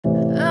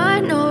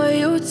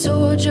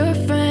told your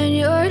friend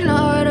you're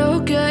not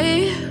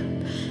okay,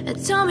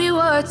 and tell me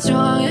what's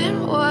wrong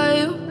and why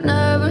you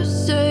never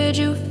said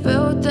you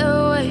felt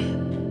that way.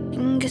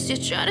 And guess you're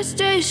trying to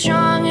stay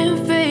strong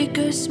and fake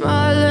a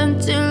smile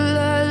until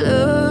I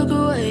look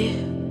away.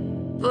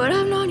 But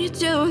I've known you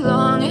too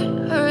long,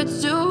 it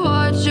hurts to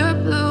watch your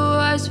blue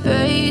eyes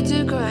fade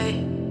to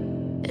gray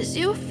as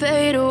you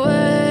fade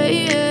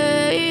away,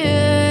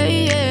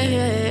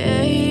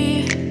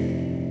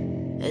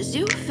 as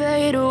you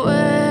fade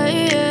away.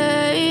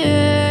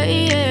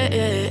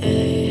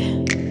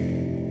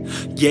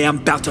 Yeah, I'm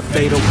about to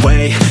fade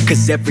away,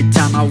 cause every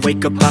time I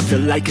wake up I feel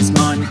like it's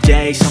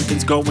Monday.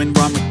 Something's going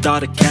wrong with all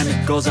the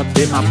chemicals up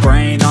in my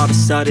brain. All of a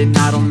sudden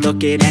I don't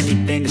look at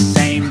anything the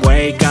same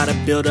way. Got a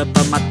buildup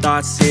of my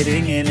thoughts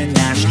sitting in an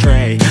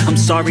ashtray. I'm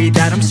sorry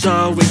that I'm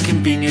so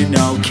inconvenient,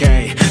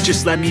 okay.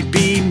 Just let me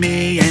be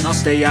me and I'll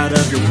stay out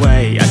of your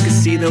way. I can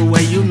see the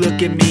way you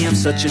look at me, I'm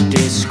such a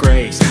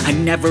disgrace. I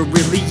never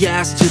really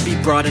asked to be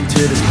brought into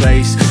this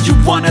place. You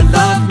wanna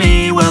love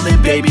me? Well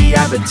then baby,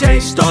 have a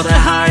taste. All the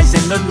highs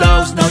and the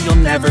lows, no, you'll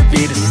never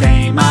be the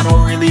same. I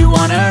don't really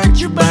wanna hurt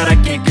you, but I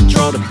can't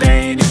control the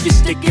pain. If you're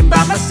sticking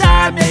by my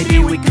side, maybe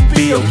we could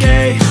be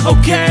okay.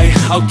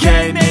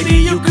 Okay, maybe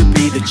you could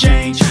be the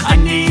change I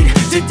need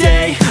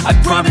today. I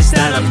promise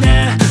that I've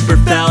never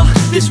felt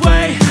this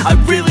way. I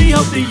really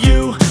hope that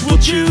you will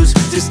choose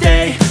to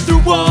stay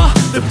through all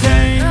the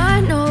pain.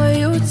 I know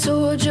you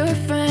told your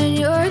friend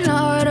you're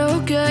not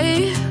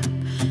okay,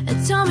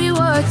 and tell me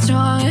what's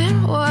wrong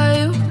and why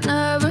you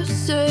never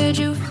said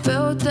you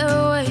felt that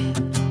way.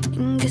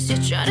 Guess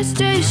you're trying to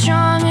stay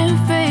strong and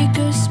fake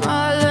a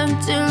smile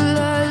until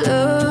I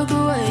look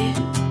away.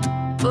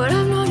 But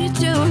I've known you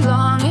too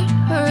long, it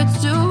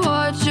hurts to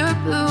watch your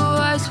blue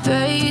eyes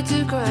fade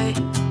to gray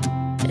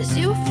as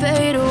you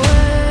fade away,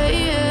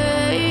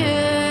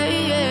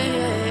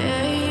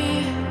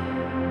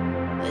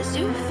 as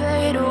you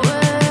fade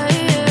away,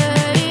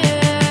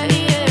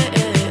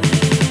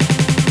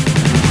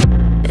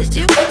 as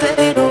you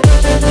fade away.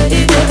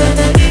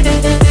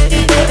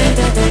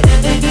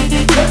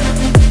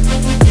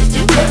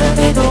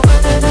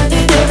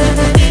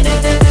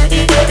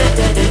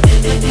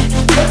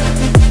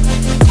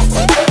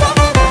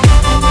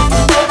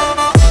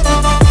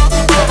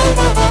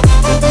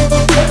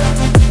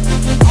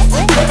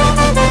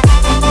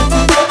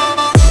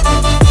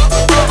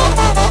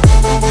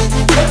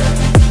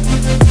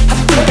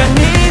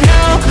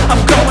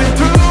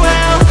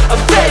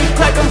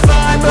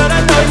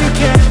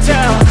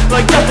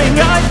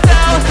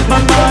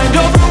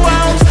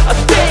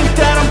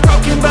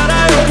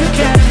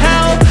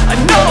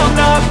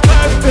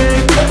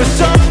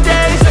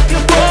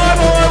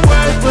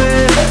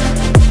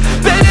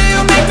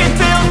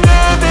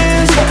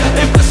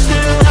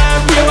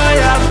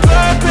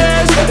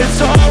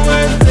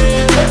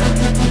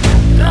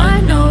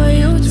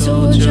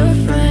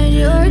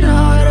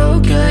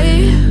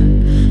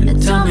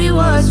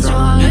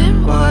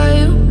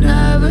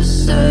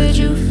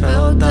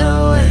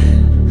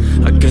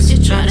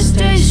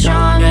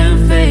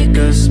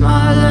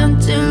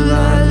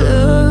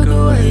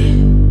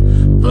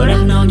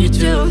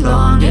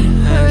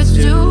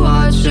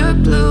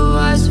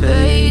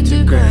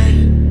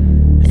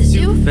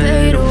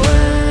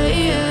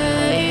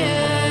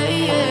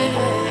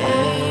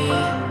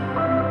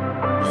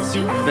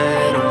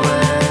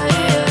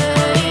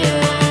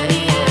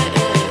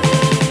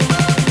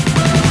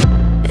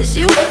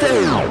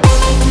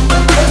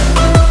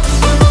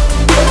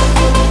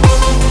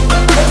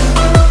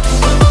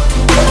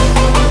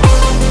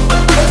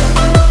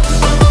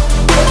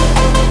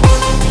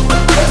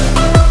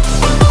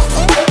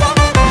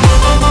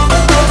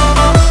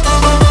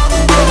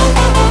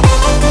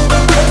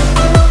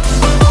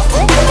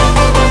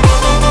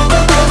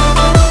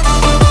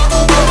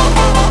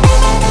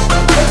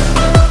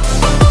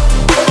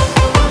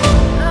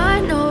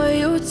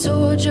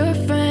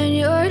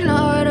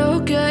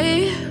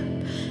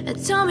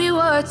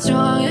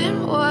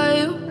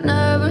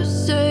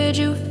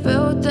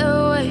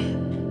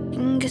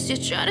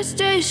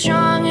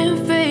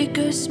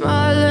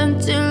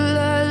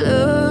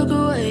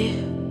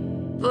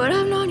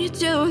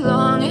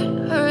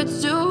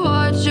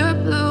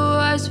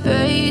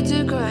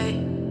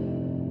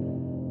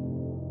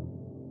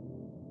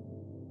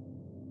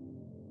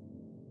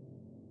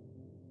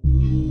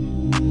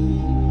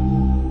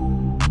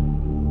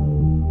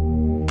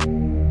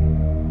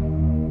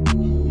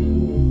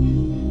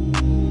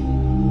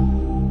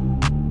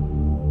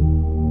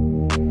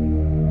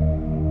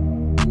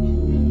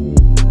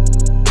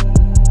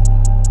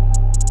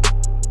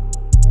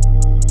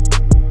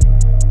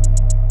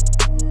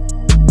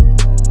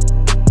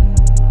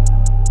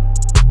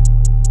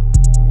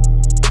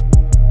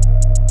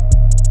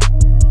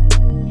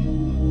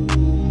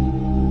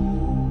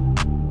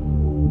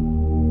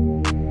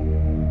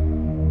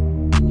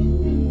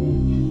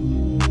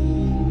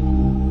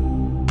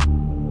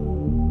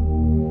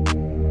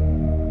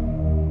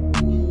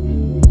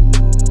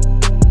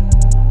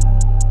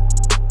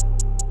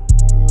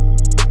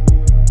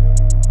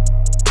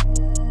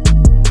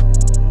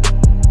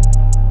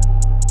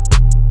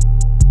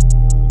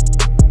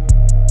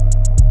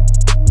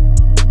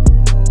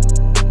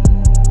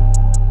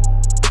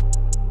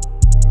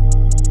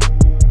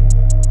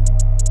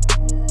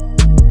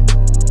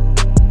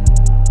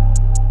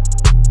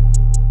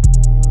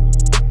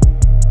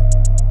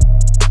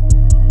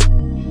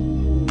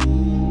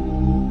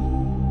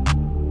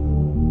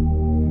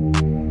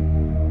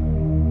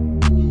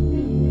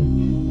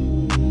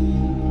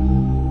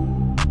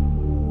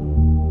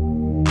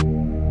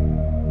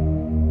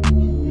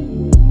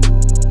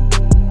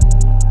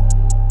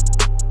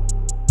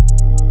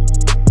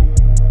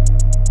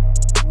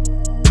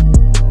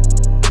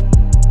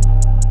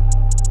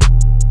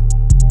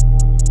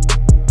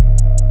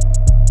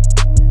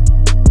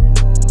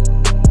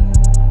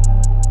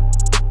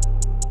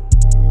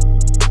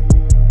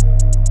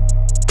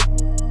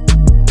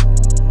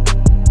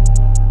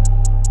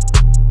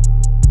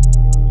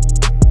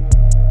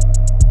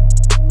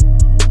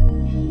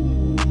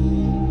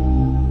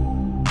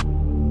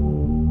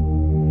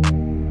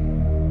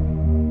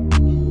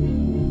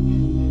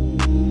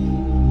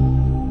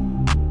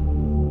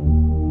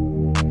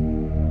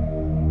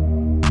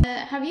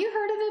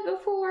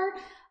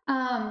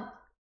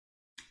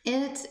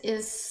 It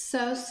is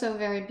so, so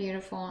very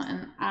beautiful,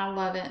 and I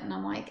love it. And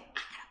I'm like,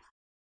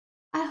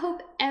 I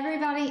hope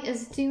everybody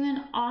is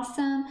doing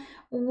awesome.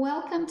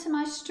 Welcome to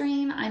my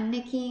stream. I'm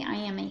Nikki. I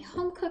am a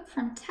home cook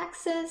from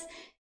Texas.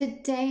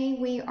 Today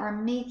we are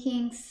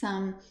making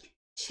some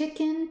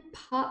chicken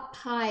pot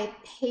pie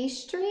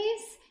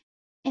pastries.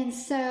 And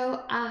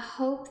so I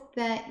hope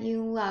that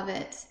you love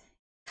it.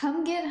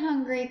 Come get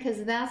hungry,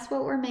 because that's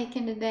what we're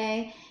making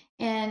today.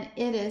 And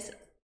it is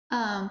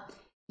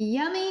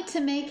yummy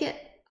to make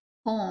it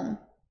home.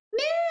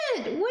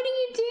 Mid, what are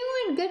you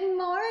doing? Good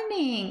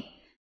morning.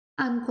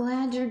 I'm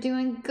glad you're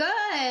doing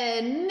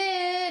good,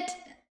 Mid.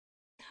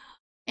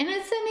 And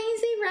it's an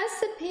easy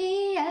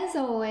recipe, as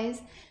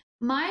always.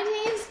 My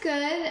day's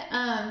good.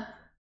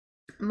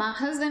 My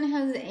husband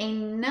has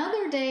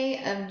another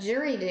day of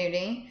jury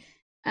duty.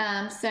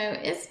 So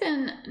it's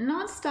been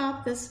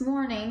nonstop this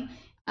morning.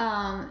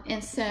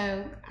 And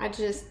so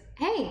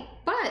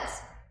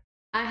but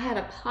I had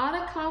a pot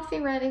of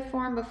coffee ready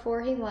for him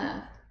before he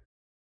left.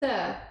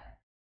 So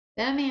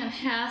that man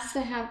has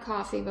to have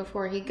coffee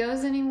before he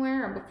goes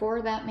anywhere or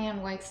before that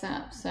man wakes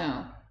up. So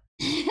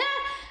I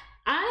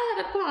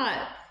had a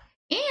pot,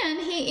 and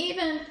he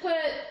even put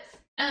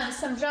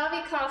some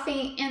Java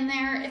coffee in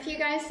there. If you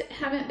guys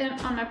haven't been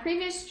on my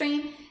previous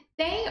stream,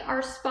 they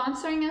are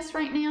sponsoring us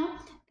right now.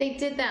 They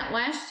did that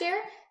last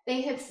year.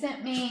 They had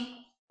sent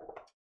me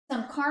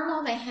some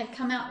caramel. They had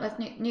come out with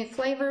new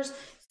flavors.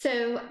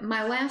 So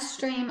my last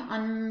stream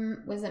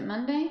on, was it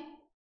Monday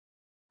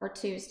or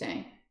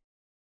Tuesday?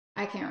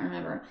 I can't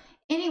remember.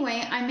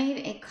 Anyway, I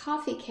made a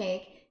coffee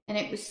cake, and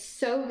it was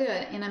so good,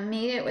 and I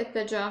made it with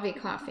the Java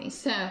coffee.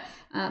 So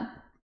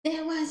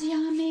it was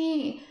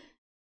yummy.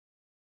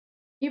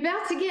 You're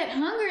about to get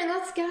hungry.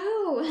 Let's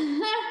go.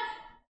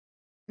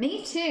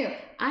 Me too.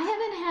 I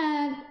haven't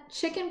had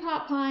chicken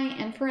pot pie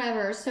in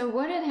forever. So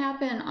what had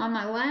happened on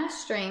my last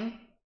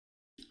stream,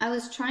 I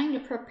was trying to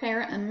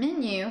prepare a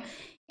menu,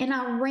 and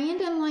I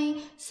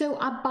randomly, so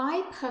I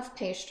buy puff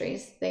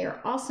pastries. They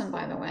are awesome,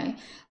 by the way.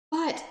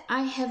 But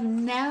I have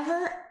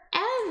never,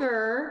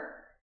 ever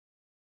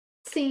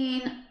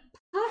seen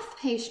puff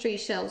pastry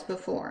shells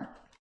before.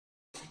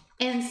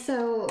 And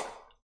so,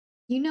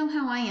 you know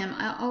how I am.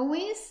 I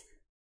always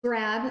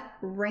grab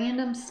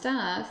random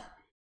stuff.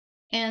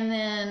 And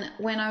then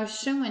when I was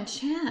showing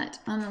chat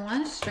on the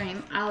last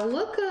stream, I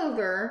look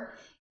over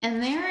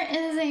and there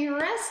is a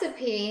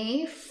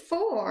recipe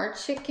for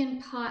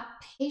chicken pot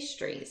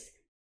pastries.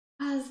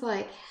 I was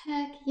like,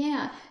 heck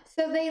yeah.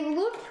 So they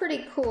look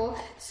pretty cool.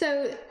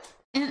 So,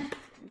 and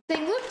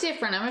they look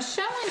different. I was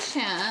showing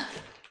chat.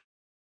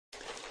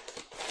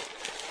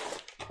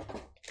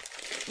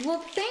 Well,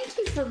 thank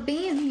you for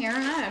being here.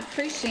 I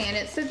appreciate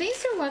it. So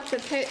these are what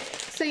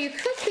so you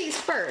cook these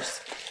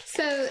first.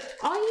 So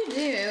all you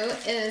do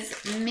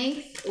is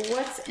make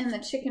what's in the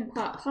chicken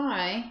pot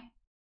pie,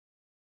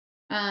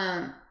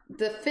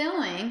 the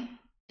filling,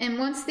 and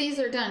once these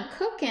are done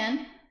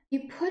cooking,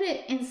 you put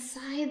it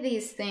inside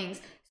these things.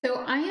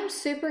 So I am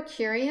super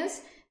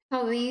curious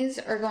how these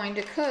are going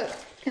to cook,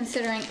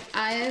 considering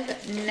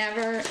I've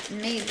never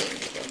made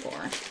these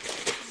before.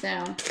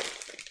 So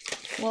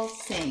we'll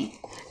see.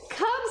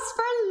 Cubs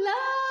for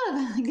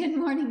love. Good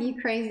morning,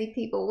 you crazy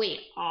people.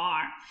 We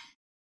are.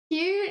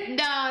 Cute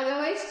dog,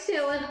 always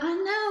chilling. I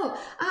know.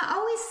 I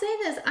always say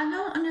this. I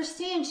don't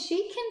understand.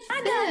 She can fit.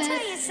 I gotta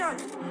tell you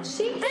something.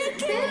 She can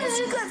Bacon is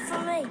fit good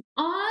for me.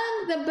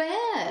 on the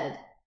bed,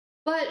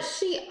 but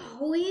she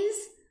always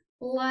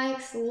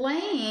likes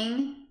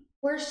laying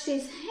where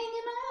she's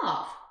hanging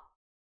off.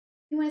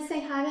 You want to say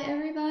hi to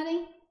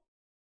everybody?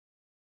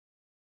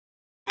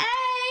 Hey,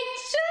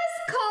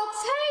 just called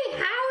Tay.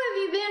 How have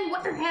you been?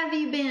 Where have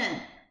you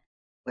been?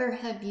 Where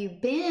have you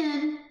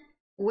been?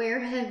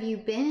 Where have you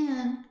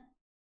been?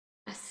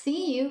 I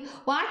see you.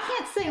 Well, I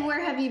can't say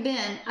where have you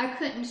been. I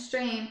couldn't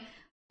stream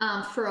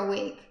for a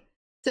week.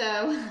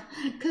 So,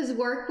 because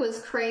work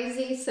was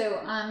crazy.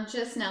 So I'm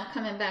just now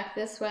coming back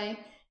this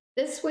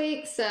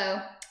week.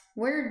 So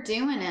we're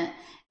doing it.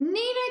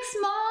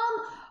 Neenix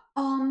mom.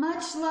 Oh,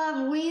 much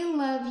love. We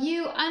love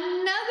you.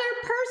 Another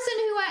person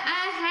who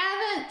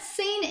I haven't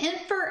seen in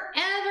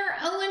forever.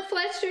 Owen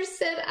Fletcher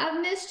said, I've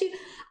missed you.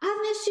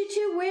 I've missed you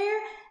too.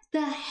 Where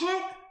the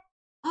heck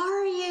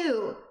are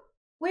you?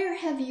 Where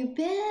have you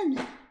been?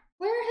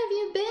 Where have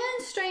you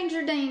been,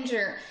 stranger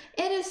danger?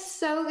 It is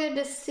so good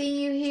to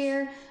see you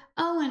here.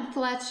 Owen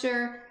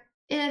Fletcher,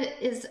 it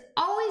is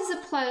always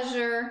a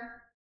pleasure.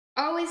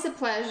 Always a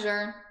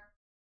pleasure.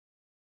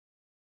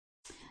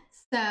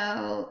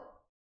 So,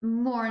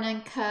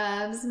 morning,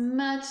 Cubs.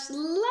 Much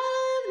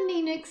love,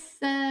 Neenix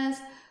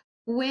says.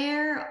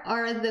 Where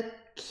are the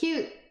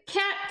cute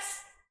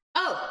cats?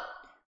 Oh,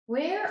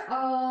 where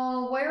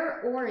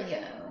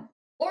Oreo?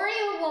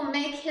 Oreo will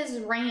make his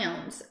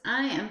rounds.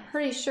 I am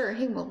pretty sure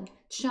he will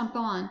jump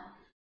on.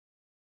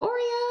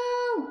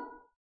 Oreo!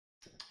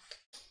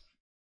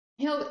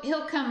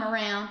 He'll come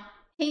around.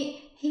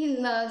 He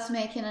loves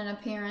making an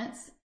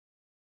appearance.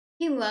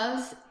 He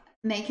loves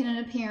making an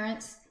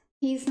appearance.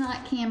 He's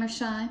not camera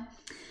shy.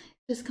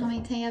 Just call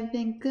me Tay. I've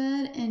been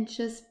good and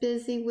just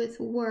busy with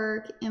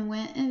work and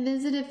went and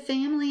visited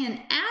family in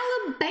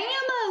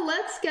Alabama.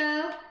 Let's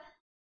go.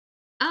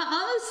 I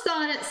almost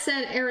thought it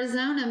said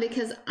Arizona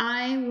because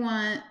I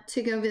want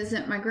to go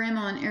visit my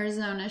grandma in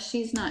Arizona.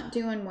 She's not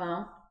doing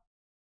well.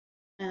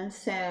 And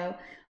so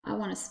I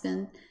want to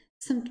spend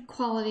some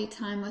quality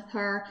time with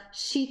her.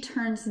 She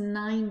turns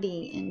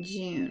 90 in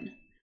June.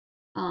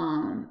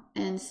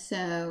 And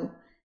so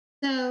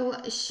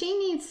she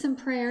needs some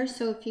prayers.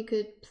 So if you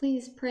could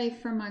please pray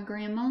for my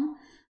grandma.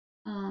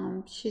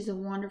 She's a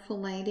wonderful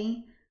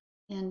lady,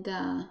 and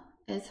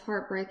it's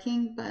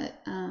heartbreaking,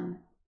 but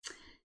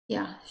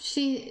yeah,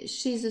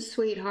 she's a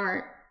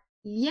sweetheart.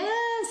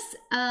 Yes.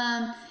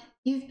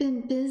 You've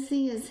been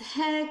busy as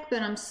heck,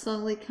 but I'm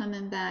slowly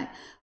coming back.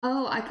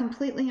 Oh, I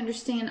completely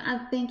understand.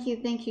 I thank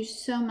you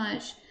so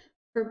much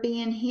for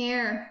being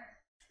here.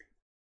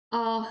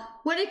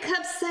 What did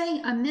Cup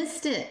say? I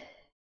missed it.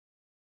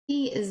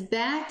 He is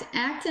back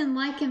acting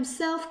like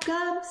himself,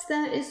 Cubs.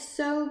 That is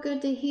so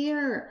good to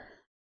hear.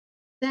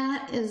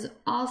 That is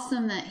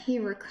awesome that he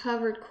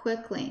recovered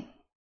quickly.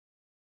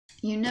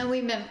 You know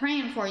we've been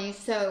praying for you,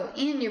 so,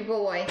 and your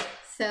boy.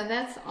 So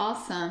that's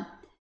awesome.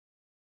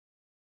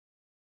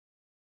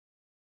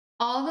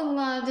 All the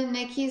love to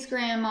Nikki's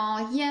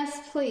grandma. Yes,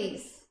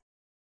 please.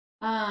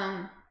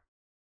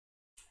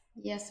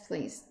 Yes,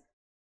 please.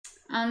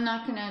 I'm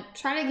not gonna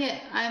try to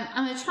get, I'm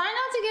gonna try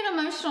not to get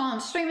emotional on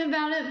stream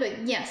about it,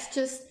 but yes,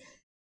 just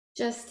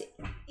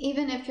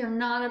even if you're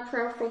not a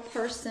prayerful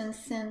person,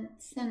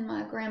 send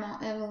my grandma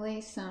Evalie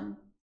some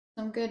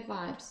good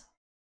vibes.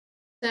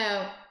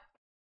 So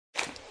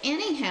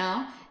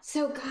anyhow,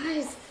 so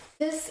guys,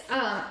 this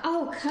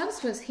oh,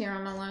 Cubs was here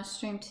on my last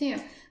stream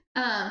too.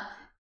 I'm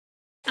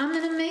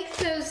gonna make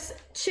those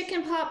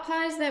chicken pot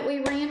pies that we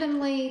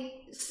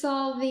randomly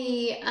saw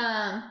the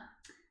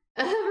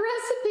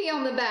recipe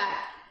on the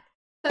back.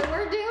 So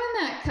we're doing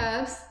that,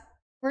 Cubs.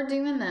 We're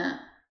doing that.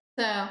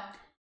 So,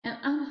 and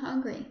I'm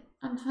hungry.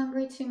 I'm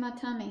hungry to my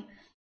tummy.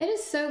 It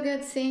is so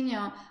good seeing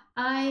y'all.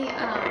 I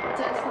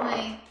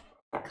definitely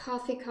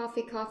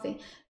coffee.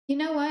 You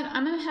know what?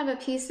 I'm gonna have a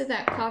piece of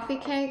that coffee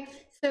cake.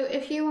 So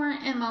if you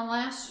weren't in my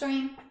last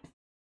stream,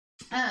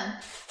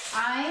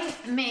 I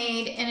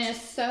made, and it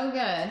is so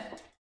good.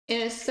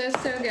 It is so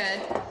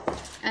good.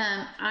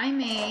 I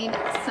made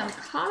some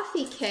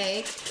coffee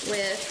cake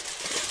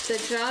with the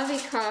Javi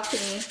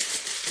coffee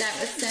that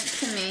was sent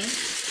to me.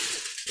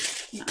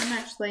 I'm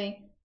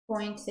actually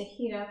going to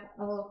heat up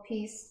a little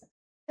piece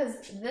because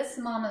this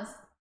mama's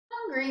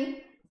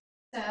hungry.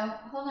 So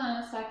hold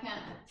on a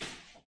second.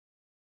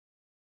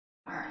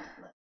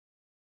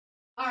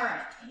 All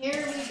right,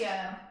 here we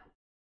go.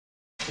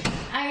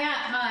 I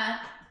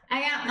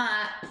got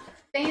my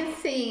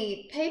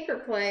fancy paper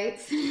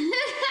plates.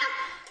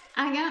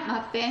 I got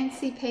my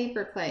fancy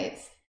paper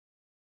plates.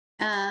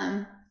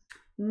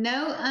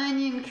 No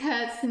onion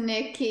cuts,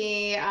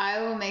 Nikki.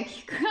 I will make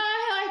you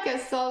cry like a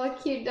solo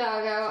cute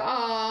doggo.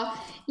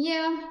 Aw,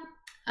 yeah.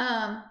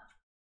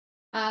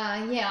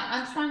 Yeah,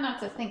 I'm trying not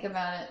to think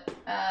about it.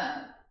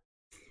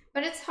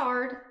 But it's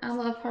hard. I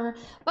love her.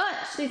 But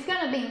she's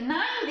gonna be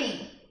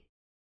 90.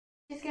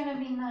 She's gonna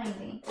be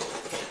 90.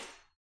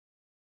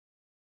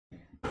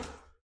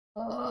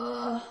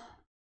 All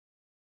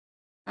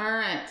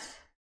right.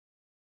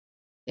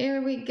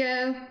 Here we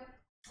go.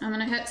 I'm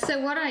gonna have,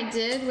 so what I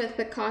did with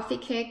the coffee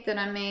cake that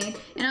I made,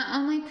 and I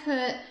only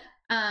put,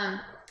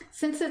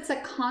 since it's a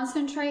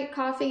concentrate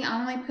coffee, I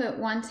only put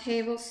 1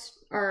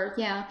 tablespoon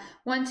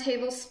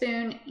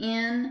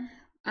in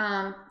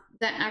the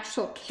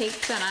actual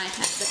cake that I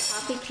had, the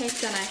coffee cake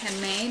that I had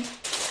made.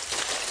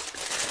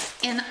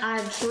 And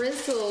I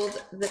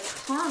drizzled the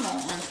caramel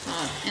on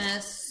top, and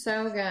it's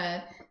so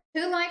good.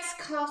 Who likes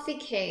coffee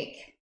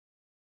cake?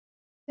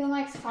 Who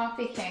likes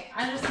coffee cake?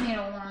 I just need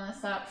to warm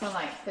this up for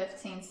like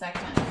 15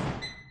 seconds.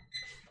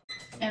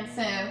 And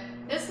so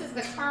this is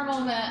the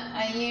caramel that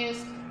I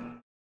used.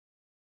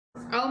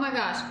 Oh my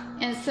gosh.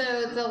 And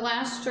so the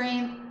last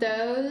stream,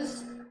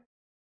 those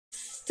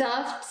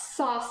stuffed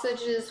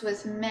sausages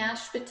with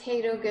mashed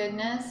potato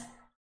goodness,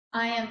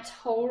 I am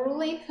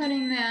totally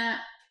putting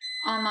that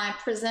on my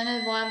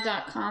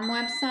presentedlove.com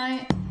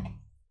website.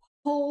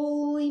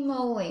 Holy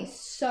moly,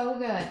 so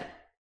good.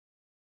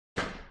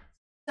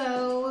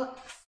 So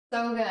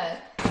good.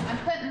 I'm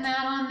putting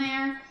that on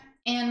there,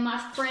 and my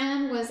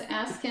friend was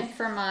asking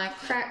for my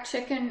cracked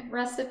chicken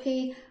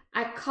recipe.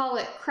 I call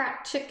it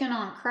cracked chicken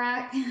on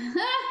crack.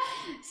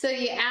 So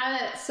you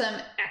add some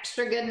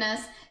extra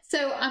goodness.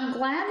 So I'm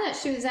glad that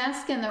she was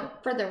asking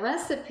for the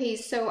recipe,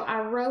 so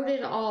I wrote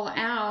it all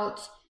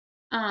out.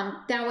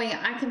 That way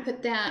I can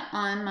put that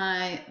on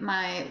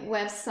my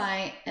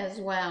website as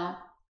well.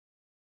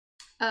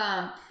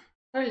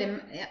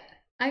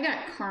 I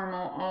got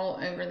caramel all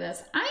over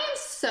this. I am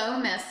so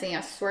messy, I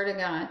swear to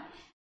God.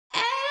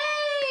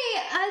 Hey,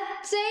 a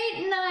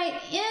date night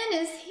in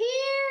is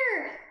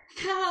here.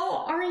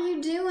 How are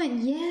you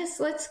doing? Yes,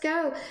 let's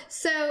go.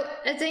 So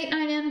a date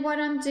night in, what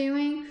I'm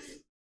doing,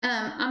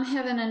 I'm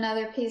having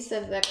another piece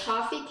of the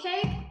coffee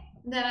cake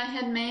that I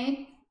had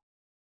made.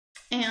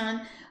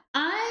 And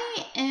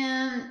I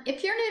am,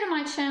 if you're new to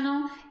my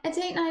channel, at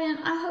Date Night In,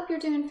 I hope you're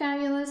doing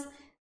fabulous.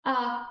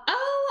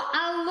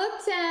 I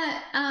looked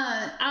at,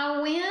 I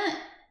went,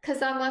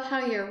 because I love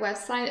how your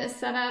website is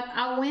set up.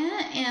 I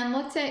went and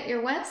looked at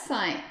your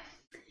website.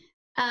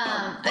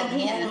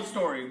 Again. The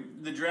story.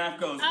 The draft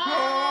goes.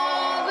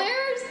 Oh,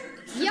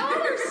 y'all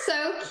are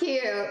so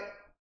cute.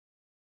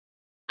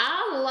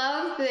 I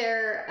love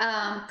their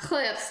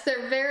clips.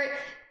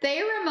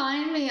 They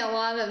remind me a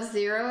lot of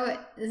Zero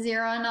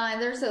and I.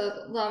 There's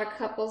a lot of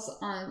couples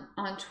on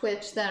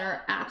Twitch that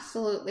are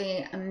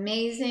absolutely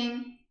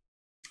amazing,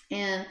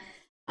 and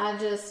I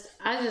just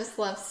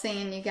love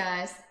seeing you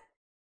guys.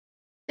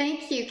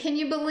 Thank you. Can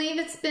you believe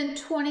it's been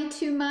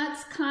 22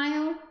 months,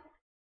 Kyle?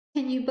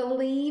 Can you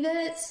believe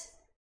it?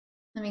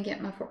 Let me get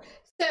my fork.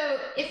 So,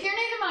 if you're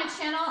new to my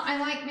channel, I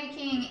like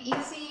making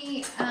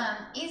easy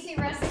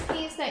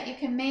recipes that you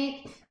can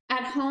make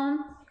at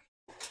home.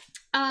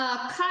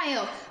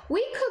 Kyle,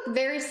 we cook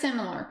very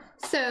similar.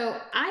 So,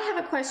 I have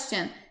a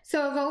question.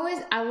 So,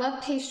 I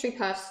love pastry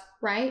puffs,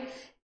 right?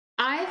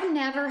 I've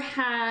never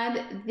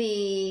had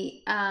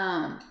the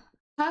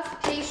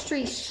puff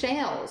pastry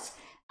shells.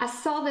 I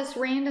saw this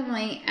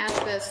randomly at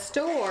the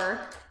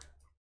store.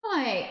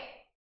 Like,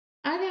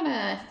 I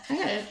gotta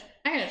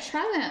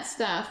try that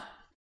stuff.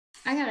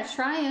 I gotta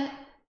try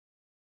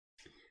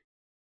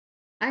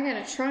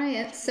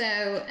it. So,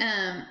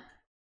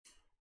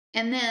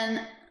 and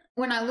then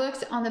when I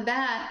looked on the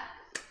back,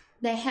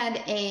 they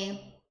had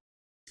a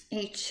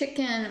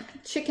chicken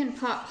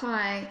pot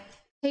pie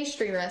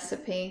pastry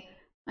recipe.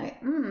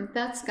 Like,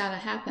 that's gotta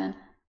happen.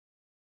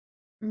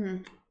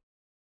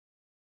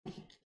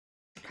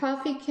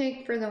 Coffee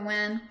cake for the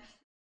win.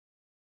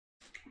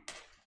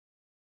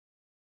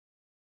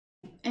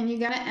 And you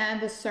gotta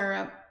add the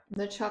syrup,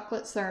 the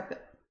chocolate syrup.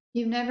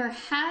 You've never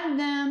had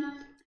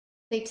them.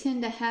 They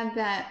tend to have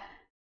that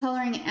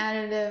coloring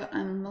additive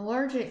I'm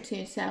allergic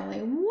to, sadly.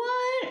 What?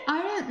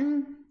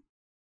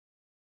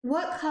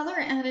 What color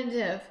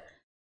additive?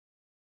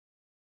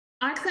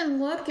 I can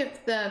look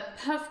if the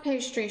puff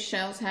pastry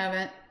shells have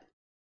it.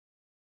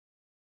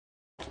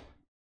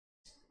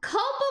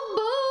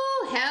 Culpable!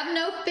 Have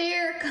no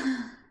fear.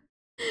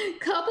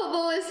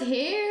 Culpable is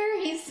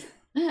here. He's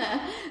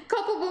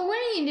Culpable, what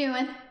are you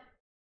doing?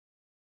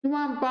 You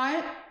want to buy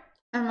it?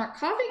 And my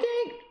coffee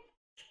cake?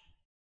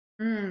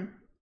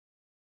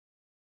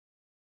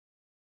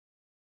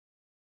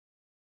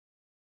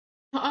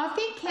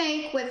 Coffee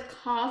cake with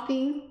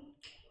coffee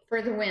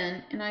for the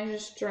win. And I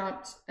just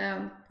dropped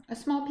a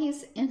small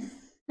piece in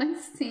my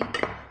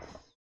sink.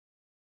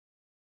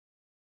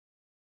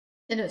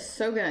 It is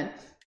so good.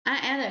 I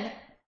added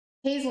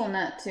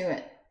hazelnut to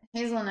it.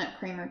 Hazelnut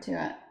creamer to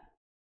it.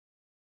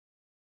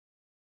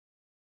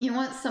 You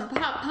want some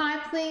pot pie,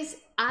 please?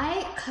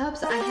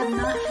 Cubs, I have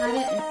not had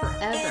it in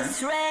forever.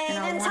 It's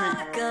raining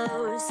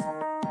tacos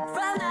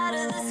from out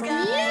of the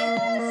sky.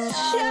 Yes,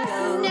 Chef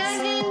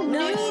Negan,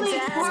 newly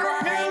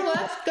partner,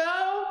 let's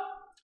go.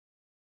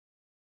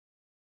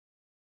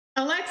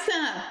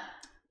 Alexa,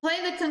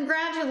 play the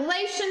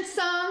congratulations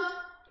song.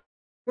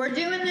 We're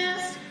doing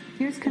this.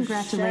 Here's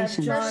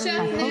Congratulations by Post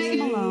Chef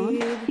Negan.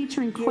 Malone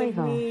featuring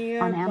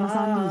Quavo on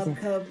Amazon Music.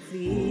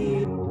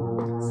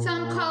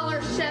 Some call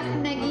her Chef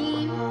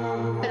Negin,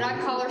 but I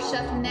call her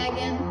Chef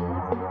Negan.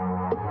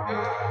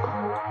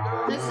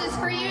 This is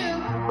for you.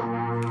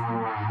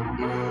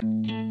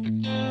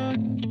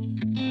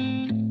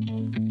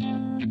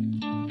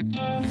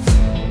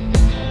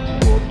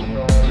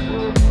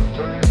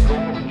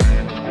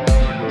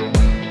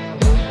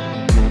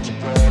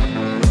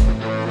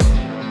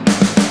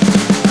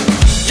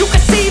 You can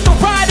see the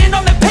writing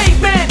on the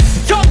pavement.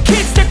 Young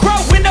kids, they're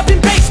growing up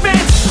in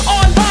basements.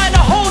 Online, a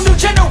whole new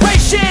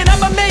generation.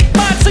 I'ma make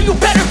mine, so you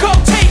better go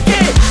take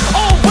it.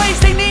 Always,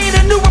 they need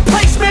a new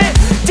replacement.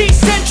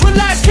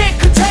 Decentralized, can't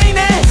contain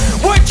it.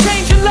 We're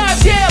changing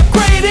lives, yeah,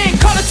 upgrading.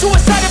 Call it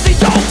suicide of the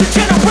older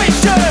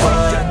generation.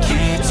 What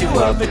keeps you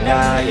up at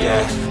night,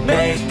 yeah?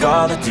 Make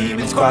all the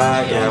demons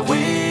quiet, yeah.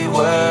 We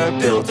were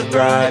built to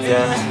thrive,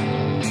 yeah.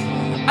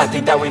 I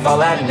think that we've all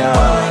had enough.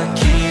 What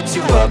keeps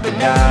you up at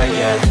night,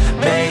 yeah?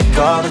 Make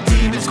all the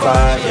demons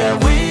quiet, yeah.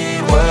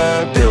 We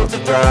were built to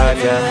thrive,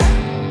 yeah.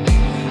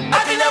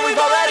 I think that we've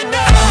all had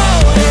enough.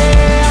 Oh,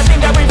 yeah, I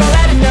think that we've all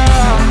had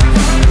enough.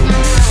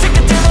 Sick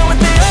of dealing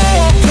with the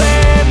old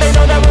plan. They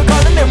know that we're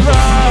calling it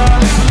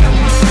wrong.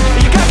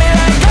 You got me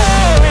like,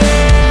 oh,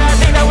 yeah, I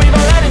think that we've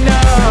all had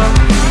enough.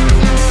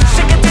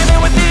 Sick of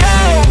dealing with the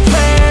old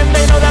plan.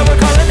 They know that we're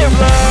calling it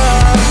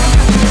wrong.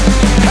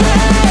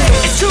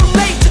 Hey, it's too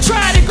late to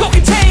try to go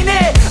contain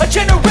it. A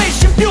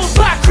generation fueled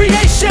by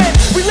creation.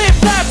 We live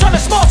lives on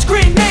a small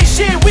screen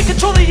nation. We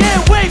control the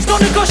airwaves, no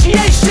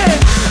negotiation.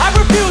 I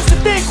refuse to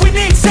think we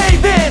need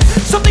saving.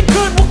 Something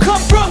good will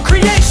come from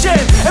creation.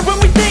 And when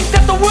we think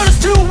that the world is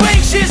too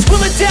anxious,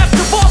 we'll adapt,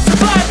 evolve,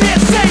 survive,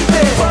 and save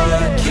it.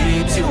 What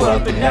keeps you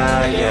up at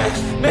night, yeah?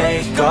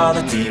 Make all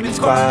the demons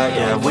quiet,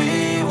 yeah.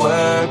 We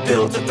were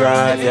built to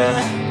thrive, yeah.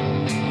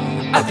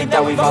 I think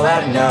that we've all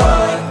had enough.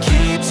 What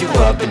keeps you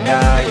up at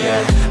night,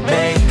 yeah.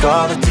 Make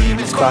all the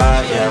demons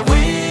quiet, yeah.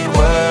 We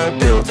were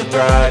built to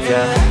thrive,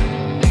 yeah.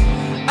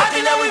 I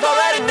think that we've all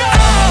had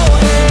enough,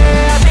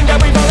 yeah. I think that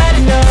we've all had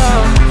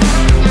enough.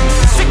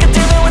 Sick of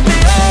dealing with the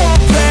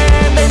old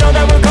plan. They know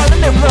that we're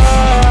calling it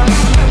bluff.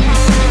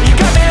 You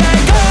got me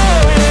like,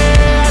 oh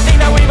yeah. I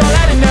think that we've all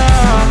had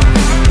enough.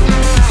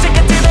 Sick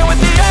of dealing with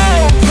the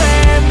old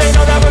plan. They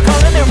know that we're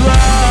calling it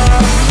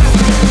bluff.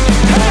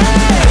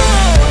 Hey,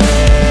 oh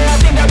yeah. I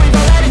think that we've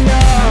all had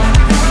enough.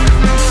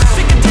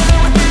 Sick of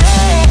dealing with the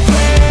old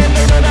plan.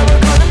 They know that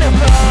we're calling it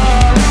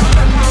bluff.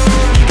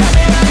 You got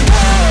me like,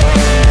 oh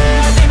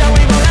yeah. I think that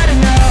we've all had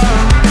enough.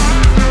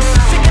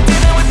 Sick of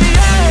dealing with the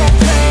old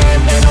plan.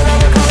 They know that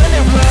we're calling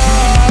it bluff.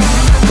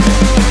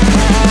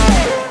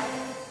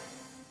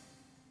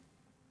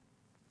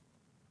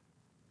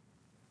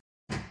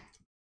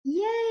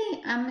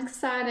 Yay, I'm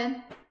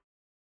excited.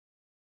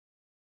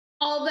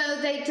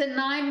 Although they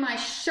denied my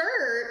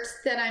shirt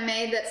that I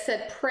made that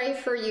said "Pray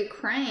for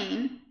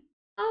Ukraine."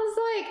 I was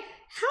like,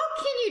 how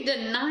can you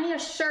deny a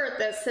shirt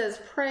that says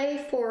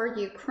 "Pray for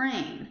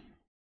Ukraine"?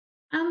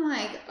 I'm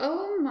like,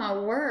 oh my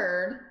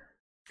word.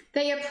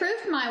 They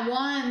approved my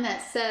one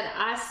that said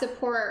I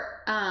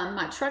support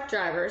my truck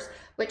drivers,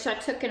 which I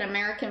took an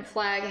American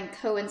flag and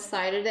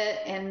coincided it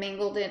and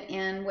mingled it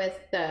in with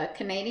the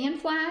Canadian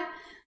flag.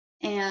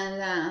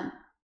 And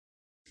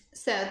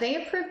so they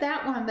approved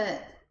that one,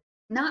 but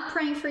not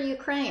praying for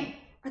Ukraine.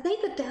 Are they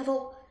the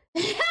devil?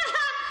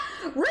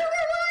 Ruger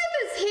Wife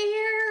is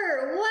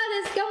here. What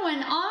is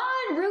going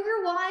on?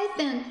 Ruger Wife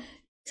and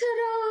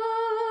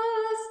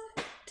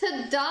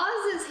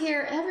Tadaz is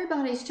here.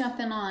 Everybody's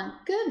jumping on.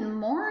 Good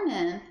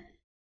morning.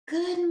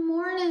 Good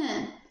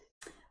morning.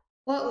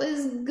 What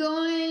was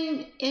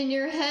going in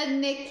your head,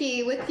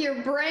 Nikki, with your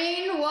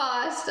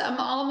brainwashed? I'm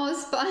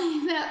almost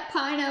buying that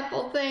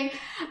pineapple thing.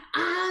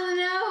 I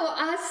know.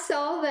 I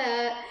saw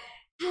that.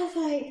 I was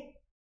like,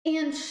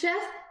 and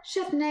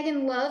Chef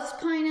Megan loves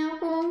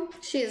pineapple.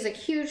 She is a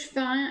huge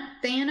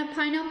fan of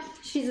pineapple.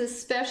 She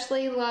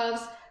especially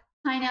loves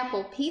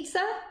pineapple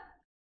pizza.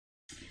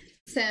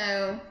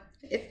 So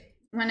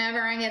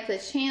whenever I get the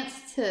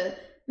chance to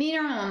meet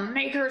her, I'm gonna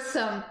make her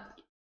some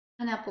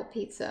pineapple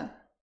pizza.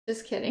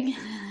 Just kidding.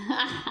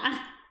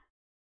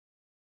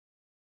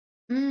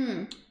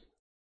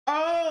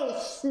 Oh,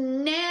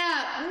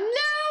 snap.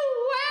 No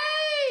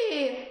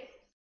way.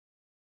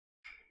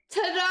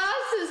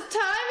 Tadas is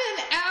timing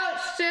out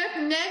Chef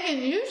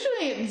Megan.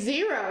 Usually it's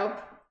 0.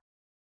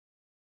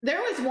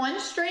 There was one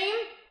stream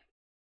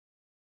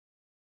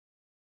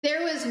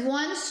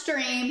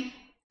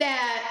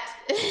that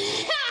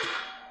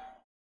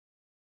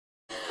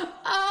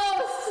oh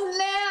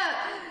snap,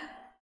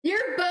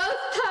 you're both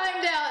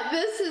timed out.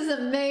 This is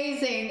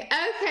amazing.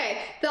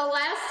 Okay, the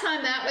last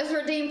time that was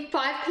redeemed,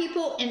 5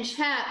 people in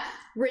chat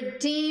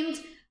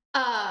redeemed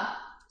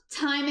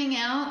timing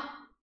out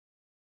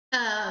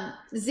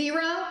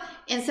 0,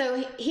 and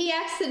so he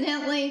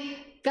accidentally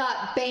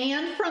got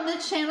banned from the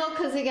channel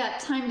because he got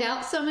timed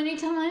out so many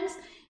times.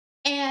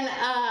 And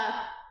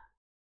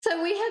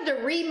so we had to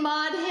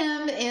remod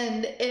him,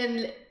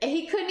 and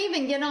he couldn't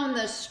even get on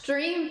the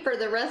stream for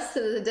the rest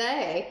of the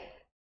day.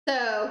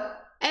 So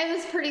it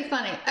was pretty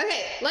funny.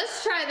 Okay,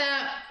 let's try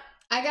that.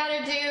 I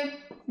gotta do,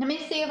 let me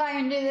see if I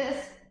can do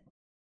this.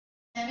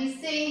 Let me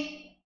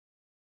see.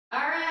 All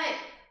right.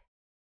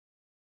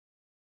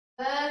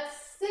 Let's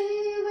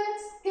see,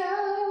 let's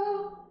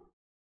go.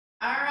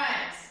 All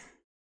right.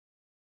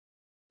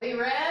 We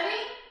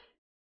ready?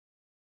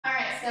 All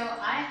right, so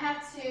I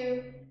have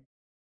to,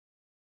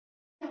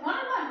 can one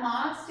of my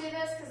mods do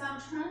this? Because I'm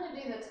trying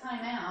to do the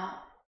timeout,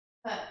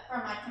 but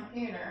from my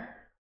computer.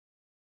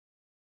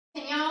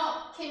 Can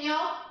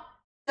y'all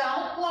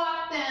don't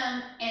block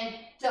them and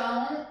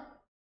don't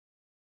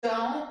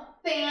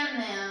ban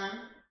them.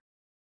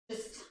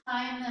 Just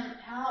time them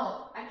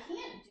out. I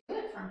can't do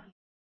it from here.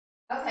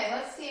 Okay,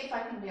 let's see if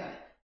I can do it.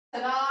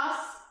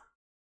 Tadas.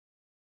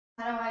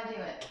 How do I do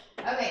it?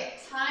 Okay,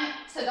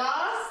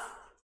 Tadas.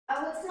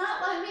 Oh, it's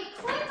not letting me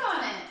click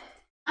on it.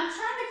 I'm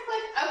trying to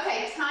click. Okay,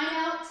 time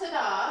out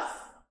Tadas.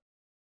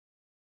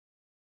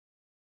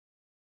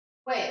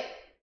 Wait,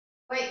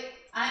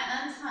 I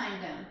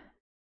untimed him.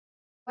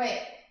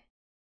 Wait.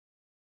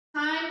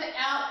 Timed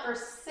out for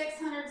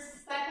 600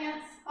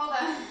 seconds. Hold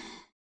on.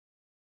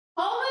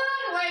 Hold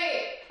on,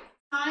 wait.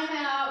 Time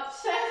out.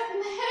 Chef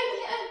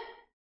Megan.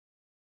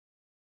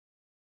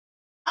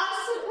 I'm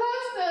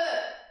supposed to.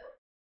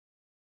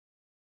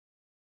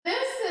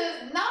 This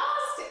is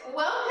nasty.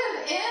 Welcome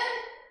in.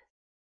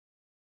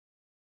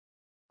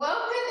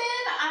 Welcome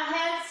in. I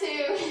had to.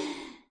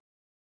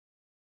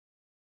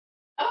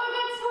 Oh,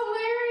 that's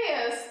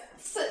hilarious.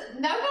 So,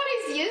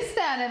 nobody's used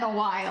that in a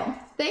while.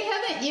 They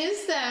haven't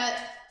used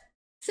that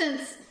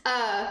since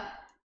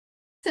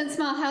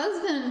my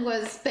husband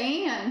was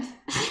banned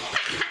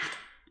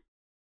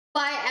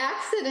by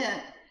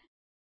accident.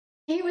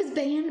 He was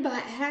banned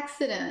by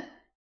accident.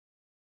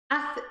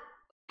 How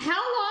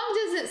long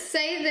does it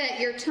say that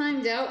you're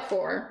timed out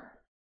for?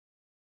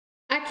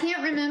 I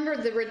can't remember.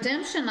 The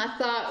redemption I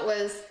thought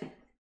was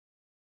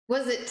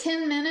Was it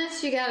 10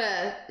 minutes? You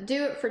gotta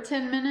do it for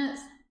 10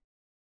 minutes?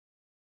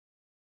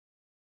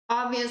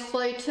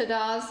 Obviously,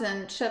 Tadaz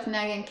and Chef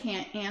Negan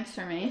can't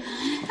answer me.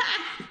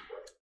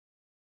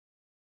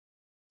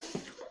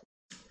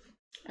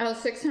 Oh,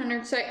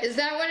 600 seconds. Is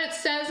that what it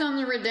says on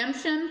the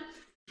redemption?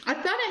 I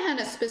thought it had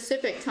a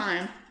specific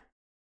time.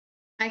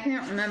 I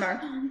can't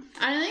remember.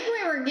 I think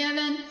we were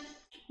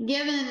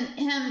giving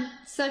him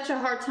such a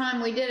hard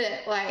time. We did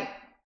it like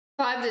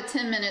 5 to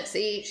 10 minutes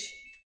each.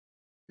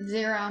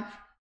 0.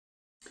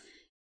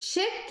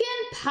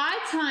 Chicken pie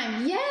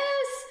time.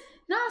 Yes.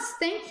 Nice.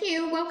 Thank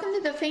you. Welcome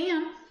to the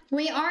fam.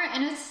 We are,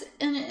 and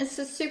it's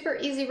a super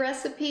easy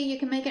recipe. You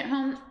can make it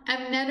home.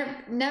 I've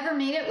never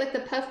made it with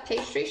the puff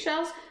pastry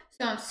shells,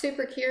 so I'm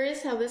super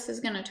curious how this is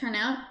going to turn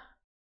out.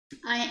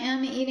 I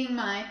am eating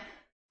my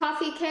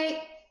coffee cake,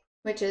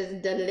 which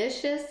is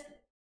delicious.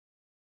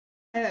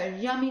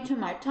 Yummy to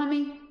my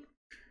tummy.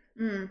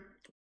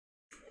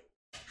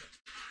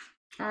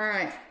 All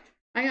right,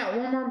 I got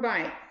one more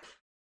bite.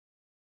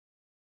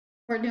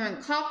 We're doing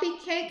coffee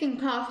cake and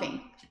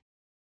coffee.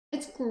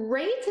 It's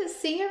great to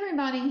see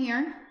everybody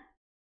here.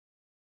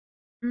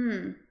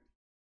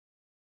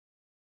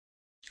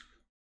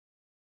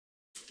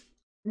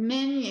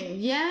 Menu,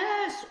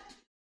 yes.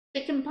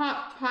 Chicken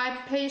pot pie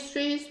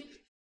pastries.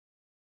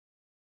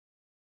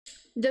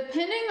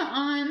 Depending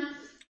on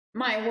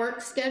my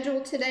work schedule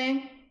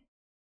today,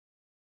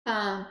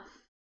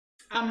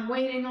 I'm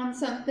waiting on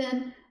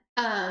something.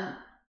 That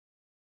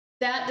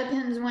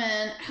depends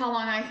how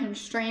long I can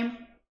stream.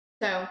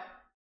 So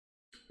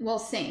we'll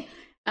see.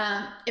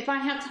 If I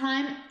have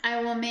time,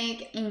 I will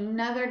make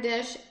another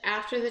dish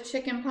after the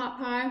chicken pot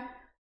pie.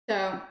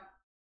 So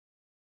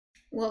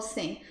we'll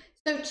see.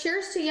 So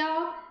cheers to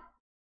y'all.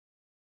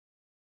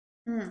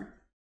 Lily,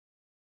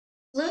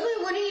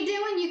 what are you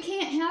doing? You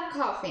can't have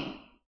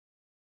coffee.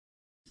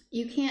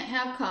 You can't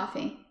have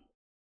coffee.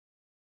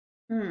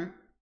 All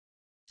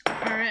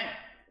right.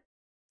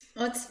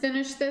 Let's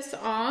finish this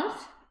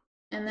off,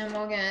 and then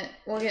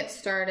we'll get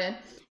started.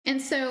 And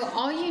so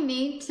all you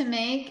need to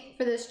make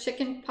for this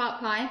chicken pot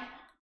pie,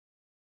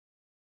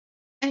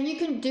 and you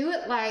can do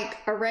it like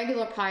a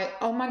regular pie.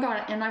 Oh my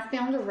god, and I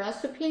found a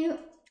recipe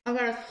I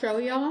gotta show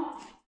y'all.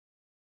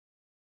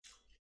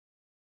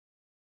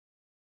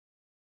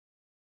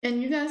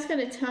 And you guys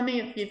gotta tell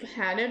me if you've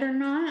had it or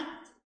not.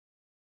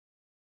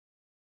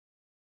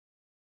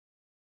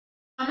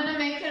 I'm gonna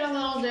make it a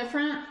little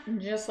different,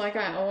 just like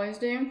I always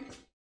do.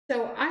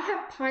 So I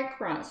have pie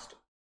crust.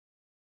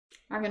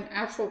 I have an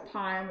actual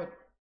pie with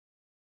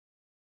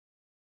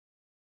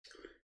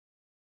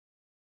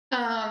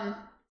I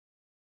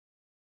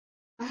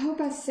hope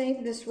I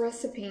saved this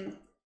recipe.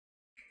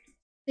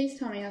 Please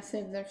tell me I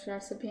saved this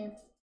recipe.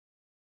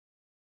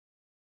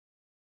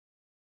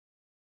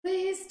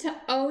 Please tell.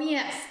 Oh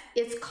yes,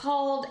 it's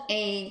called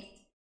a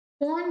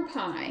corn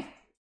pie.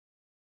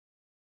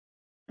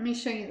 Let me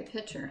show you the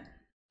picture.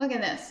 Look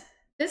at this.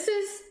 This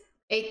is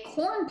a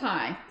corn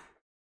pie.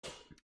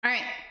 All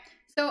right,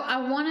 so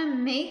I want to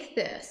make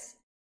this.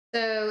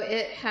 So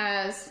it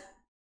has,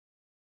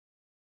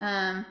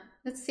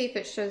 let's see if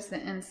it shows the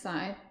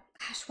inside.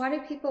 Gosh, why do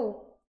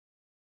people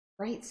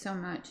write so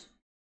much?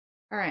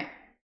 All right.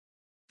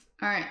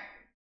 All right.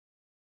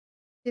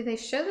 Do they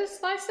show the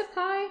slice of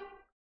pie?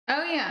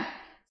 Oh yeah.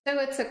 So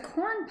it's a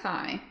corn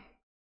pie.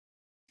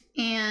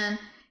 And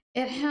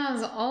it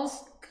has all,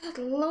 good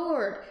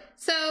Lord.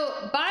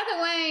 So by the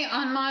way,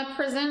 on my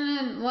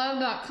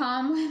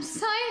presentedlove.com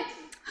website,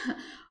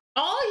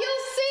 all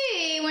you'll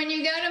see when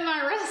you go to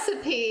my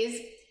recipes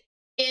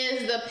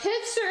is the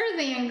picture,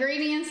 the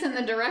ingredients, and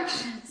the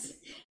directions.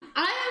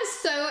 I am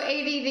so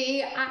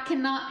ADD, I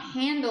cannot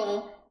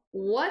handle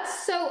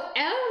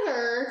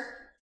whatsoever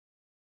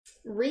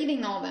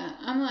reading all that.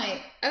 I'm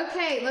like,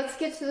 okay, let's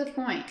get to the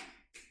point.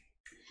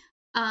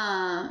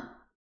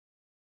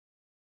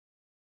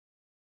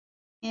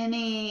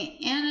 Any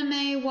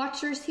anime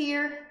watchers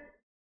here?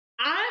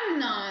 I'm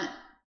not.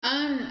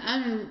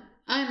 I'm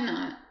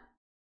not.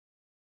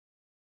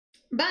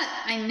 But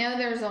I know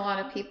there's a lot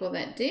of people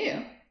that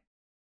do.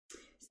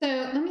 So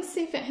let me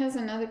see if it has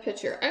another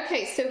picture.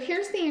 Okay, so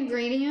here's the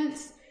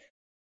ingredients.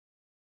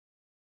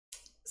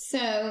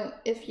 So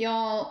if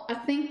y'all, I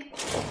think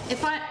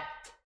if I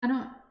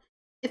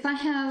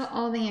have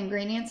all the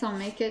ingredients, I'll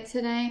make it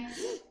today.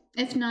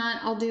 If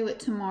not, I'll do it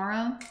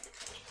tomorrow.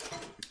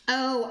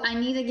 Oh, I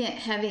need to get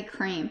heavy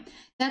cream.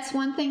 That's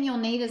one thing you'll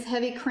need is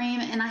heavy cream,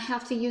 and I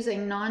have to use a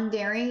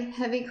non-dairy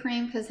heavy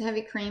cream because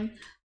heavy cream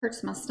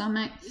hurts my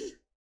stomach.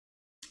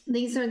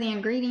 These are the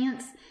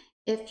ingredients.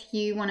 If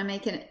you want to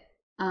make it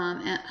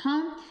at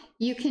home,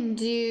 you can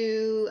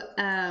do,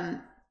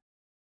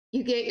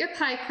 you get your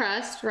pie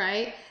crust,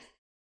 right?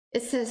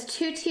 It says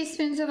 2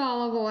 teaspoons of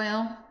olive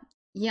oil,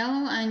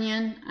 yellow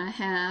onion, I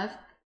have,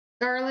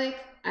 garlic,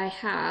 I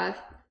have.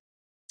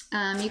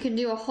 You can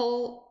do a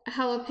whole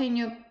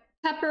jalapeno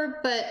pepper,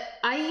 but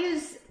I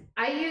use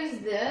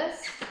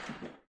this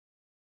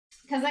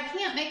because I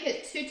can't make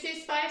it too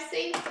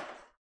spicy.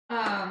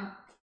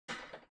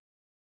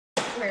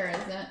 Where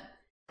is it?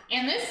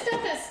 And this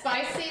stuff is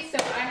spicy, so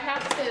I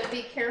have to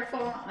be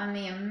careful on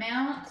the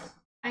amount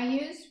I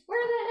use.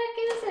 Where the heck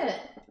is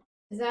it?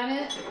 Is that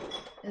it?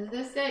 Is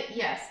this it?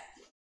 Yes.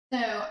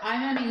 So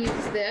I'm going to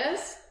use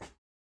this.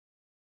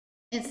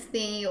 It's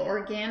the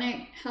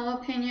organic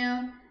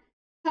jalapeno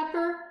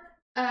peppers.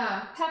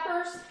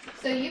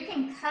 So you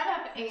can cut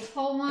up a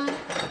whole one,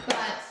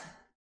 but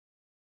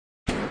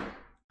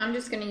I'm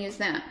just going to use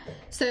that.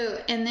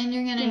 So, and then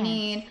you're going to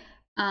need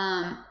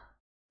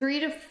 3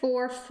 to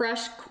 4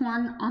 fresh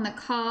corn on the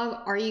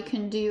cob, or you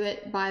can do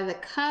it by the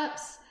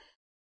cups.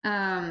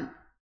 And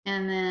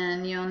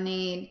then you'll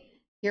need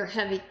your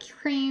heavy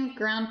cream,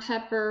 ground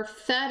pepper,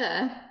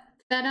 feta.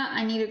 Feta,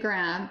 I need to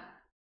grab.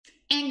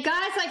 And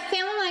guys, I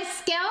found my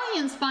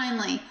scallions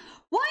finally.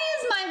 Why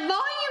is my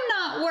volume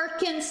not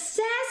working?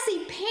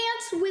 Sassy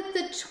pants with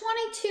the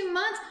 22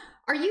 months.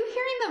 Are you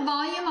hearing the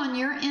volume on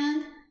your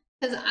end?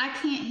 Because I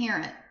can't hear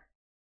it.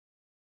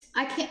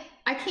 I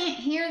can't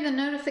hear the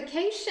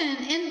notification.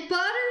 And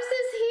Butters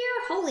is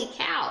here. Holy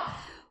cow.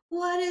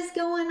 What is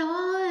going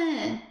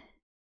on?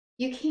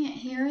 You can't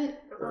hear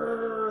it?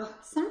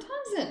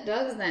 Sometimes it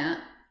does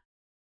that.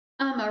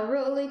 I'm a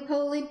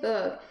roly-poly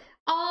bug.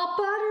 Oh,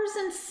 Butters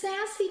and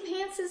Sassy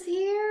Pants is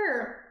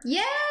here.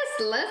 Yes,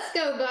 let's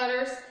go,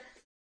 Butters.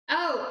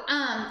 Oh,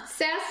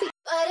 Sassy.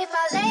 But if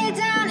I lay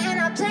down and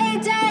I play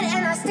dead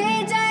and I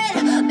stay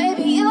dead,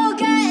 maybe you'll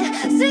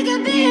get sick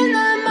of being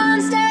the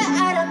monster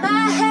out of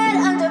my head,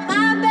 under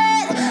my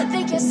bed.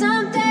 Think you're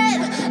something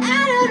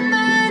out of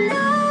my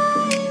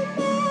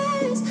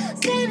nightmares,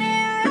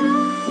 standing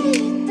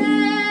right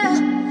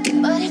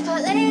there. But if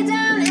I lay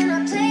down and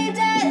I play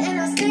dead and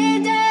I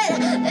stay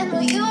dead, then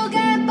will you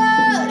get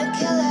bored of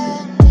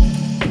killing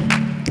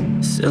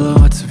me?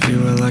 Silhouettes of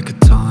you are like a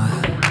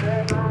taunt.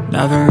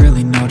 Never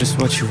really know just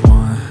what you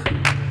want.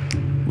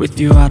 With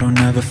you I don't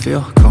ever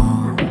feel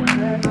calm.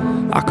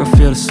 I can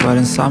feel the sweat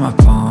inside my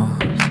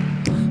palms.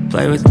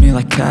 Play with me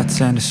like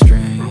cats and a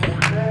string.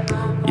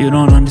 You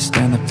don't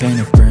understand the pain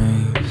it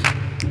brings.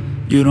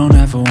 You don't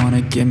ever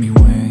wanna give me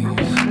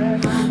wings.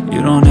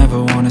 You don't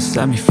ever wanna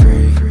set me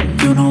free.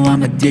 You know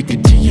I'm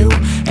addicted to you,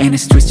 and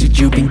it's twisted,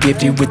 you've been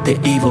gifted with the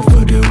evil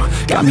voodoo.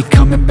 Got me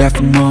coming back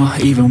for more,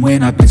 even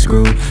when I've been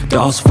screwed.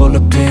 Dolls full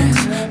of pins,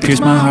 pierce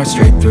my heart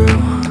straight through.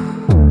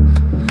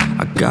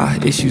 I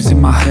got issues in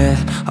my head,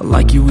 I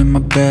like you in my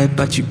bed,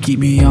 but you keep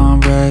me on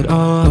red.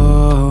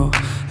 Oh,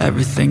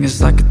 everything is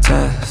like a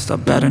test. I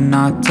better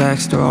not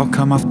text or I'll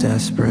come off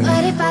desperate.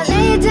 But if I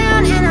lay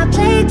down and I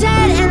play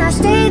dead and I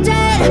stay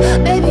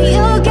dead, baby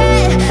you'll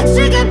get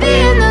sick of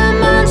being the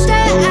monster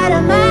out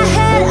of my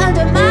head,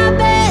 under my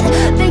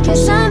bed. Think you're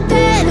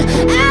something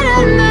out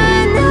of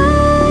my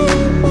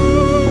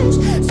nightmares,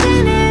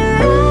 standing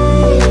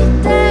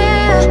right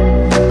there.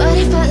 But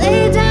if I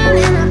lay down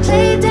and I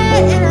play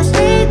dead and I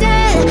stay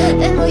dead,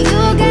 then will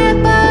you get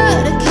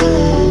bored of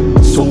killing me?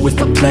 So if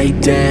I play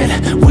dead,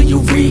 will you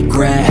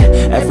regret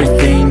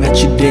everything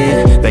that you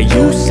did, that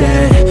you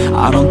said?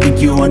 I don't think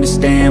you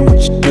understand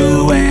what you're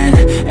doing,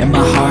 and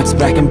my heart's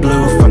black and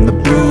blue from the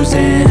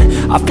bruising.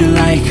 I feel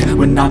like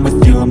when I'm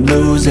with you I'm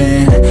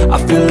losing. I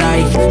feel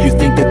like you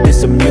think that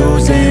this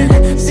amusing,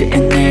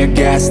 sitting there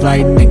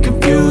gaslighting and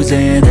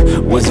confusing.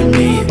 Was it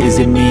me? Is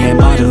it me?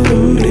 Am I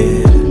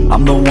deluded?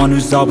 I'm the one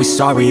who's always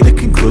sorry, the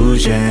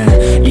conclusion.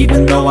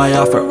 Even though I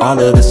offer all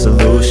of the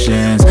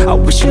solutions, I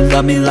wish you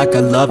loved me like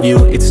I love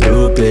you, it's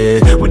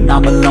stupid. When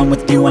I'm alone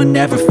with you I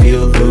never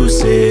feel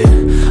lucid.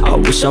 I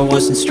wish I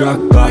wasn't struck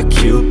by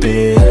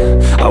Cupid.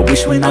 I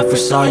wish when I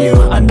first saw you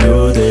I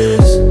knew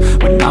this.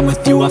 When I'm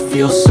with you I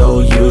feel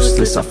so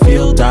useless, I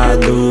feel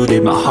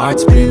diluted, my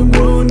heart's been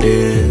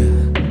wounded.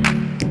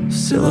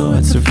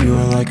 Silhouettes of you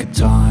are like a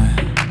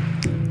taunt.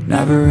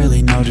 Never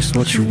really know just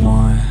what you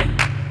want.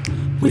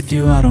 With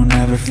you I don't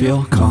ever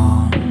feel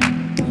calm.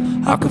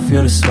 I can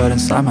feel the sweat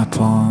inside my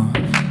palms.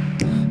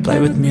 Play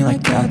with me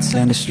like cats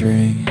and a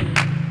string.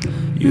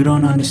 You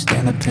don't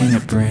understand the pain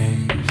it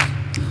brings.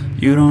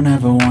 You don't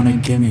ever wanna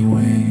give me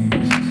wings.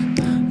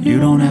 You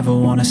don't ever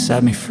wanna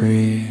set me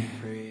free.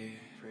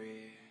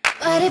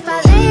 But if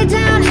I lay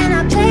down and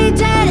I play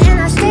dead and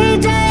I stay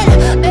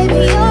dead,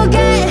 baby you'll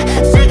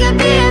get sick of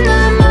being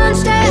the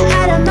monster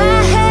out of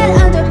my head,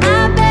 under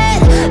my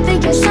bed.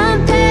 Think you're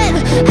something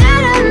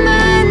out of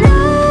my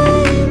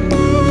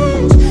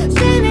nightmares,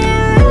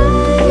 standing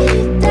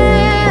right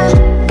there.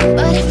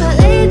 But if I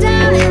lay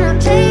down and I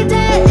play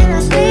dead and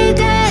I stay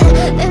dead,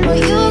 then will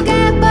you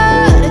get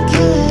bored of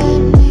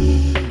killing me?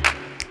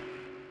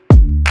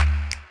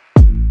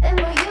 Then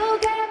will you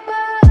get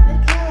bored of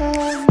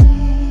killing me?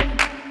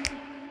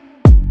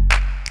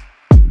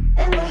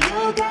 And will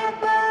you get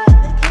bored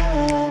of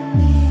killing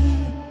me?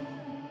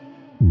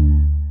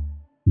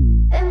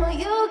 And will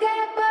you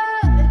get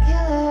bored of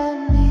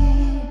killing me?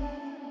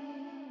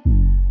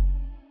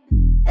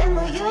 And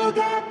will you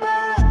get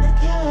bored of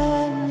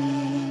killing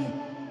me?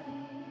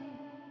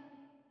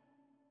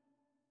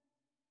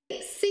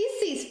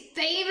 Cece's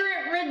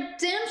favorite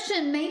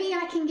redemption. Maybe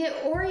I can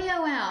get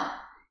Oreo out.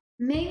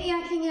 Maybe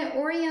I can get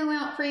Oreo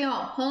out for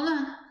y'all. Hold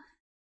on.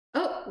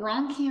 Oh,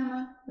 wrong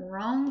camera.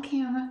 Wrong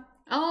camera.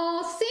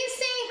 Oh,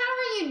 Cece, how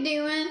are you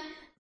doing?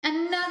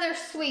 Another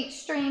sweet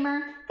streamer.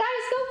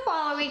 Guys, go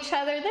follow each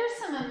other. There's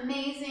some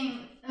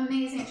amazing,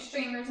 amazing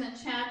streamers in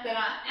chat that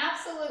I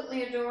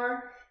absolutely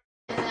adore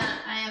and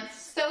that I am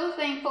so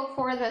thankful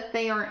for that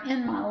they are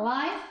in my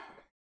life.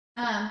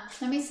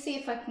 Let me see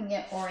if I can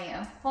get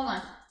Oreo. Hold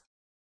on.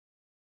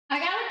 I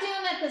gotta do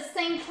them at the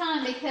same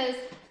time because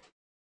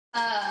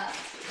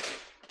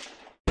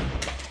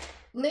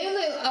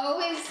Lulu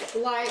always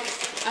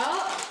likes,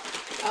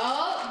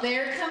 oh,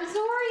 there comes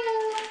Oreo.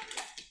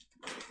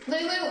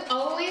 Lulu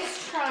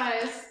always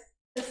tries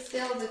to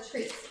steal the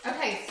treats.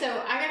 Okay,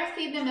 so I gotta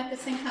feed them at the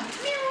same time.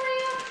 Come here,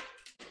 Oreo.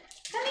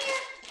 Come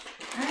here.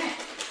 All right.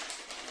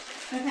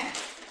 Okay,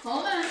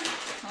 hold on.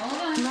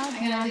 Hold on.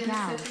 I gotta do this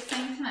at the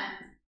same time.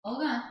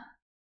 Hold on.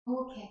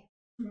 Okay.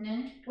 And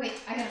then, wait,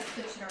 I gotta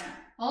switch it around.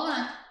 Hold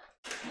on.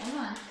 Hold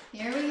on.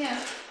 Here we go.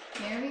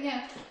 Here we go.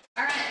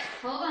 All right,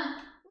 hold on.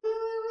 Woo,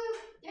 woo, woo.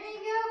 There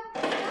you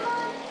go. Come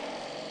on.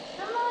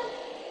 Come on.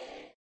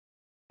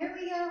 Here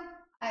we go.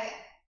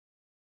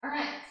 All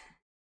right.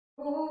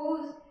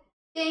 Oh,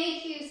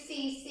 thank you,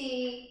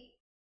 Cece.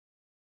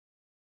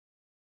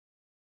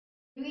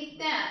 You eat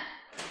that.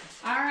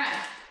 All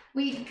right.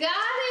 We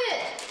got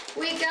it.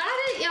 We got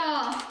it,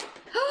 y'all.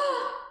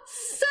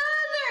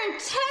 Southern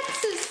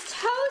Texas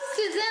toast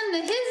is in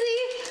the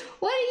hizzy.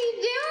 What are you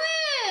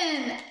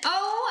doing?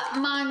 Oh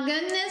my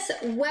goodness.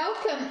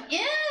 Welcome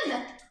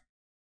in.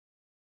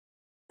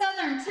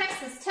 Southern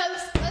Texas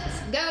toast. Let's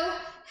go.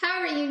 How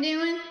are you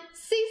doing?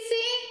 Cece,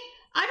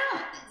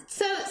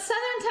 so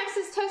Southern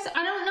Texas toast,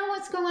 I don't know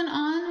what's going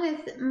on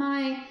with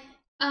my,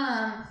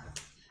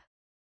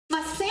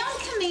 my sound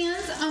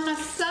commands on my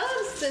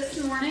subs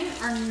this morning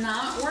are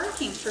not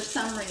working for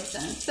some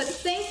reason. But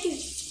thank you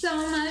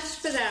so much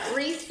for that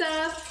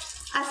resub.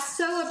 I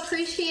so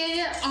appreciate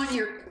it on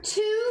your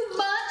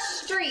 2-month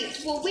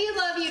streak. Well, we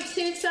love you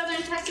too,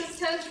 Southern Texas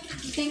Toast.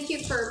 Thank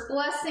you for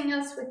blessing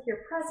us with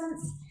your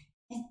presence.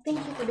 And thank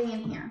you for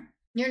being here.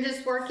 You're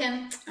just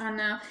working. I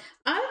know.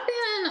 I've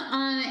been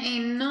on a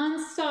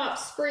non-stop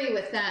spree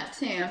with that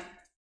too.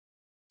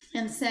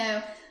 And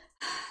so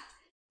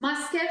my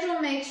schedule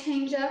may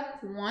change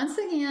up once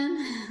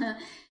again.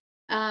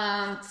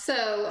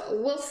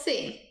 So we'll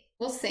see.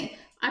 We'll see.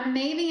 I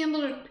may be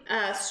able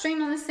to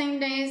stream on the same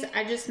days.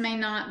 I just may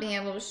not be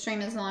able to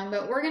stream as long,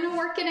 but we're going to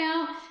work it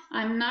out.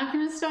 I'm not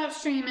going to stop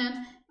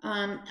streaming.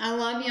 I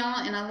love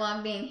y'all and I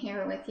love being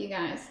here with you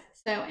guys.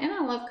 So, and I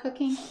love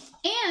cooking.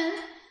 And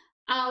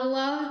I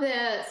love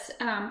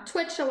that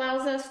Twitch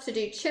allows us to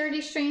do charity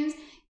streams. If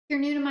you're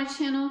new to my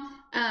channel,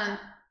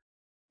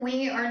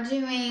 we are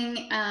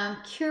doing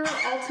Cure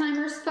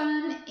Alzheimer's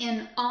Fund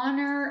in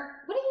honor.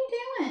 What are you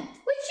doing?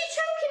 What you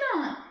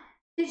choking on?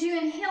 Did you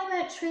inhale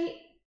that treat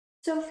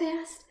so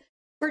fast?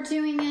 We're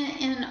doing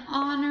it in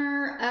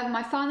honor of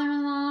my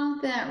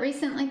father-in-law that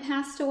recently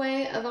passed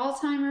away of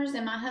Alzheimer's,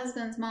 and my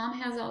husband's mom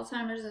has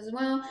Alzheimer's as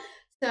well.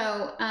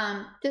 So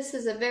this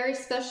is a very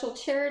special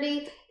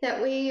charity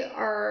that we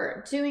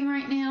are doing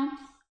right now.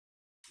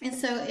 And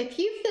so if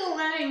you feel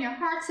that in your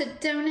heart to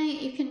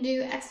donate, you can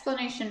do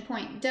exclamation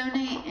point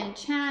donate in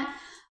chat.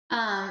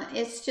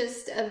 It's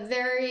just a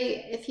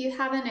very, if you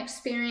haven't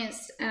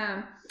experienced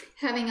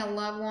having a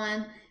loved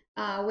one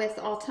with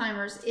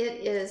Alzheimer's,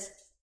 it is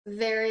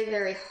very,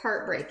 very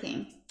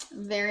heartbreaking.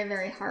 Very,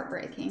 very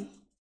heartbreaking.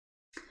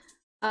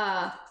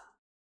 What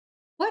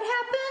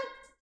happened?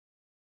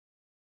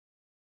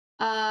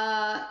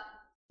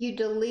 You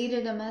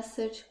deleted a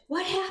message.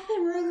 What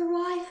happened, Ruger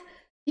wife?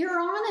 You're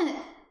on it.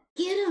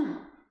 Get him.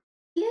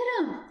 Get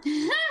him.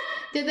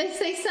 Did they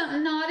say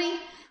something naughty?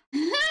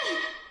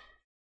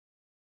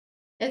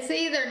 It's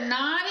either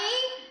naughty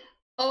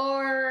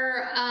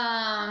or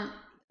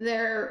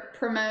they're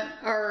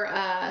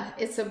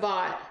it's a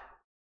bot.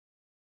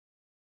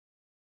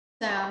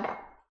 So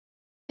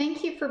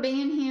thank you for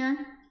being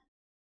here.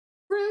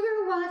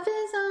 Ruger wife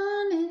is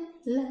on it.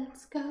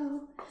 Let's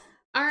go.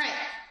 All right.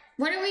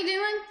 What are we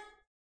doing?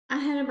 I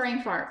had a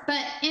brain fart.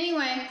 But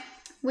anyway,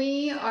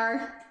 we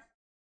are,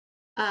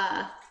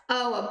 oh,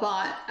 a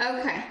bot.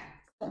 Okay,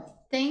 cool.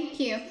 Thank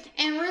you.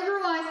 And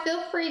Riverwife,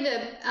 feel free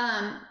to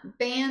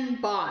ban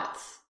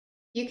bots.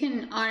 You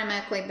can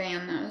automatically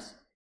ban those.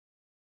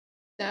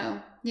 So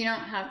you don't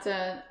have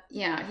to,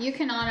 yeah, you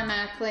can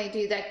automatically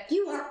do that.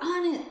 You are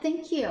on it.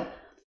 Thank you.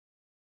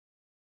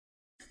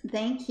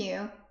 Thank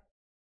you.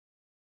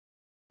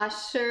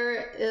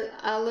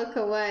 I look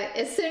away.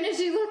 As soon as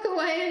you look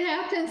away, it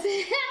happens.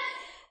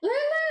 Lulu,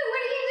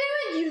 what are you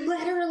doing? You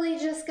literally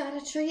just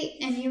got a treat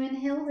and you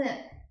inhaled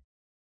it.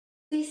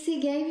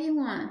 CC gave you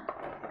one.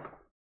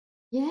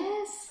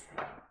 Yes.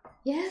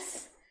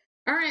 Yes.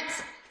 All right.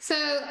 So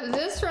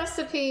this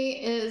recipe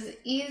is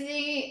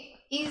easy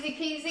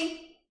peasy.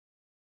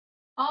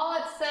 All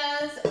it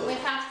says we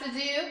have to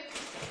do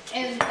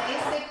is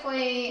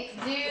basically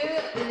do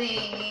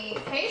the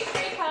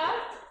pastry puff.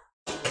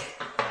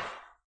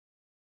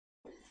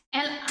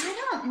 And I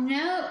don't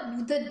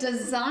know, the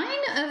design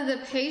of the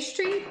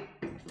pastry,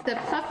 the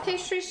puff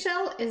pastry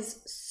shell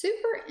is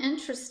super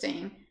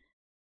interesting.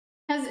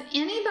 Has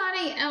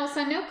anybody else,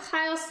 I know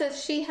Kyle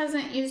says she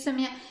hasn't used them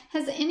yet.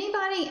 Has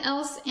anybody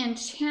else in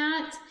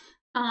chat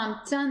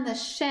done the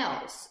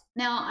shells?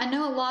 Now, I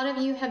know a lot of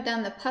you have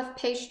done the puff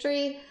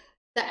pastry,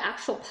 the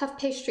actual puff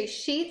pastry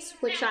sheets,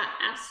 which I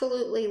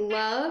absolutely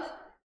love,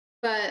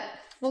 but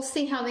we'll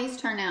see how these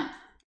turn out.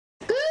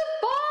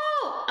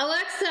 Goofball!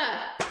 Alexa,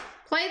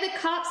 play the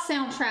Cop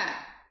soundtrack.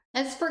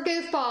 It's for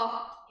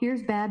Goofball.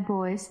 Here's Bad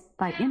Boys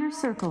by Inner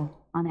Circle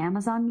on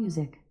Amazon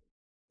Music.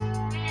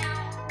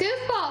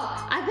 Goofball!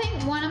 I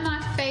think one of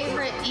my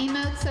favorite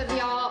emotes of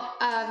y'all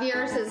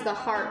viewers is the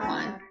heart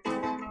one.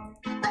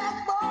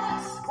 Bad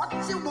boys, what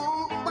you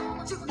want,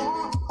 what you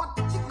want, what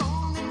you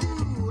gonna do?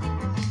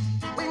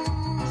 When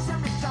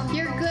Sherry comes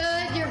You're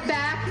good, you're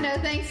back. No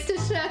thanks to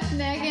Chef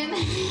Megan.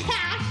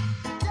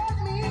 tell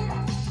me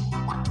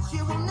what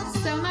you gonna do.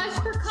 So much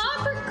for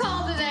conference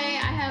call today.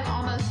 I have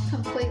almost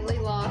completely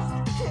lost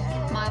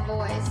my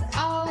voice.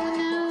 Oh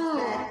no.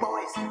 Bad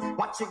boys,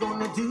 what you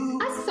gonna do?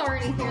 I'm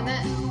sorry to hear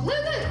that.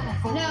 Lulu!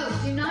 No,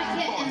 do not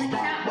get in the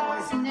cat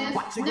box. No,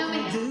 What you no,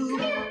 gonna ma'am. do? Come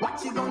here.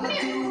 What you gonna Come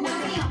here. do No, when I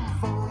ma'am. come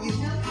for you?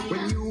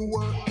 When you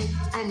were 8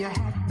 and you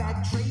had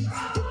bad traits,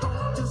 you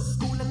go to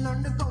school and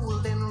learn the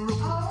golden rule.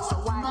 Oh, So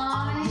why my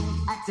are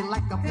you acting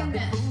like a bloody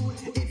goodness. fool?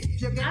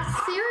 If you get I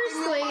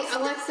seriously,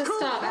 Alexa,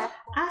 stop.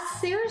 I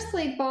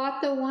seriously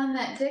bought the one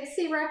that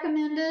Dixie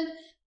recommended,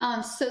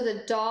 so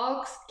the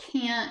dogs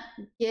can't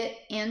get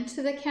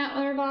into the cat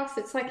litter box.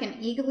 It's like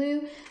an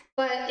igloo,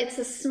 but it's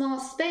a small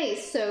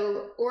space,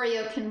 so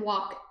Oreo can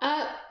walk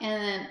up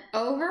and then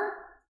over.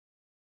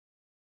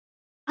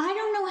 I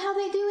don't know how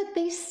they do it.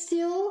 They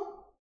still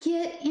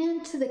get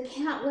into the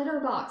cat litter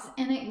box,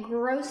 and it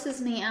grosses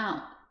me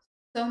out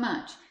so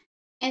much.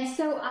 And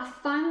so I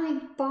finally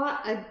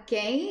bought a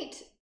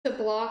gate to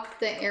block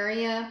the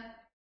area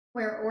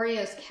where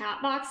Oreo's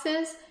cat box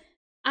is.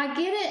 I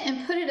get it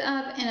and put it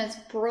up, and it's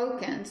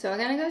broken. So I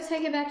gotta go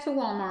take it back to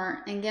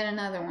Walmart and get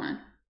another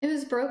one. It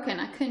was broken.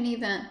 I couldn't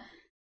even.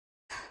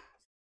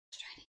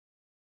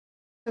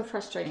 So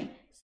frustrating.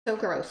 So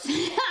gross.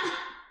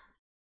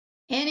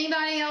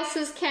 Anybody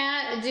else's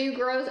cat do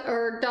gross,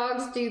 or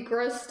dogs do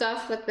gross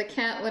stuff with the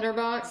cat litter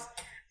box?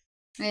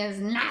 It is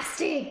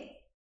nasty.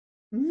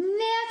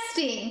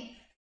 Nasty.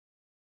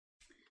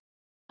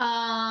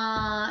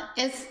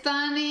 It's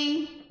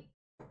funny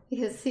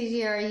because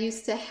CGR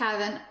used to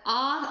have an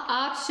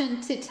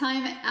option to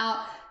time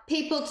out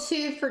people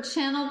too for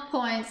channel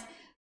points,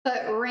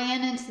 but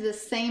ran into the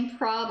same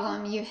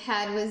problem you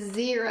had with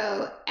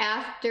Zero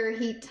after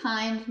he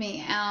timed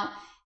me out.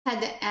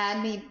 Had to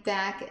add me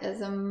back as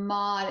a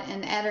mod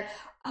and editor.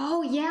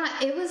 Oh yeah,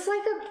 it was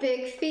like a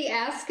big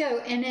fiasco,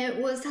 and it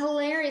was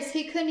hilarious.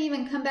 He couldn't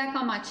even come back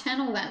on my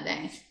channel that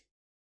day.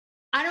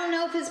 I don't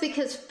know if it's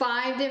because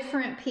 5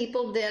 different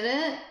people did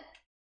it,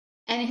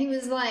 and he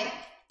was like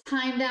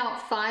timed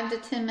out 5 to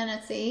 10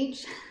 minutes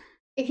each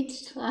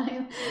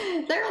time.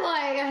 They're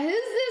like, who's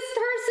this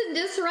person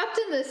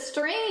disrupting the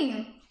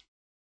stream?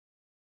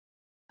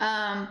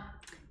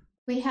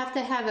 We have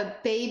to have a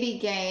baby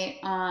gate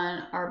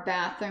on our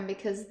bathroom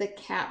because the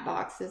cat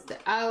box is there.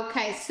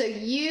 Okay, so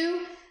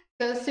you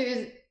go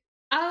through.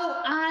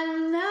 Oh, I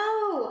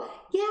know.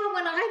 Yeah,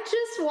 when I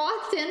just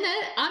walked in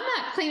it, I'm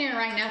not cleaning it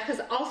right now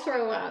because I'll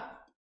throw up.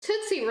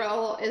 Tootsie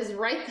Roll is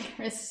right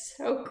there. It's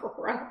so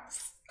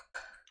gross.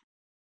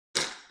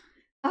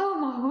 Oh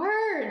my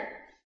word.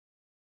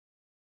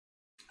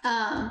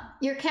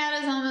 Your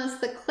cat is almost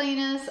the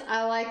cleanest.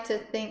 I like to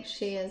think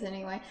she is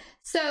anyway.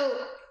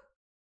 So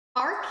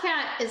our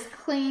cat is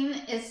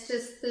clean. It's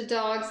just the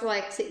dogs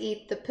like to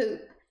eat the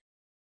poop.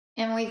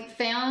 And we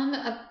found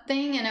a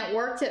thing, and it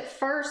worked at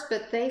first,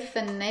 but they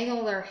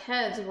finagle their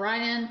heads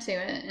right into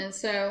it. And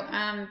so,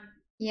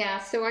 yeah,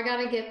 so I got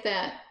to get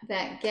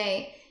that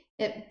gate.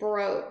 It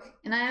broke.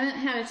 And I haven't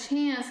had a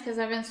chance because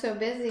I've been so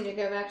busy to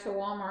go back to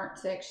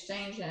Walmart to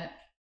exchange it.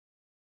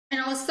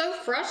 And I was so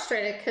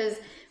frustrated because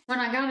when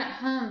I got it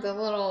home,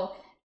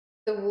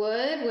 the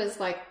wood was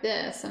like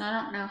this, and I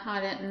don't know how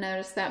I didn't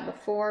notice that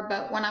before,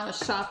 but when I was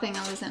shopping,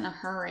 I was in a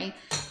hurry,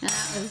 and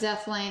that was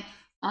definitely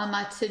on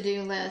my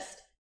to-do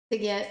list to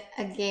get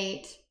a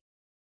gate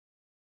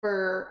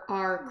for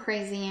our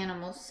crazy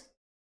animals.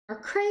 Our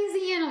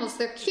crazy animals,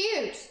 they're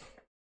cute.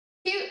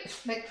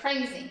 Cute, but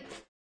crazy.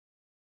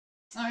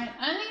 All right,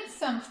 I need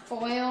some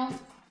foil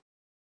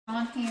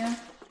on here.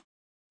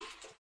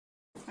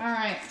 All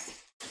right.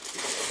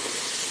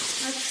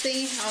 Let's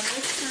see how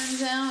this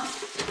turns out.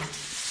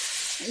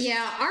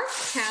 Yeah, our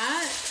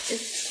cat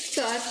is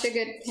such a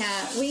good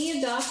cat. We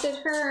adopted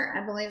her,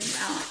 I believe,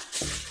 about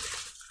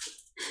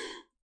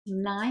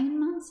 9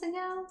 months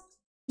ago.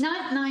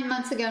 Not 9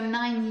 months ago,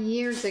 9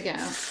 years ago.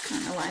 I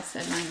don't know why I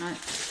said 9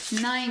 months.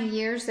 9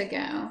 years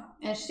ago.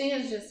 And she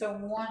is just a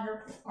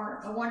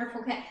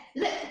wonderful cat.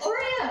 Look,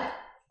 Oreo!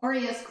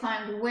 Oreo's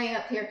climbed way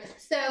up here.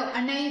 So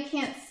I know you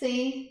can't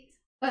see,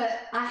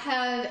 but I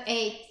have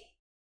a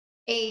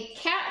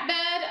cat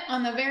bed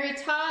on the very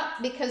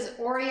top because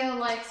Oreo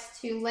likes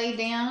to lay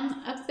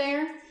down up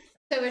there.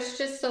 So it's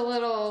just a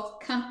little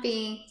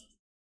comfy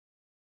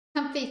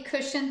comfy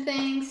cushion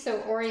thing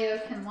so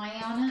Oreo can lay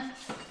on it.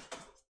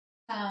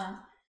 So I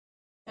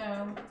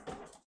don't know.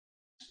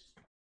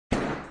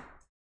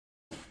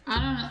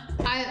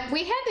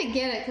 We had to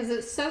get it because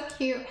it's so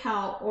cute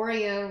how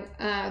Oreo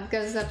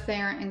goes up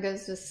there and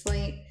goes to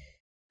sleep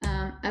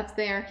up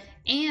there.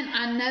 And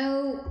I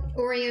know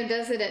Oreo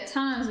does it at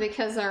times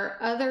because our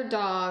other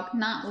dog,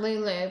 not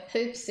Lulu,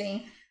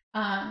 Poopsie,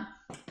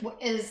 will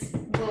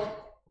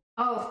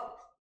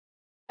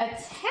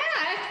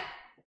attack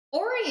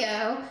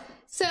Oreo.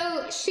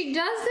 So she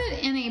does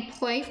it in a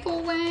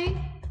playful way,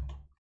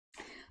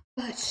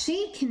 but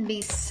she can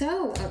be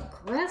so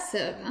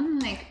aggressive. I'm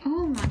like,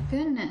 oh my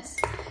goodness.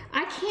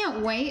 I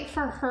can't wait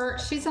for her.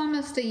 She's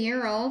almost a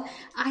year old.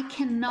 I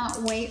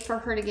cannot wait for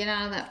her to get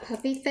out of that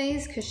puppy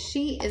phase because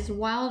she is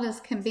wild as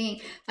can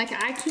be. Like,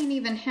 I can't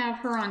even have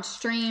her on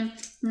stream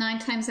 9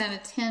 times out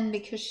of 10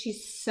 because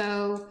she's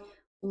so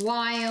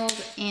wild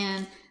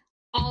and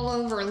all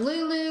over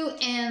Lulu.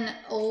 And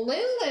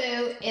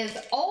Lulu is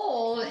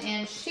old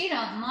and she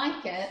don't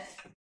like it.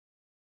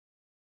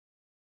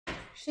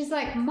 She's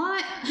like,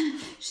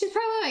 she's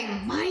probably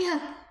like, Maya,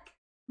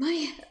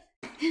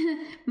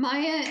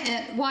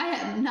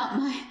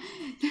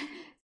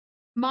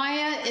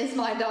 Maya is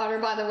my daughter,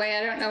 by the way.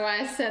 I don't know why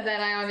I said that.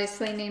 I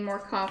obviously need more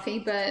coffee,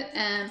 but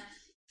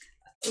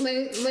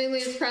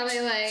Lulu's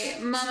probably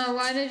like, Mama,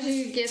 why did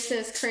you get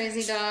this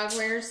crazy dog?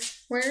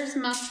 Where's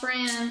my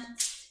friend?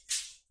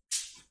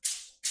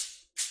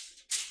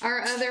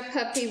 Our other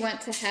puppy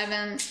went to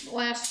heaven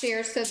last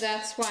year, so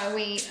that's why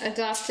we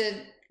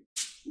adopted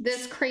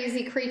this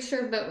crazy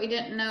creature, but we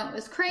didn't know it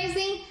was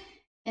crazy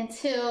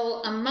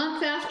until a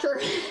month after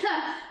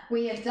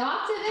we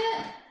adopted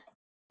it.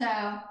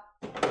 So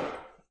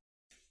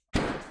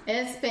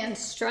it's been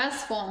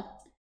stressful.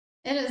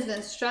 It has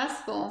been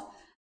stressful.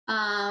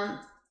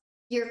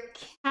 Your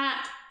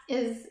cat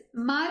is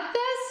my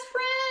best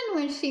friend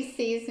when she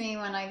sees me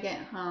when I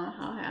get home.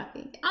 How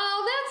happy.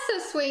 Oh,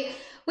 that's so sweet.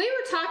 We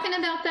were talking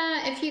about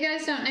that. If you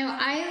guys don't know,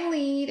 I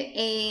lead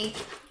a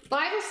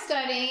Bible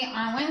study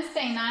on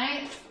Wednesday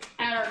night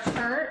at our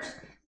church,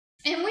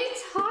 and we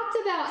talked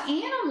about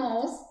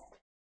animals.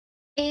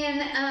 And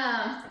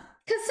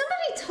because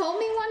somebody told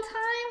me one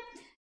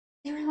time,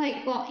 they were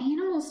like, well,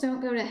 animals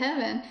don't go to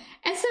heaven.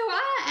 And so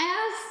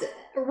I asked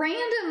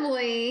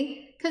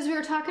randomly, because we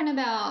were talking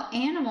about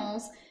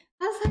animals,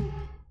 I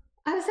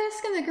was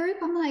asking the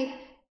group, I'm like,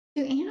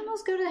 do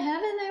animals go to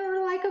heaven? They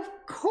were like, of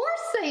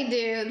course they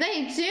do.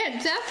 They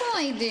did,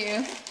 definitely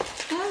do.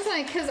 I was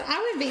like, because I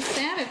would be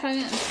sad if I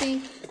didn't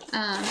see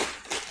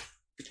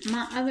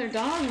my other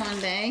dog one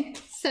day.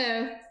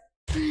 So,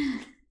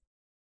 and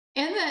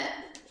that,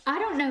 I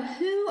don't know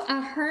who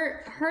I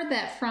heard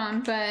that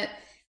from, but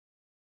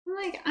I'm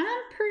like,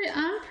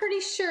 I'm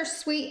pretty sure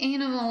sweet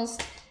animals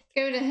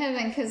go to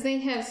heaven because they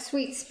have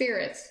sweet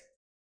spirits.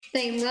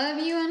 They love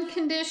you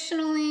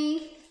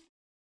unconditionally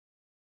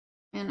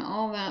and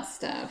all that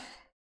stuff.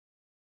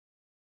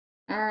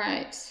 All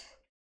right.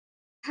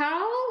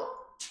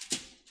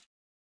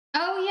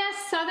 Oh yes,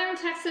 Southern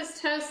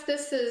Texas toast.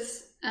 This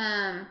is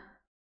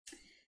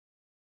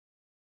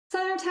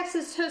Southern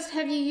Texas toast.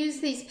 Have you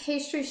used these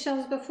pastry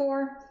shells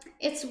before?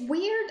 It's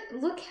weird.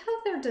 Look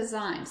how they're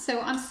designed.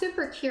 So I'm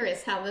super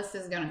curious how this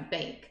is going to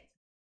bake.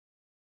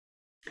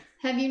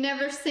 Have you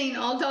never seen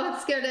All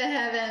Dogs Go to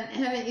Heaven?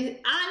 Haven't you?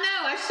 I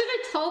know, I should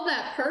have told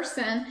that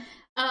person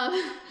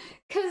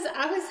because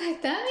I was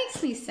like, that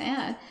makes me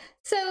sad.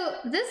 So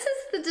this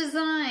is the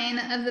design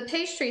of the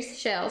pastry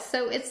shell.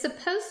 So it's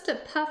supposed to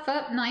puff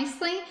up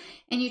nicely,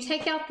 and you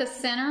take out the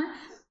center,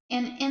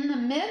 and in the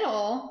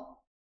middle,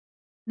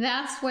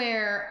 that's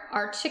where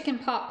our chicken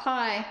pot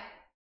pie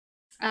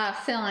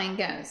filling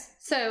goes.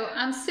 So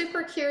I'm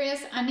super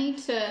curious. I need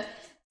to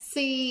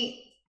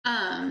see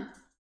how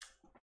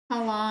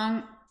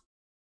long.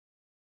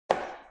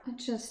 I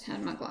just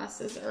had my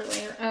glasses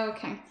earlier. Oh,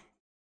 okay.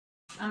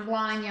 I'm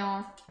blind,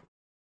 y'all.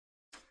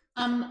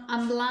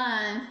 I'm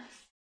blind.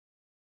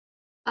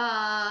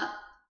 I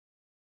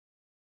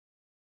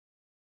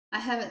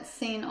haven't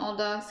seen All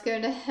Dogs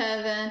Go to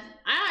Heaven.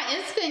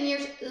 It's been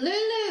years.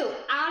 Lulu,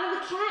 out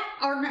of the cat,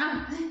 or no,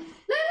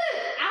 Lulu,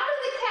 out of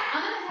the cat.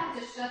 I'm gonna have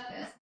to shut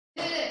this.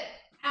 Lulu,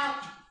 out,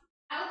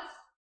 out,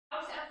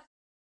 out, out,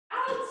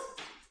 out.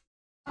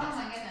 Oh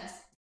my goodness.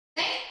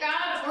 Thank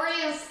God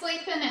Oreo's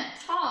sleeping at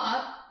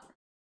top,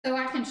 so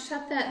I can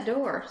shut that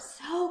door.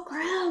 So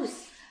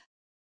gross.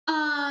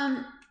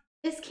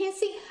 Is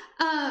Casey,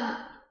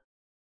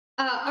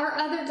 our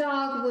other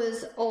dog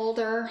was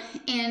older,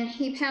 and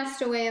he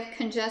passed away of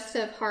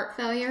congestive heart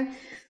failure.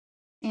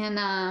 And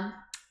I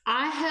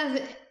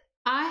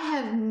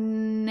have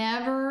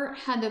never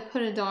had to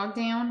put a dog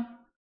down,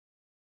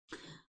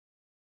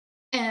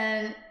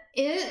 and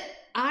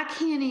I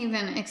can't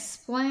even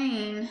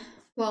explain.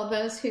 Well,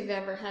 those who've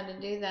ever had to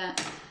do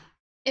that,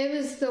 it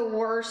was the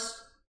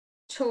worst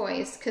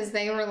choice because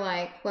they were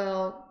like,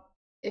 well,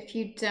 if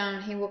you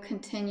don't, he will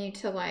continue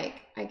to,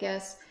 like, I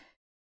guess,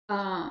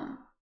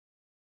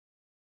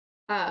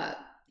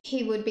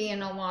 he would be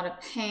in a lot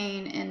of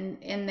pain,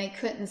 and they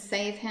couldn't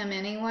save him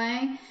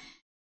anyway.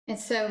 And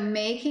so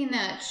making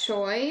that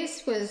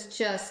choice was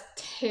just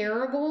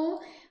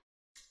terrible.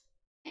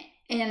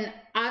 And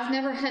I've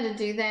never had to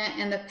do that,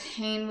 and the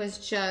pain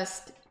was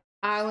just,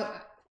 I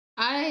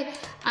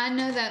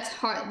know that's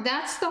hard.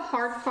 That's the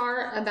hard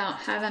part about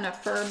having a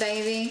fur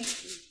baby,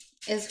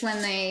 is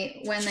when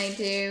they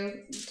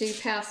do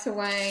pass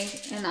away.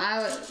 And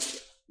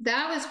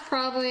that was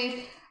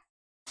probably,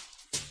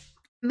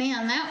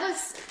 man,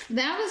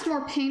 that was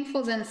more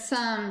painful than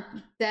some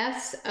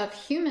deaths of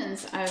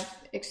humans I've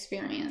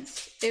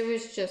experienced. It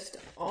was just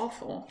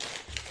awful,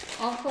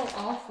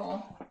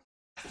 awful.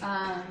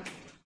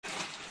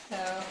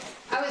 So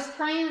I was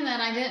praying that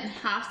I didn't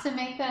have to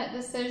make that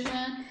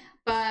decision,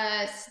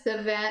 but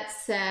the vet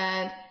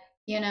said,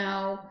 you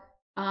know,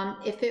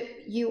 if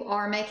you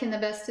are making the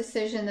best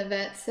decision, the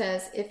vet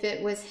says if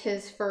it was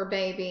his fur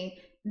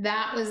baby,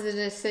 that was the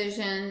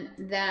decision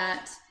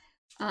that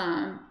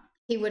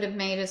he would have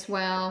made as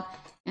well.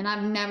 And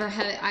I've never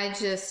had it.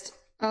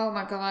 Oh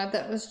my God,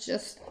 that was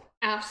just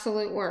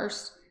absolute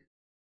worst.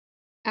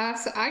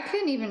 I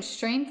couldn't even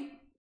stream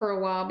for a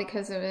while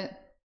because of it.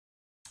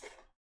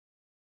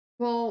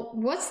 Well,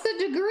 what's the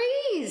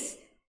degrees?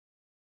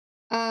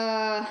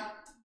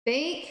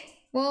 Bake.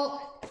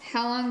 Well,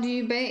 how long do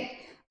you bake?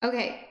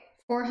 Okay,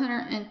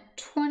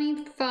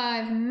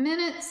 425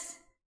 minutes.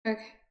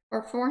 Okay,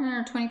 or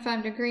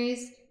 425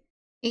 degrees,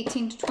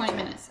 18 to 20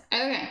 minutes.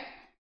 Okay,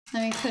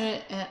 let me put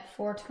it at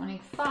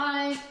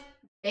 425.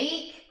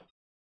 Bake.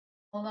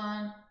 Hold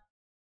on,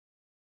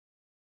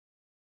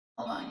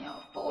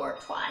 y'all.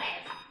 420.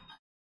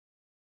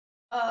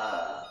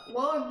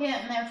 We're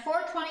getting there.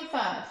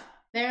 425.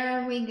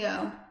 There we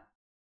go.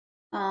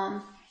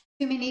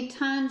 Too many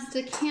times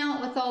to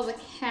count with all the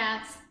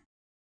cats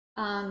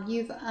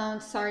you've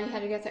owned. Sorry you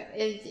had to get there.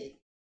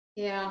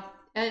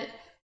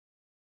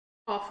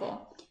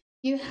 Awful.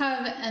 You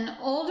have an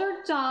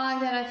older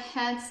dog that I've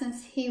had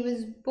since he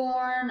was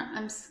born.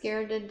 I'm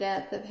scared to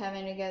death of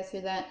having to go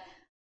through that.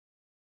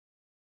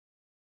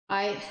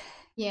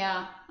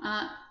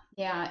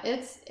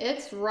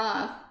 It's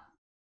rough.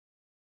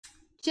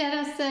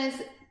 Jetta says,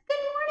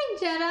 good morning,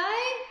 Jedi.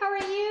 How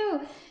are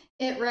you?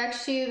 It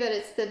wrecks you, but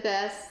it's the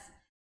best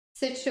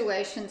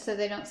situation so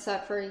they don't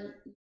suffer.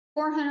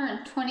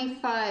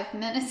 425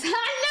 minutes.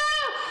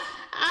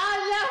 I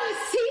know,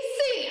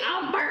 Cece,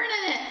 I'm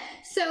burning it.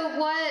 So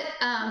what,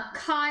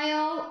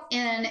 Kyle,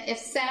 and if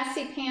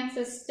Sassy Pants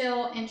is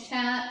still in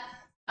chat,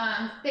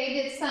 they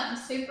did something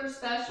super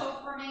special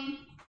for me.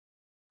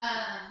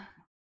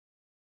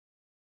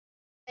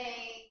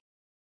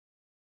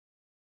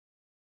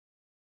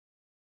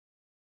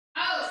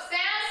 Oh,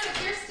 Sass,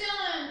 if you're still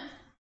in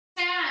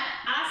chat,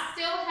 I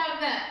still have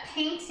that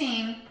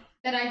painting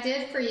that I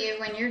did for you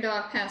when your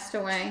dog passed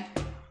away.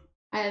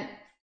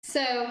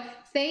 So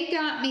they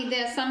got me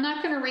this. I'm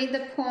not going to read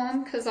the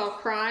poem because I'll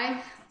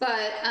cry,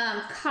 but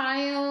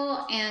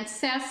Kyle and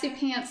Sassy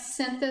Pants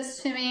sent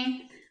this to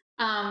me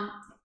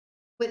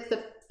with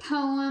the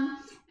poem,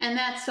 and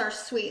that's our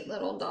sweet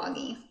little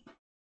doggy.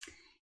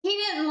 He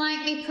didn't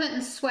like me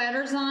putting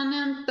sweaters on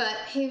him, but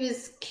he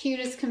was cute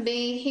as can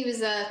be. He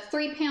was a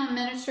 3-pound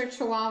miniature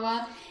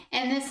Chihuahua,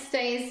 and this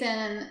stays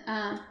in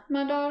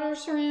my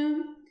daughter's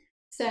room.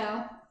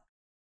 So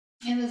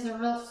it was a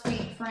real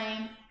sweet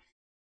frame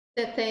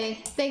that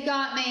they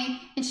got me.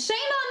 And shame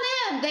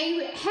on them.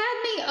 They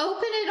had me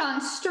open it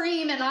on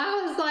stream, and I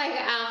was like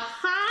a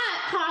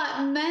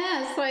hot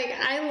mess. Like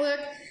I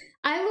looked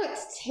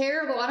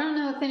terrible. I don't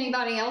know if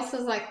anybody else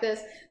is like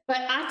this, but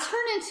I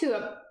turned into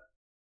a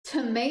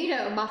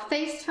tomato. My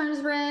face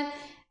turns red,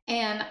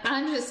 and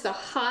I'm just a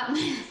hot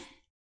mess.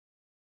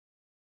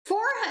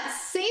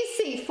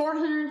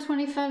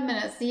 425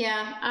 minutes.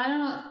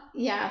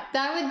 Yeah,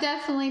 that would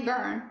definitely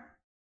burn.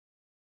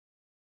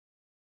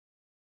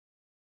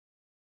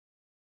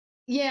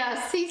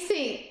 Yeah,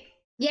 CC.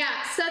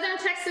 Yeah, Southern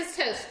Texas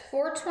Toast,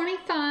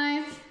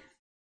 425.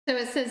 So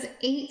it says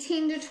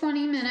 18 to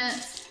 20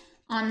 minutes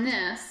on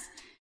this.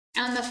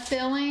 And the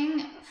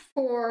filling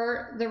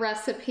for the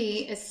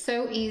recipe is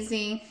so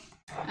easy.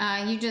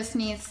 You just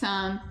need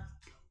some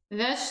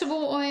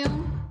vegetable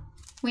oil.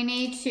 We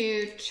need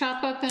to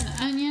chop up an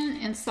onion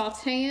and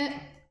saute it.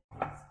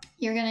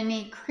 You're gonna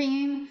need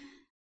cream,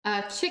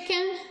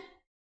 chicken,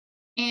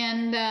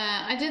 and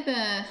I did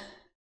the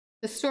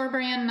store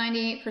brand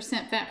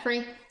 98% fat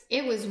free.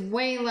 It was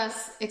way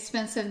less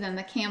expensive than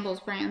the Campbell's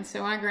brand,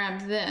 so I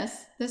grabbed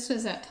this. This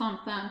was at Tom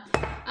Thumb.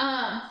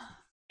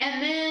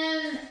 And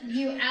then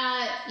you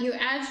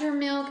add your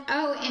milk.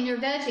 Oh, and your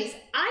veggies.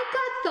 I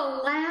got the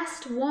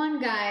last one,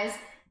 guys.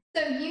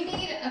 So you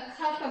need a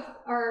cup of,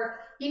 or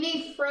you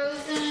need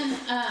frozen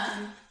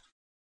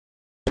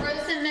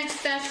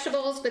mixed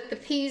vegetables with the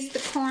peas, the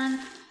corn,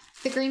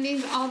 the green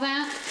beans, all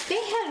that. They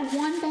had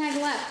one bag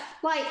left.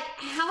 Like,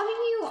 how do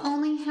you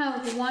only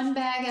have one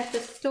bag at the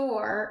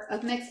store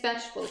of mixed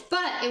vegetables?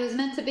 But it was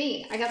meant to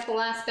be. I got the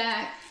last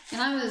bag, and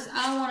I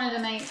wanted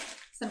to make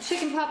some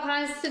chicken pot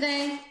pies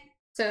today.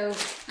 So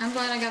I'm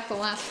glad I got the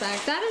last bag.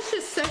 That is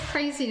just so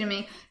crazy to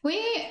me.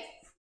 We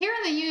here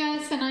in the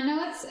U.S., and I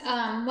know it's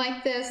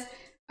like this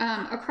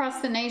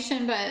across the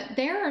nation, but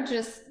there are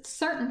just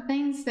certain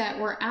things that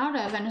we're out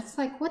of, and it's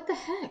like, what the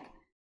heck?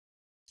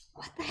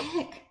 What the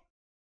heck?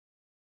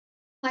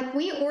 Like,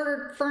 we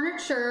ordered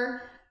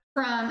furniture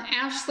from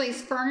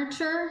Ashley's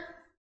Furniture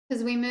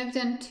because we moved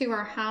into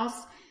our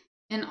house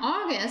in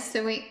August,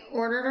 so we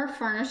ordered our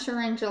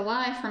furniture in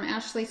July from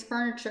Ashley's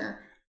Furniture.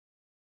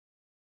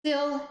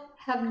 Still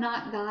have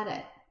not got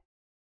it.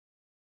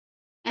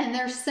 And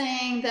they're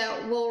saying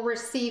that we'll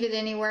receive it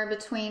anywhere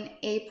between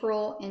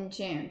April and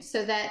June.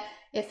 So that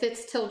if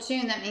it's till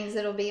June, that means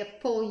it'll be a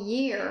full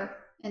year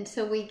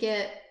until we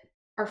get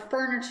our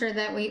furniture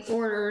that we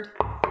ordered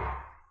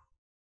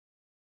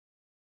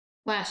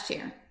last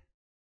year.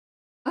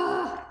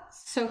 Oh,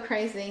 so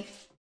crazy.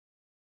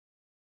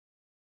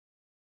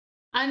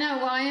 I know,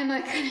 why am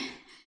I?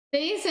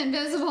 These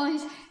invisible,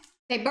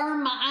 they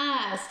burn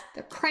my eyes.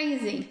 They're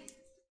crazy.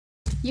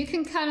 You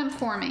can cut them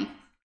for me.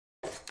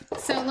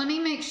 So let me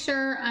make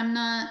sure I'm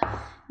not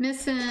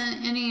missing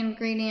any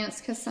ingredients,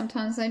 because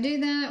sometimes I do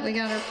that. We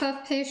got our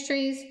puff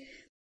pastries,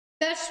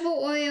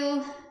 vegetable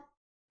oil,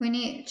 we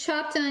need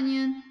chopped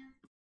onion,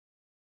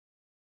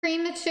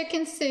 cream of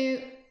chicken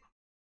soup.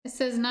 It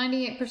says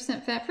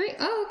 98% fat free.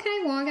 Oh,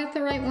 okay, well, I got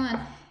the right one.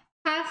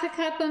 Half a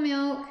cup of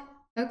milk.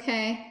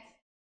 Okay.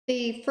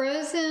 The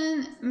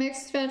frozen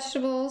mixed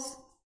vegetables,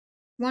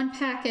 one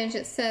package,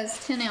 it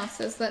says 10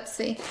 ounces. Let's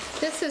see.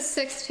 This is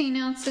 16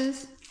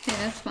 ounces. Okay,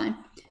 that's fine.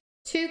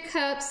 2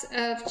 cups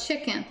of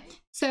chicken.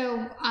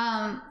 So,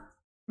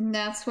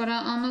 that's what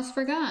I almost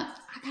forgot.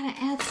 I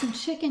gotta add some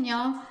chicken,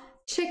 y'all.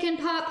 Chicken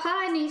pot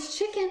pie needs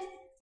chicken.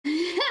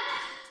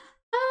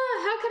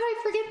 Oh, how could I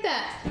forget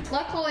that?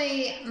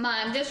 Luckily,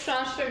 my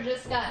dishwasher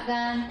just got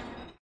done.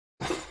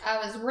 I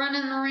was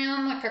running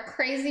around like a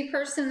crazy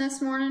person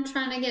this morning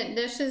trying to get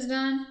dishes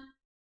done.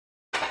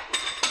 So,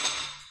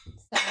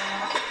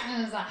 it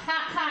was a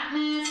hot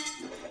mess.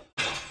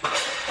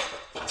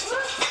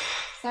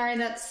 Sorry,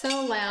 that's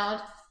so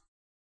loud.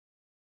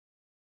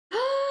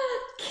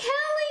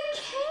 Kelly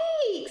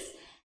Cakes!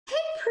 Hey,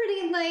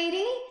 pretty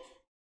lady.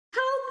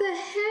 How the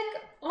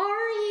heck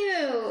are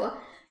you?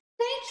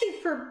 Thank you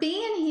for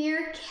being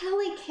here.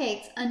 Kelly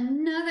Cakes,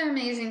 another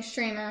amazing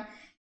streamer.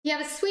 You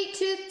have a sweet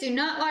tooth, do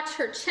not watch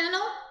her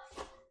channel.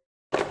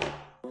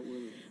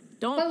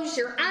 Don't close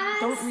your eyes.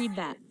 Don't read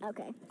that.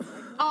 Okay.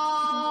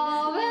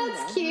 Oh,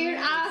 that's cute.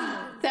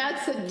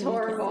 That's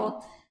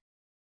adorable.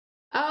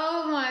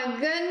 Oh my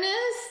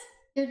goodness.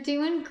 You're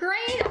doing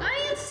great.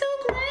 I am so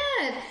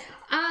glad.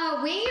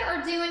 We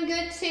are doing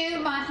good too.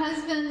 My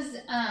husband's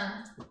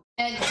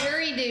at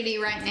jury duty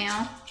right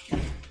now.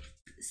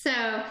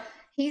 So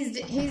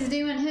he's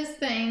doing his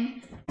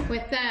thing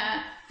with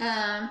that.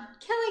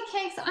 Kelly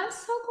Cakes, I'm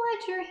so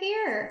glad you're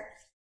here.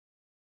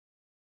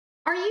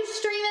 Are you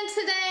streaming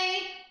today?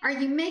 Are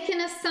you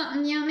making us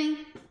something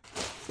yummy?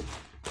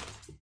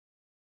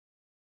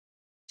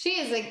 She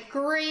is a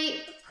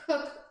great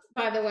cook,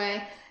 by the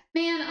way.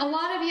 Man, a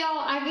lot of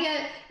y'all,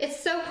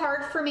 it's so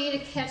hard for me to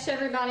catch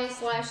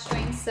everybody's live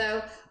stream,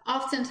 so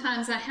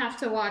oftentimes I have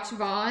to watch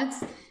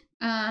VODs.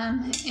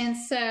 And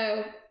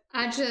so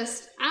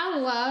I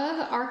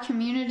love our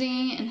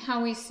community and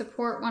how we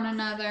support one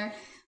another.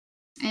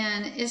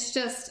 And it's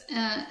just,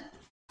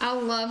 I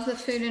love the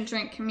food and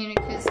drink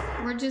community because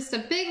we're just a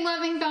big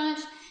loving bunch.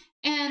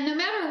 And no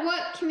matter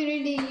what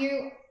community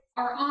you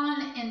are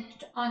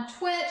on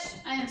Twitch,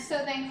 I am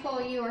so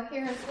thankful you are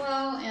here as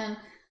well. And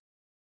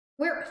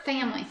we're a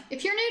family.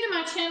 If you're new to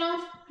my channel,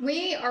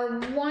 we are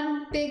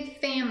one big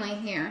family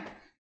here.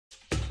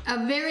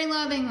 A very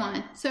loving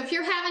one. So if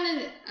you're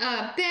having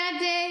a bad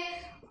day,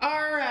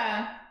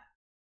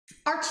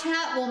 our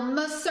chat will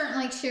most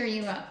certainly cheer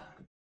you up.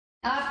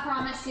 I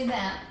promise you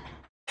that.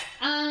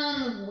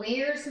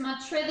 Where's my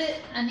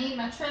trivet? I need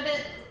my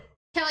trivet.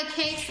 Kelly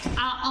Cakes,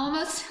 I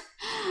almost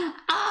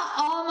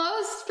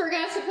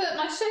forgot to put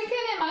my chicken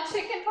in my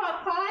chicken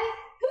pot pie.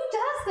 Who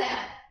does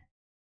that?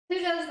 Who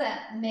does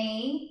that?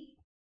 Me.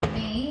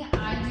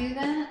 I do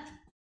that.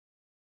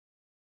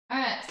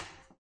 Alright.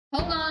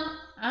 Hold on.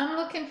 I'm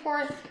looking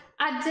for it.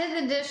 I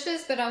did the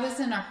dishes, but I was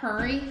in a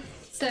hurry.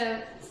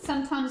 So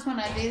sometimes when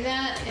I do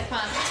that,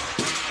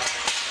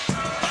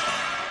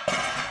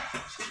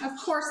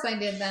 of course I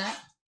did that.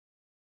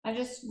 I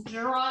just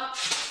dropped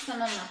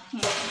some of my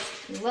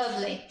pans.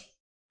 Lovely.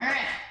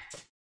 Alright.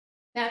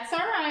 That's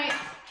alright.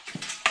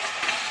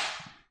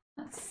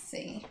 Let's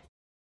see.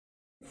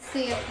 Let's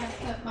see if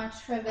I put my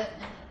trivet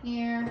in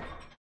here.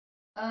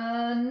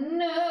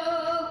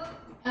 No.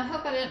 I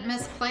hope I didn't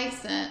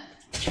misplace it.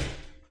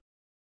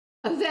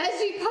 A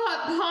veggie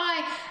pot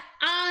pie.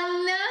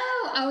 I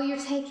know. Oh, you're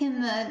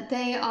taking the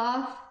day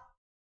off?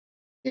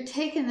 You're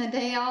taking the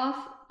day off?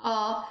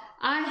 Oh,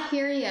 I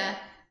hear ya.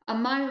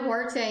 My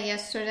work day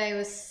yesterday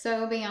was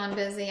so beyond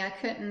busy. I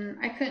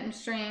couldn't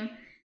stream.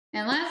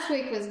 And last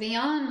week was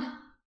beyond,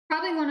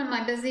 probably one of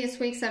my busiest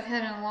weeks I've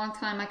had in a long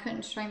time. I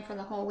couldn't stream for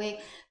the whole week.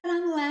 But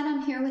I'm glad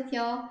I'm here with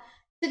y'all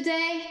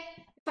today.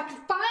 If I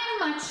can find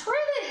my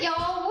trivet,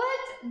 y'all,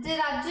 what did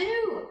I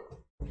do?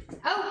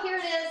 Oh, here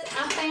it is.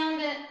 I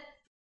found it.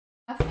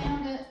 I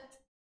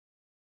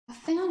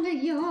found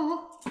it,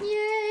 y'all.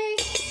 Yay!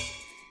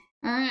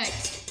 All right.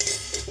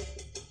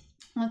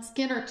 Let's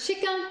get our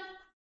chicken.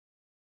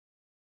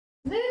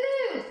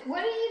 Lulu,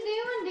 what are you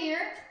doing,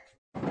 dear?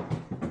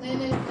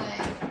 Lulu's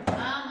like,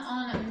 I'm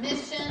on a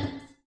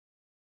mission.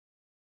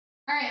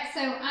 All right,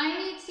 so I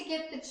need to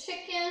get the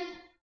chicken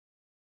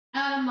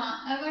out of my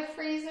other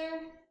freezer.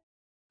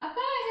 I thought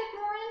I had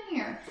more in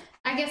here.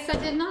 I guess I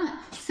did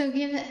not. So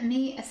give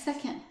me a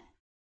second.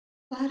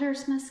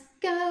 Butters must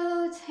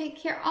go. Take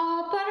care.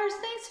 Oh, Butters,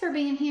 thanks for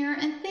being here.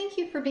 And thank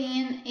you for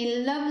being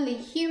a lovely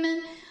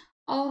human.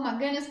 Oh my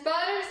goodness.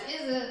 Butters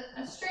is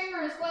a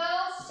streamer as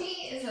well.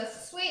 She is a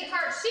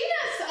sweetheart. She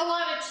does a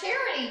lot of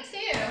charity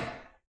too.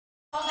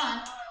 Hold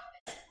on.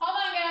 Hold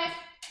on, guys.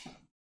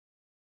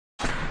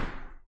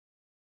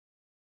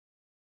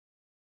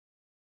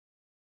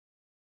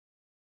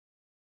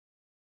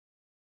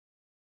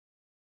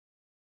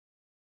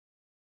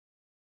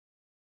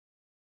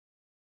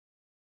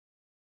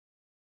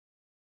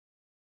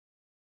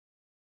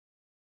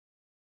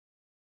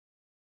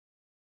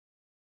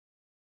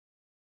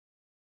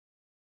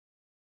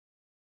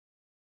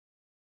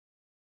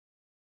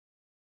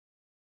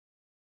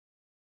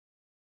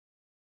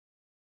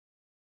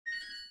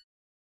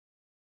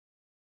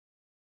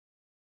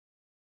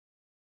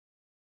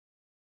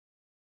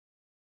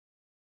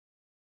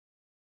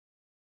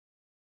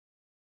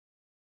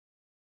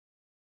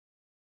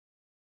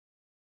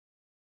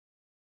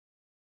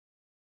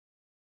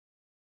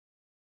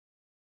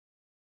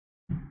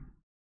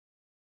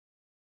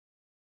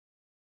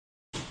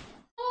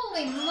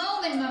 Holy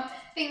moly, my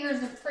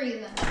fingers are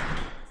freezing.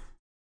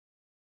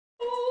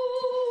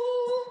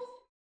 Ooh.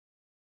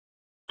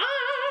 Ah.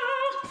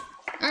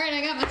 All right,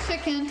 I got my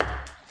chicken.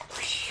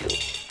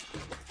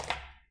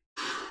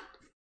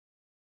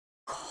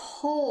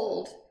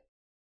 Cold.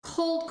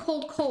 Cold,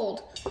 cold,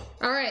 cold.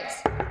 All right,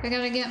 I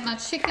gotta get my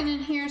chicken in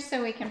here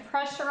so we can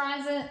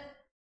pressurize it.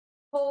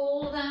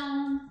 Hold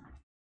on.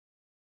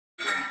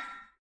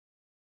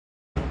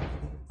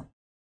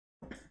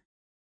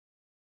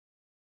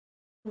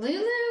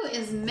 Lulu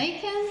is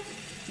making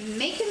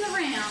the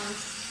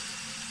rounds.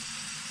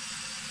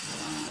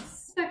 Hold on a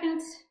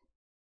second.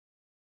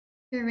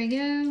 Here we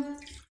go.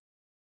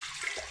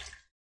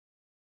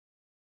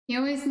 You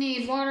always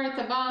need water at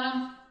the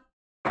bottom.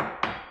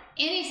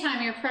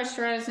 Anytime you're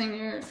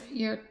pressurizing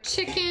your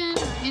chicken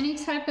or any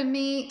type of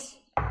meat.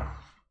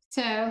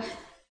 So,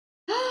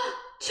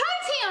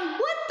 Chi-Town,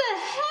 what the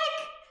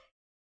heck?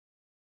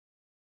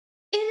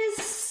 It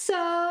is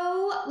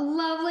so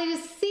lovely to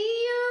see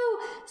you.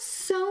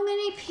 So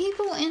many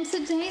people in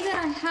today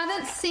that I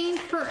haven't seen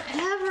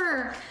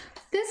forever.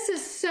 This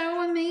is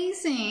so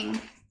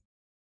amazing.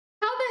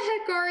 How the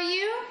heck are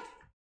you?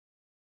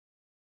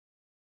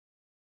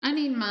 I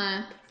need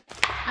my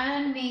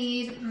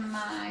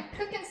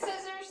cooking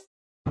scissors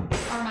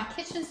or my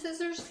kitchen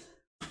scissors.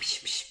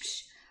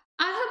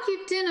 I hope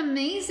you've done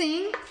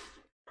amazing.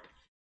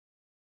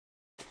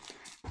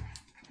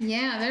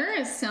 Yeah, there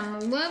is some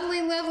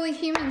lovely, lovely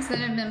humans that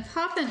have been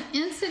popping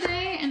in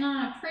today, and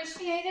I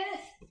appreciate it.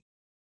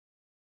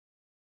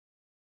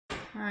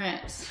 All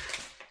right,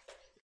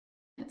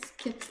 let's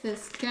get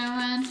this going.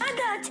 I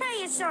gotta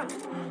tell you something.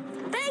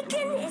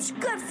 Bacon is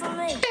good for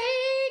me.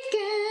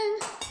 Bacon.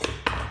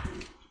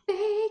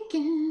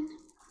 Bacon.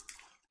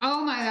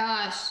 Oh my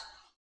gosh.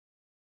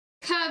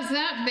 Cubs,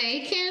 that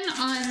bacon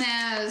on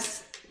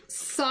those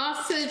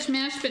sausage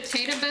mashed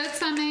potato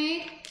boats I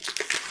made.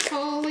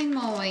 Holy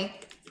moly.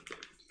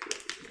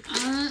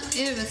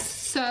 It was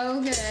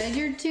so good.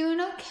 You're doing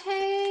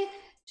okay?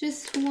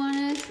 Just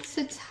wanted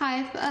to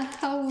type a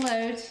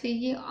hello to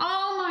you.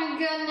 Oh my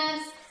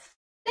goodness.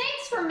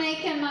 Thanks for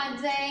making my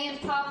day and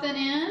popping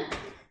in.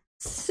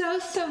 So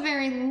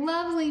very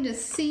lovely to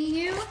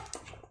see you.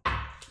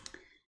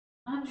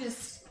 I'm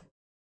just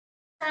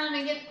trying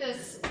to get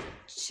this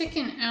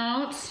chicken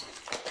out.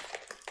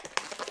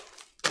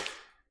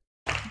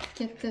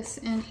 Get this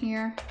in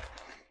here.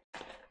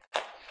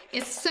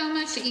 It's so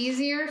much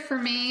easier for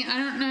me. I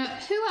don't know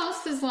who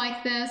else is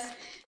like this.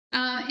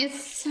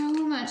 It's so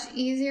much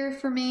easier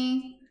for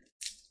me.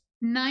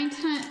 9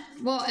 times,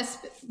 well, it's,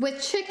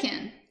 with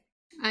chicken,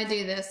 I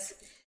do this.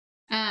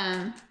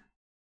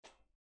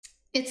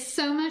 It's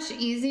so much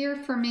easier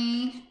for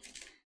me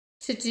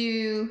to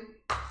do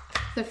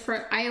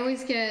I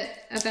always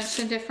get a bunch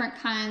of different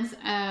kinds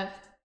of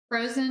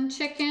frozen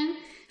chicken,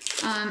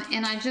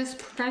 and I just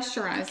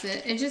pressurize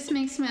it. It just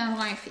makes my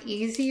life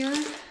easier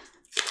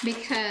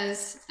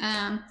because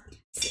my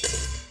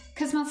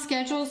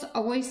schedule's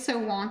always so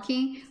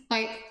wonky.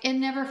 Like, it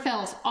never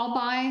fails. I'll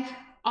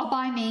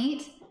buy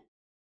meat,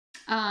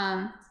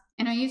 and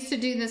I used to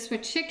do this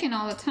with chicken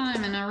all the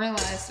time, and I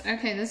realized,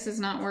 okay, this is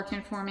not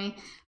working for me.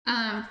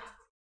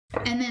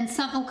 And then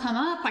something will come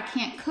up, I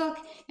can't cook,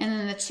 and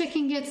then the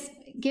chicken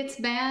gets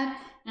bad,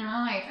 and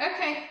I'm like,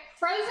 okay,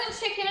 frozen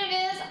chicken it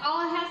is. All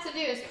I have to do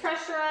is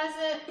pressurize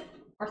it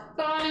or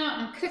thaw it out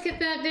and cook it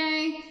that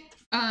day.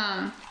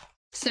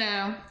 So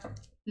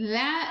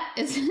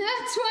that's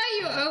why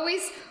you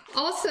always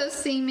also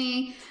see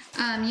me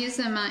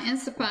using my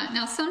Instapot.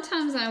 Now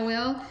sometimes I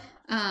will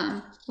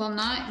will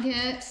not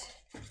get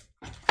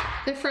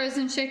the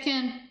frozen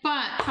chicken,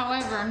 but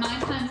however, 9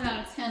 times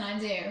out of 10 I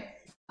do.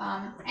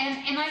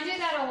 And I do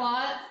that a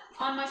lot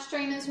on my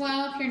stream as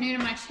well. If you're new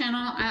to my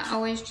channel, I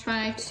always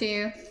try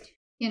to,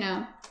 you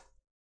know,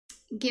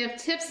 give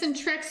tips and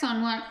tricks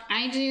on what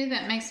I do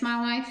that makes my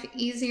life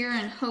easier,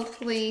 and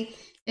hopefully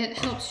it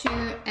helps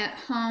you at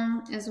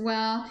home as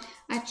well.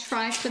 I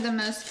try for the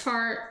most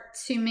part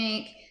to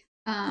make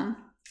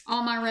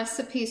all my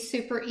recipes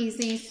super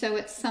easy, so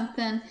it's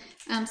something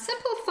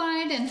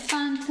simplified and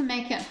fun to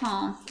make at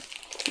home.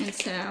 And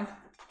so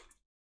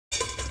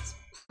it's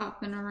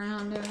popping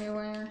around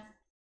everywhere.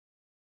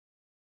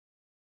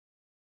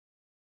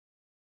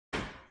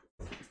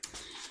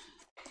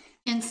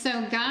 And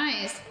so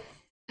guys,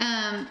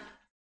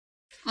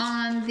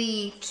 on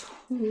the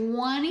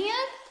 20th,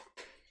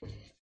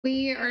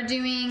 we are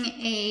doing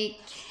a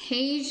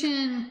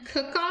Cajun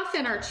cook-off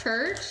at our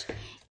church,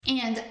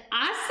 and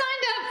I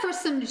signed up for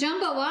some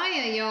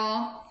jambalaya,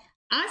 y'all.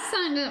 I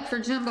signed up for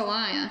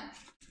jambalaya.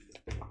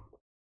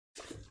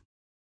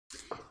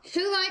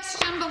 Who likes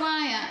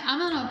jambalaya?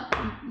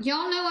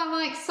 Y'all know I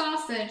like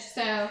sausage,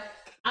 so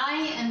I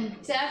am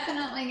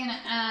definitely gonna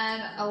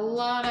add a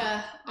lot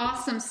of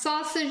awesome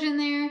sausage in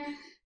there.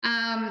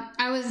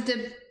 I was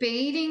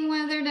debating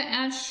whether to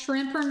add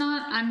shrimp or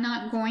not. I'm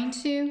not going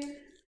to.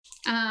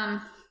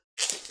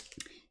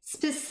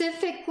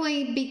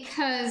 Specifically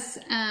because,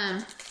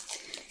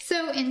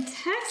 so in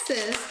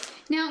Texas,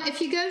 now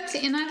if you go to,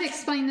 and I've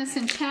explained this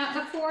in chat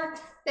before,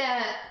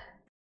 that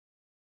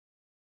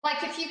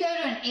like if you go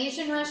to an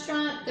Asian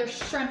restaurant, their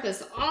shrimp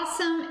is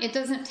awesome. It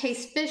doesn't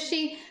taste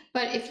fishy.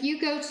 But if you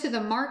go to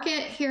the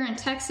market here in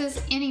Texas,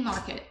 any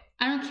market,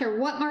 I don't care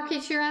what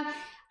market you're at,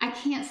 I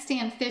can't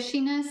stand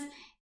fishiness.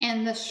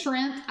 And the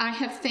shrimp I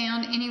have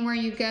found anywhere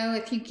you go,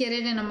 if you get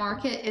it in a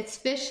market, it's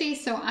fishy.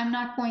 So I'm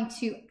not going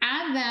to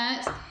add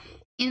that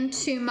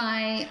into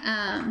my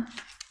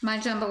my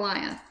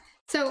jambalaya.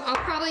 So I'll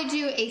probably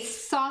do a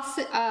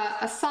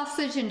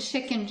sausage and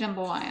chicken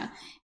jambalaya.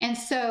 And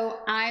so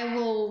I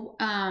will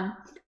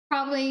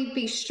probably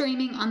be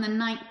streaming on the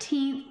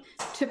 19th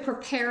to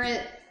prepare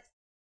it,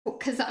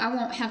 because I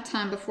won't have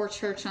time before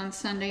church on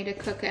Sunday to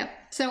cook it.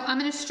 So I'm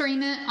going to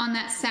stream it on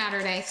that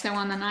Saturday. So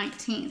on the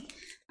 19th,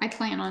 I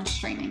plan on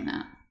streaming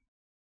that.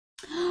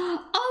 Oh,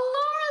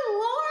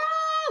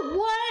 Laura,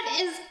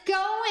 what is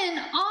going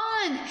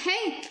on?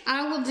 Hey,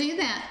 I will do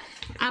that.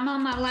 I'm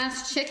on my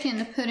last chicken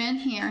to put in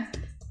here.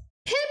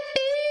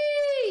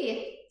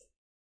 Pippi!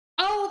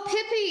 Oh,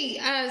 Pippi,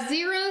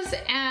 Zero's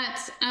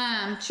at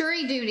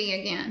jury duty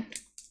again.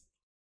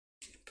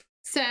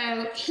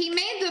 So he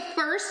made the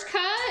first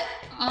cut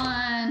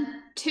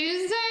on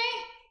Tuesday,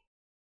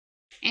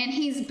 and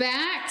he's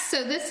back.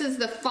 So this is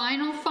the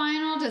final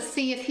to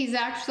see if he's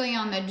actually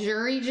on the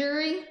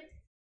jury.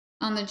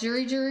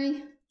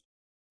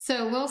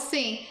 So we'll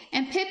see.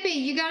 And Pippi,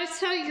 you got to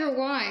tell your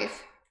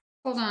wife.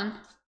 Hold on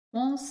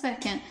 1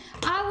 second.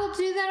 I will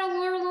do that,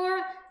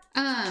 Laura.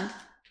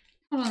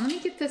 Hold on, let me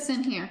get this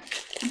in here.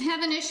 I'm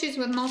having issues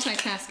with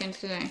multitasking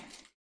today.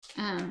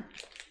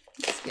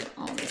 Let's get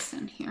all this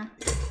in here.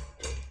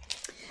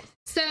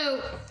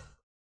 So,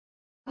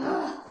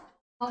 hold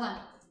on.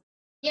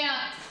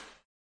 Yeah.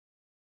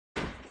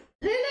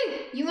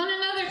 Lulu, you want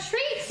another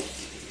treat?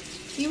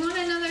 You want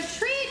another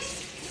treat?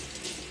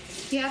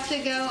 You have to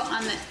go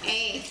on the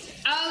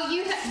 8th. Oh,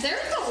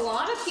 there's a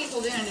lot of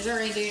people doing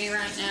jury duty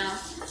right now.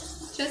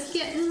 Just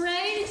getting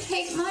ready to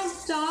take my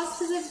dog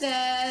to the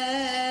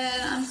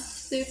vet. I'm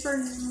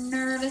super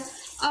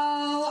nervous.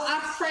 Oh,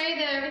 I pray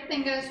that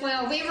everything goes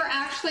well. We were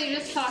actually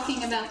just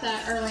talking about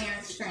that earlier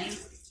in stream.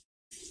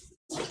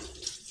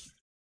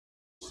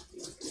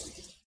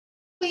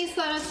 Please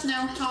let us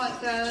know how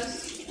it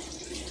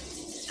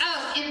goes.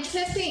 Oh, and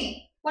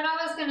Pippi, what I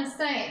was going to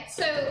say.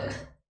 So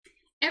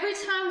every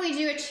time we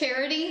do a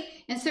charity,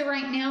 and so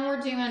right now we're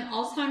doing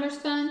Alzheimer's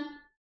Fund.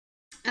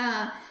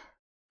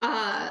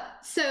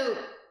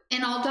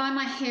 And I'll dye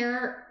my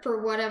hair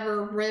for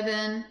whatever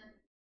ribbon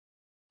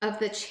of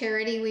the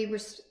charity we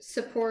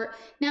support.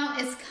 Now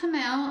it's come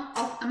out,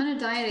 I'm going to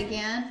dye it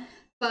again,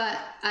 but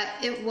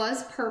it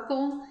was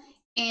purple,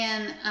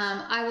 and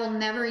I will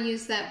never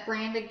use that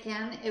brand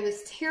again. It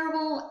was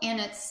terrible, and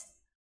it's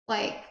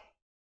like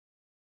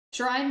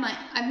dried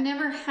I've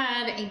never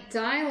had a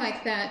dye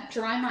like that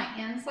dry my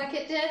ends like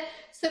it did.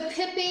 So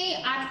Pippi,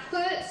 I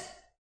put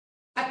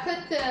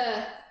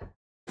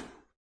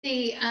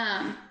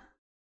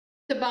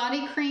the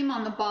body cream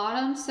on the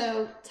bottom,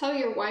 so tell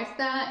your wife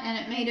that, and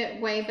it made it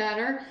way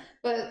better.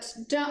 But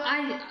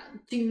I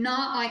do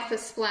not like the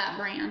Splat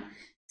brand,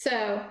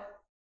 so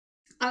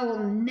I will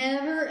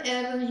never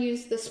ever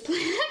use the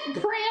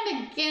Splat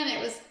brand again.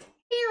 It was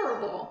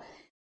terrible.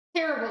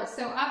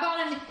 So I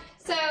bought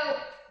so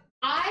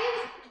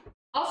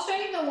I'll show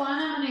you the one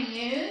I'm going to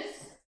use.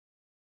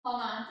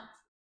 Hold on.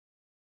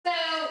 So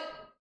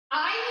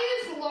I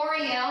use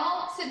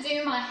L'Oreal to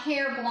do my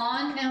hair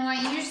blonde. Now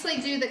I usually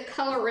do the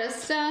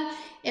Colorista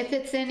if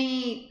it's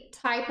any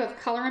type of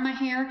color in my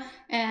hair,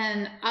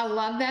 and I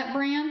love that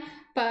brand.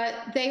 but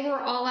they were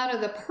all out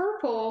of the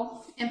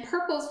purple, and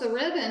purple's the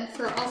ribbon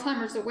for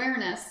Alzheimer's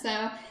awareness.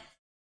 So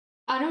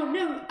I don't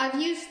know. I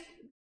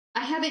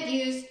haven't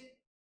used,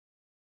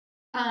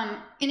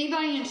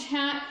 anybody in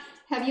chat,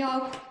 have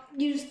y'all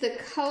used the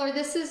color?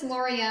 This is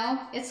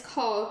L'Oreal. It's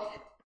called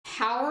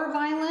Power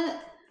Violet.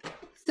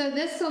 So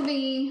this will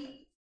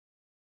be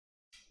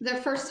the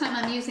first time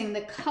I'm using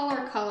the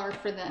color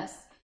for this.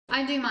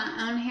 I do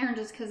my own hair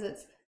just because it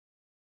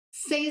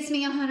saves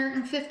me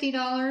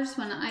 $150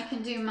 when I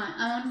can do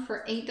my own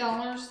for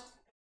 $8.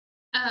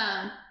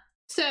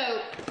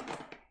 So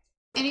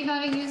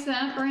anybody use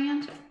that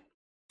brand?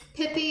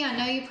 Pippi, I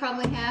know you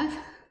probably have.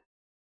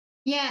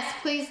 Yes,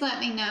 please let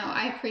me know.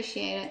 I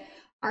appreciate it.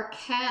 Our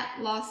cat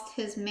lost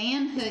his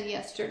manhood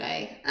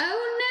yesterday.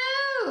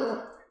 Oh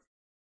no!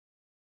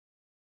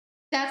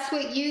 That's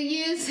what you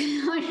use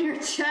on your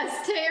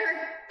chest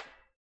hair?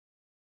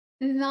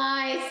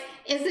 Nice.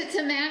 Is it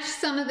to match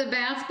some of the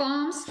bath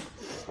bombs?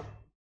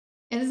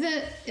 Is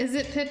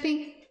it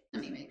Pippi?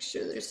 Let me make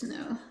sure there's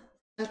no.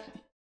 Okay.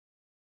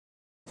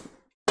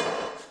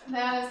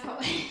 That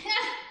is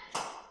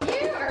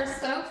You are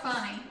so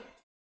funny.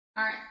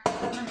 Alright,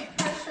 let me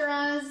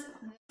pressurize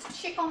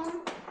this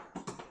chicken.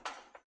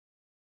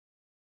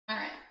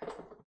 Alright.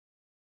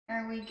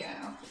 There we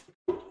go.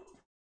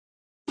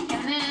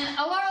 And then,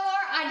 oh,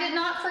 Laura, I did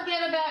not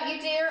forget about you,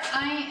 dear.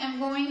 I'm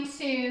going to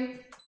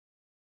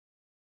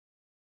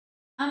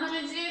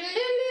do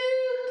Lulu.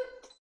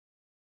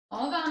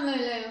 Hold on,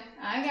 Lulu.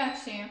 I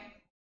got you.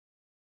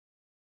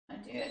 I'll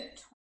do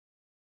it.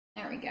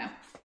 There we go.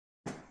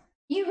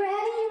 You ready?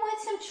 You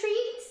want some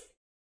treats?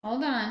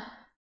 Hold on.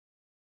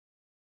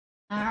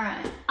 All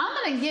right. I'm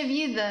going to give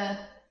you the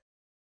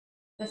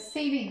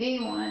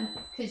CBD one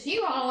because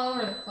you all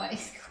over the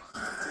place.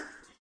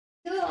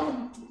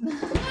 Hold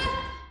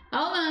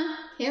on.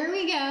 Here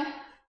we go.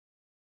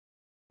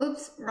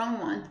 Oops, wrong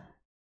one.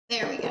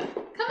 There we go.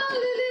 Come on,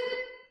 Lulu.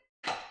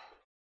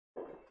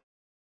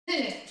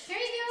 Lulu, here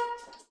you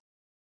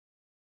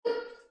go.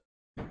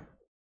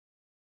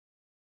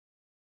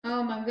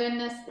 Oh my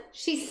goodness.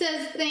 She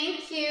says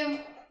thank you.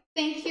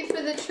 Thank you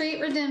for the treat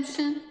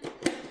redemption.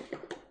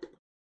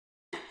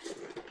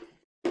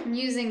 I'm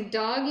using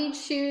Doggy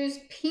Chews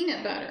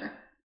peanut butter.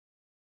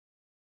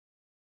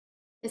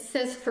 It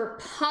says for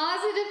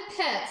positive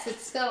pets.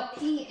 It's spelled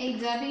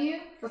P-A-W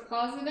for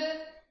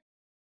positive.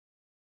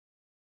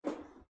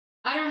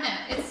 I don't know.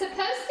 It's supposed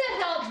to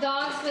help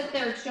dogs with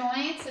their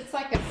joints. It's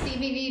like a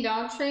CBD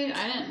dog treat.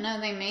 I didn't know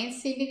they made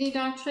CBD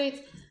dog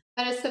treats,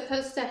 but it's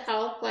supposed to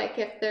help, like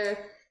if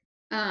they're,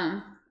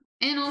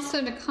 and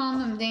also to calm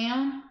them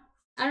down.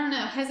 I don't know.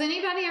 Has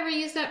anybody ever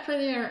used that for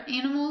their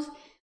animals?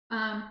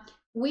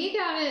 We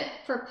got it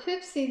for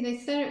Poopsie. They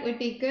said it would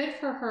be good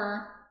for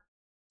her.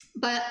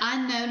 But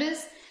I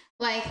noticed,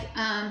 like,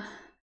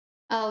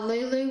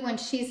 Lulu, when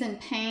she's in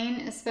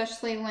pain,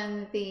 especially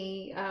when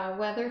the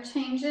weather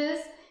changes,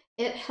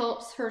 it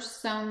helps her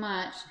so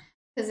much.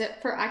 Because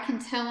I can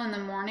tell in the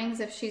mornings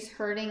if she's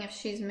hurting, if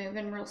she's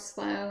moving real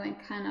slow and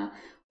kind of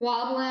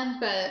wobbling.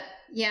 But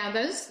yeah,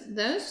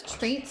 those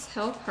treats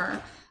help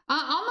her.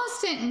 I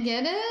almost didn't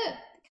get it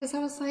because I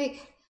was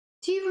like,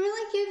 do you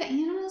really give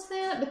animals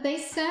that? But they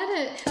said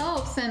it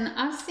helps, and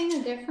I've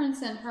seen a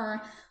difference in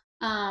her.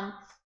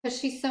 Because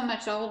she's so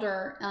much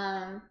older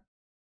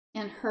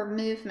in her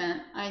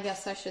movement, I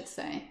guess I should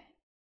say.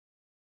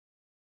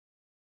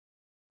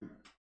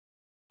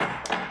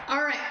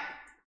 All right,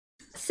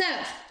 so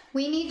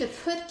we need to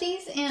put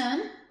these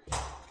in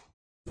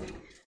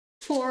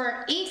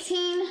for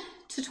 18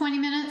 to 20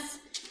 minutes.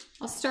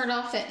 I'll start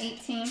off at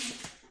 18.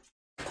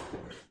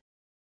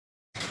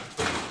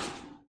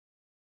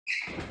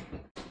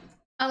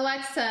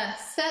 Alexa,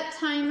 set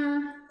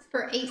timer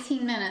for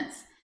 18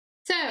 minutes.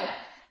 So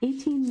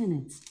 18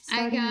 minutes.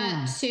 I got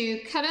Now. to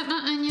cut up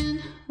my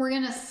onion. We're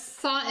going to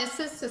it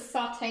says to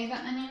saute the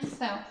onion,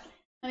 so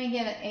let me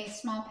get a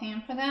small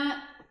pan for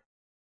that.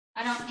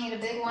 I don't need a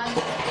big one.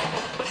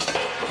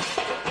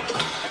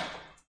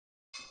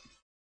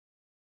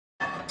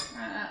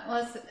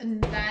 Let's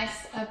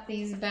dice up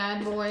these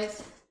bad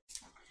boys.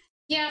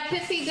 Yeah,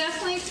 Pippi,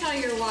 definitely tell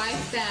your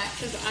wife that,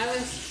 because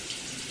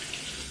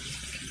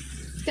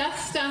that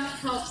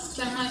stuff helps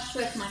so much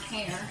with my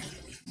hair.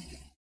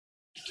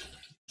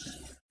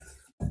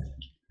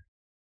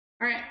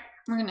 All right,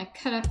 we're gonna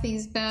cut up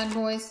these bad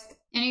boys.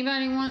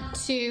 Anybody want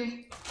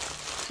to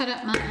cut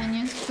up my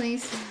onions,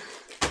 please?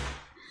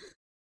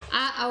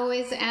 I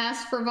always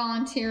ask for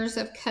volunteers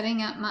of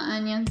cutting up my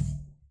onions.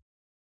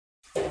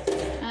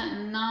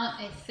 I'm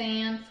not a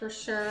fan for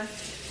sure.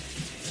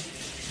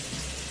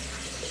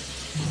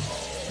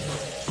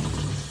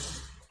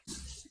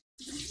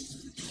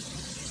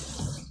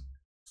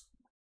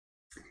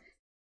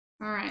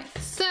 All right,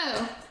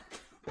 so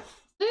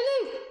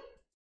Lulu,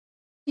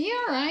 you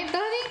all right,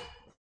 buddy?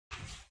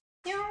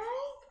 You all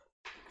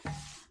right?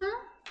 Huh?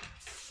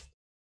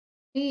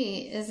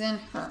 She is in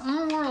her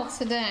own world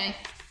today.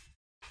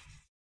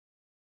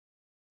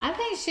 I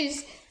think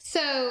she's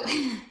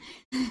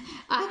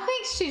I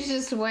think she's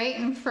just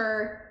waiting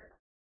for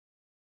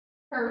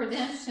for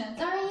redemptions,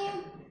 are you?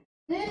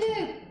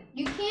 No,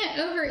 you can't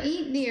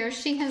overeat, dear.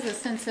 She has a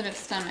sensitive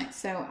stomach,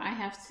 so I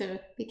have to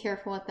be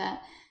careful with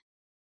that.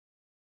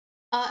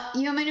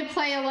 You want me to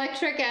play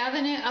Electric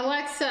Avenue?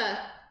 Alexa,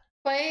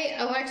 play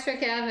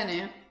Electric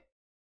Avenue.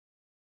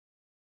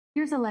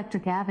 Here's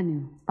Electric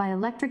Avenue by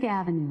Electric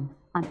Avenue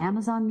on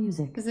Amazon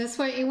Music. Is this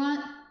what you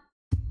want?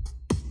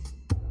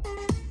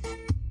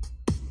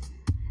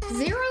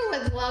 Zero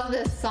would love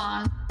this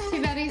song.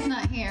 Too bad he's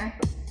not here.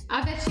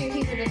 I bet you he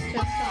would have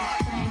jumped on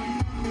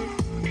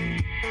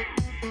screen.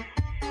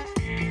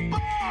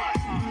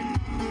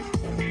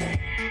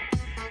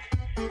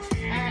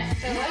 Alright,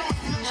 so let's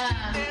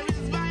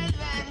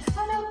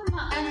cut open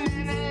my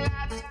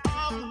onions.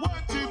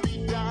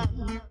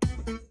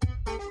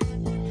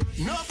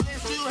 No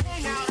place to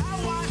hang out,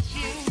 I'm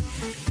watching,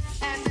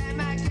 and then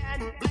I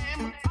can't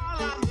blame all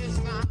of this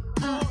now.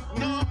 Oh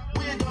no,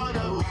 we're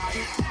gonna rock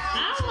down.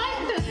 I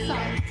like this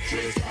song.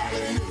 Electric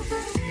Avenue,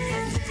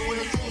 and then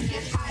we'll take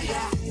it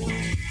higher.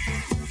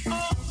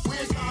 Oh,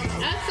 we're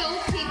gonna Us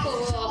old people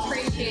will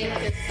appreciate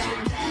this song.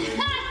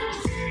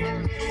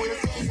 and then we'll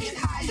take it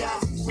higher.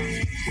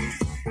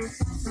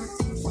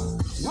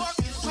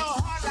 Working so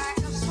hard like a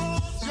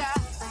soldier.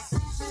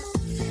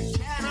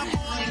 Can't Let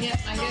afford me get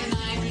my good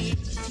knife.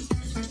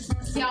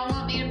 Y'all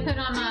want me to put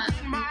on my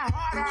my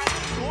heart.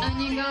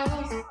 onion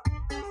goggles?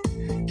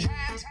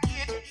 Can't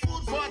get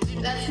food for the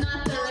That's not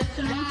the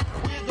original.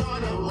 We're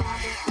gonna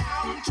rock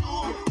down to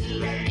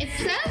It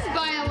says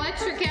by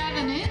Electric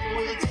Avenue.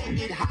 we'll take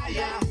it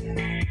higher.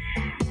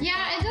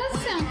 Yeah, it does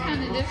sound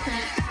kind of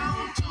different.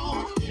 Down to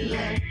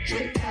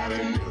Electric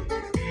Avenue,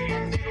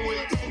 and then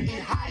we'll take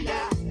it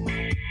higher.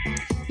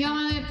 Y'all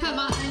want me to put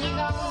my onion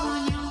goggles on,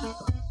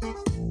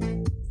 y'all?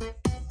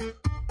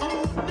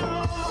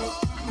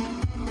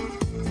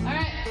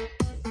 Alright,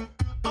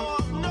 Oh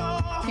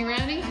no, you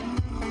ready?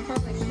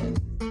 Probably should.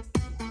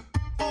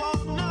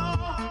 oh no,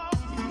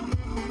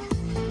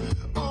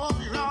 oh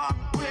Lord,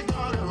 we're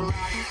gonna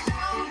rock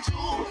down to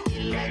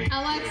Electric.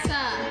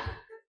 Alexa,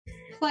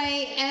 play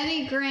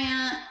Eddie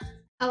Grant,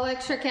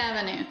 Electric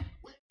Avenue.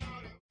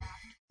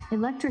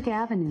 Electric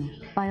Avenue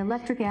by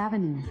Electric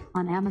Avenue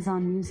on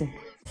Amazon Music.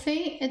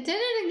 See, it did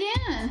it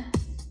again.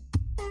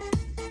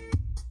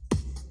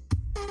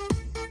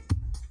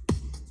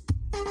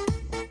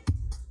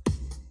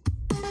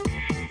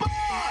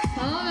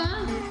 Hold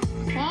on.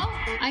 Well,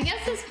 I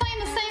guess it's playing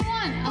the same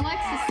one.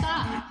 Alexa,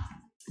 stop.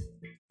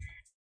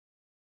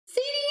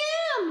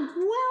 CDM,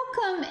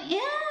 welcome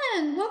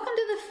in. Welcome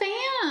to the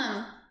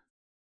fam.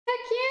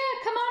 Heck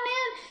yeah, come on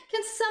in.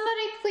 Can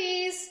somebody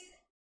please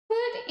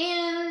put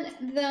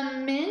in the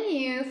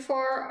menu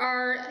for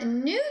our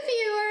new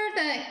viewer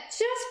that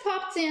just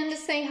popped in to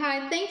say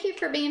hi? Thank you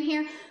for being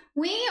here.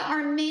 We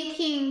are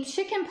making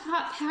chicken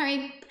pot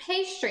pie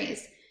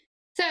pastries.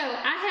 So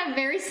I have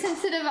very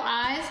sensitive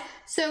eyes.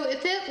 So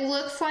if it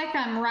looks like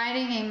I'm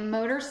riding a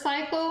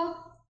motorcycle,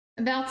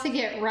 about to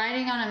get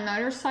riding on a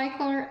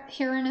motorcycle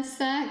here in a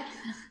sec,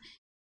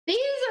 these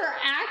are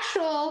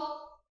actual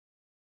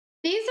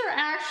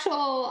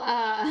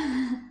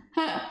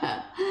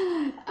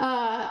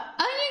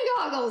onion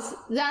goggles.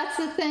 That's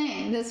the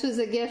thing. This was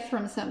a gift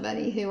from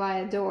somebody who I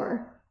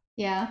adore.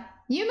 Yeah,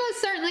 you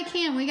most certainly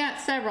can. We got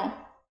several.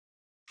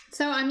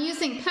 So I'm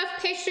using puff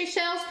pastry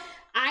shells.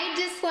 I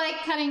dislike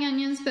cutting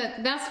onions,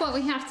 but that's what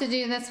we have to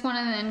do. That's one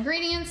of the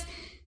ingredients.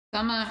 So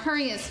I'm gonna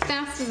hurry as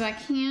fast as I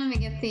can to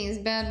get these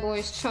bad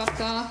boys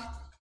chopped off.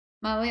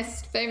 My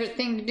least favorite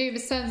thing to do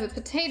besides the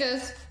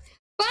potatoes.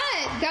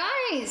 But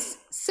guys,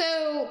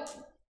 so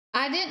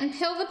I didn't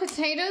peel the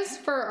potatoes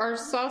for our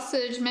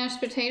sausage mashed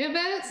potato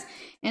boats,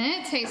 and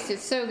it tasted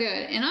so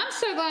good. And I'm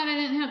so glad I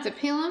didn't have to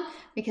peel them,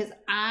 because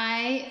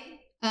I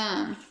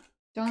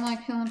don't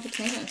like peeling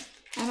potatoes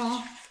at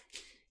all.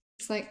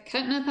 It's like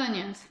cutting up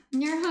onions.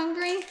 You're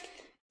hungry?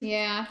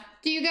 Yeah.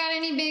 Do you got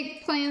any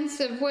big plans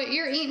of what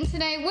you're eating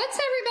today? What's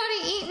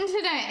everybody eating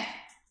today?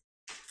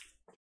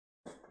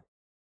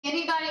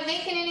 Anybody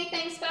making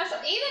anything special?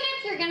 Even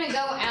if you're gonna go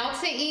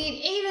out to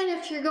eat, even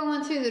if you're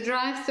going through the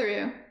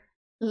drive-thru,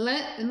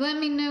 let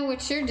me know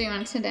what you're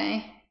doing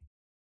today.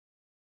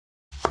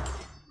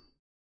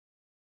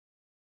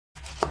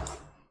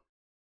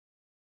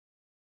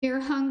 You're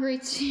hungry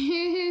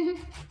too?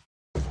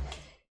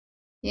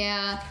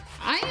 Yeah,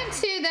 I am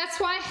too. That's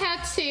why I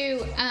had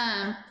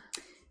to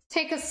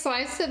take a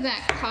slice of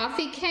that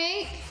coffee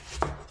cake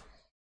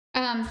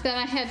that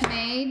I had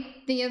made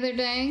the other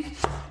day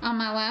on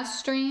my last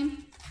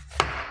stream.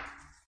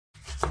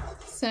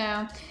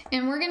 So,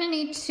 and we're gonna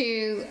need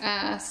to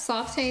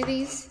saute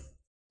these.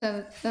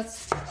 So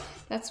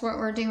that's what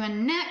we're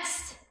doing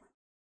next.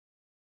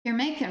 You're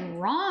making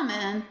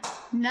ramen.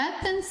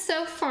 Nothing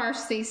so far,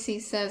 Cece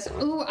says.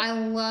 Ooh, I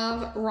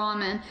love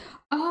ramen.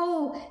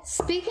 Oh,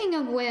 speaking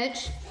of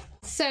which,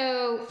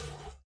 so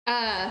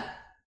I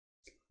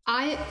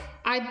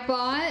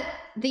bought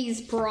these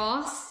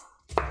broths.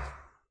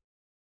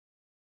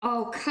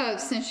 Oh, Cub,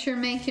 since you're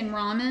making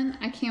ramen,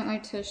 I can't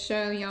wait to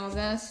show y'all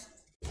this.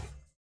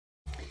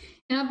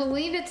 And I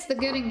believe it's the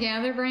Good and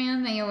Gather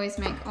brand. They always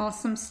make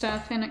awesome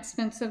stuff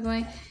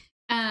inexpensively.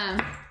 I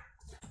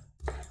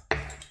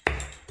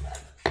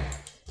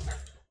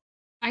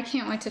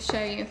can't wait to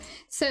show you.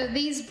 So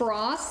these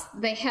broths,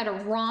 they had a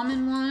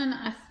ramen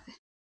one.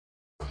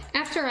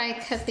 After I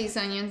cut these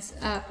onions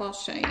up, I'll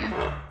show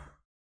you.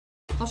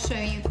 I'll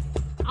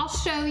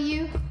show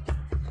you.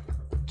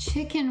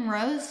 Chicken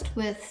roast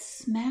with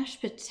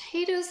smashed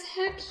potatoes.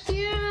 Heck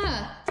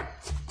yeah.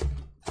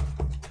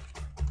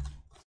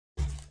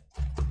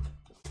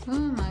 Oh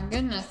my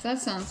goodness, that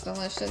sounds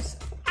delicious.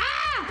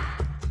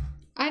 Ah!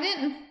 I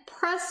didn't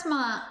press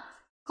my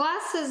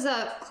glasses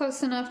up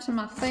close enough to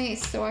my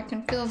face so I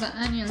can feel the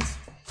onions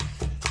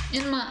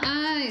in my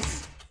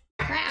eyes.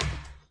 Crap.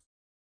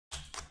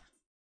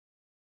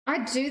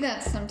 I do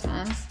that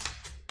sometimes.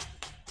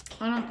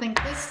 I don't think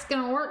this is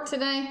gonna work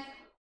today.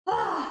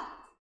 Ah!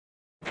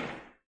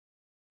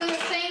 So the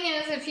thing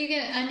is, if you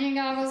get onion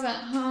goggles at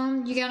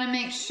home, you gotta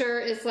make sure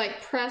it's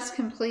like pressed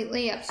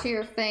completely up to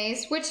your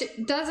face, which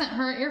doesn't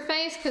hurt your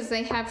face because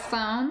they have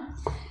foam,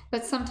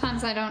 but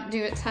sometimes I don't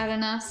do it tight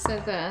enough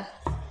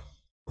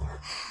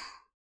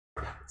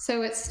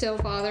so it still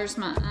bothers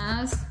my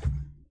eyes,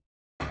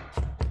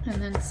 and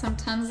then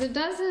sometimes it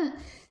doesn't.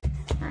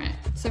 All right,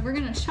 so we're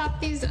gonna chop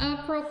these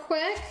up real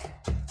quick.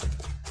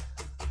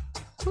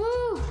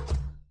 Woo!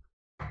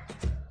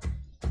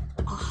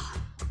 Oh.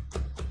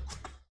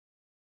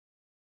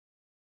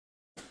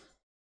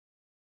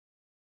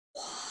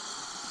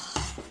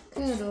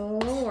 Good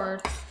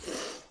Lord.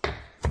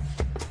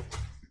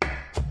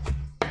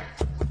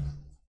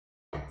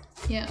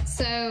 Yeah,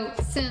 so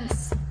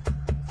since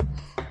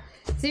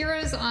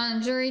Zero's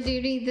on jury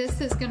duty,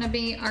 this is going to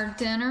be our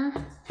dinner.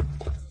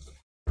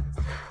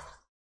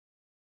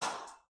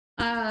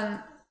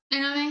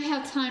 And I may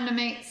have time to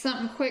make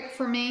something quick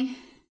for me.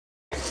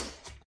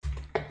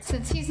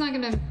 Since he's not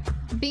going to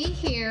be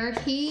here,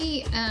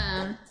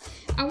 I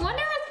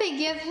wonder if they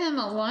give him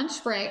a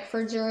lunch break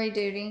for jury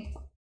duty.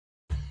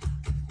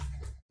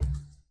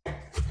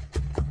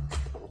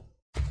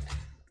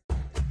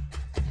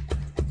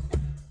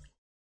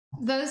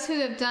 Those who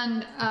have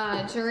done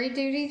jury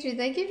duty, do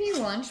they give you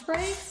lunch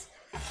breaks?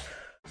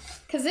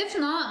 Because if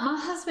not, my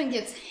husband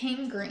gets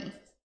hangry.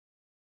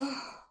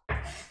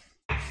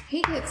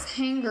 He gets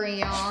hangry,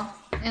 y'all.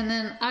 And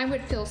then I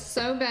would feel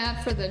so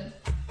bad for the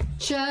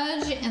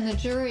judge and the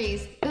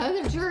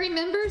other jury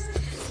members.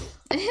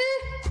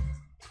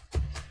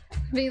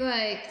 Be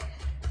like,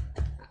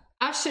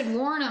 I should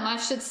warn him. I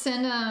should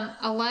send him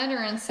a letter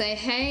and say,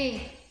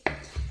 hey,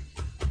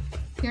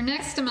 you're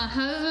next to my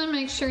husband,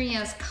 make sure he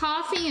has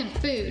coffee and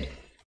food.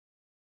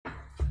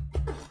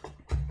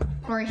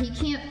 Or he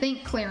can't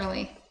think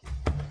clearly.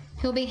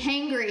 He'll be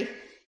hangry.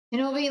 And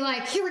he'll be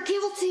like, you're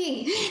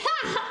guilty.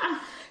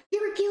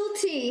 You're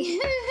guilty.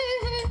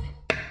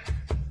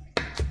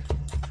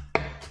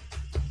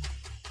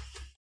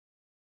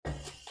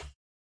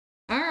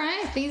 All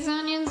right, these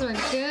onions are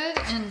good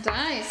and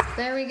diced.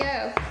 There we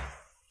go.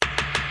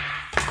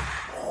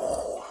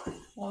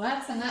 Well,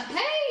 that's enough.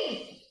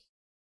 Hey!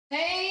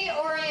 Hey,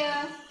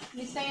 Oreo.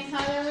 You saying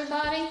hi to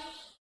everybody?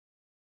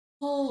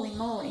 Holy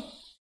moly.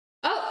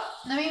 Oh,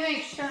 let me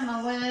make sure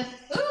my lid.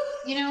 Ooh,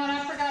 you know what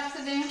I forgot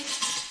to do?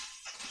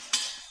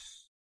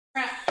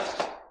 Crap.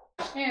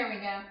 There we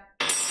go.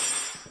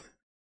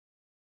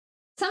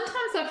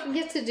 Sometimes I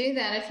forget to do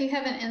that. If you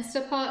have an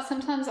Instapot,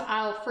 sometimes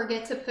I'll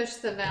forget to push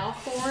the valve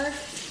forward.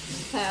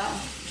 So,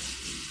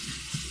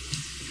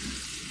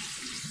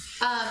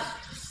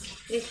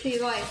 if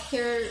you like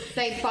hear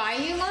they buy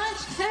you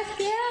lunch, heck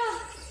yeah.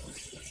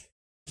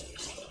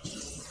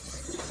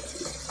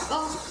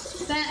 Oh,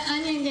 that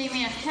onion gave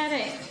me a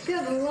headache.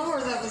 Good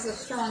Lord, that was a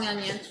strong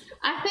onion.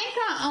 I think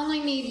I only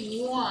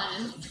need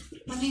one.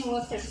 Let me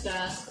look at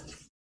the...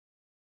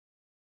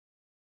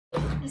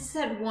 It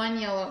said one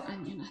yellow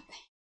onion, I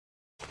think.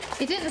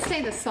 It didn't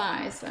say the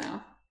size,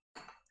 though.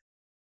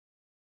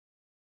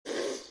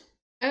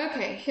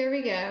 Okay, here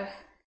we go.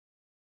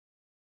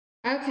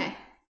 Okay.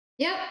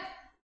 Yep.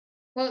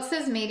 Well, it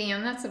says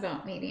medium. That's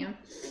about medium.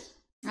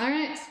 All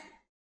right.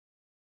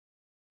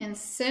 And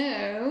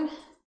so...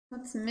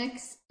 let's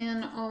mix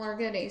in all our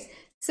goodies.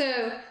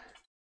 So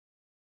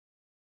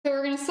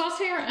we're going to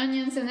saute our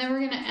onions, and then we're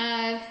going to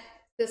add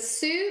the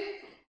soup,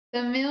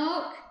 the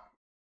milk,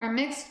 our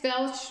mixed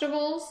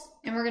vegetables,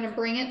 and we're going to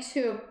bring it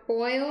to a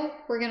boil.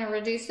 We're going to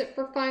reduce it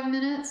for 5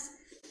 minutes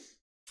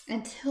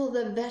until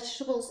the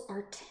vegetables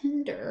are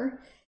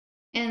tender,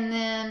 and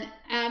then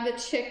add the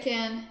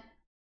chicken,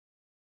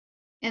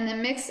 and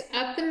then mix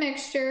up the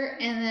mixture,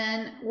 and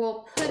then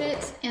we'll put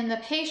it in the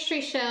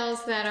pastry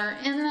shells that are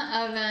in the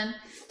oven,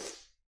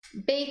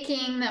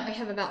 baking. That we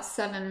have about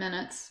 7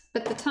 minutes,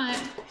 but the time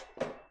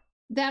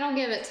that'll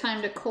give it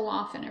time to cool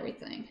off and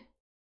everything.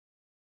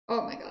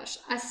 Oh my gosh,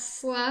 I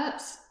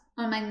slept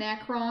on my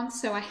neck wrong,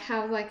 so I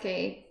have like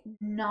a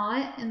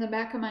knot in the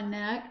back of my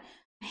neck.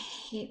 I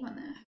hate when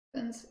that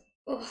happens.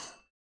 Ugh.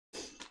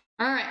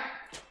 All right,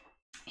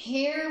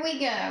 here we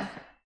go.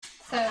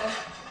 So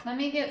let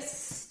me get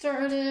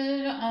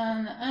started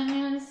on the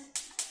onions.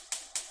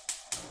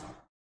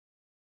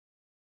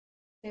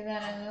 Do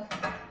that in a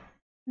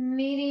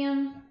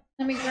medium.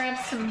 Let me grab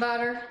some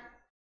butter.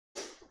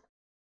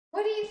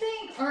 What do you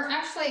think? Or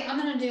actually, I'm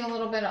going to do a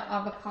little bit of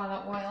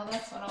avocado oil.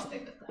 That's what I'll do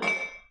with that.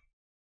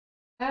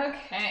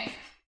 Okay.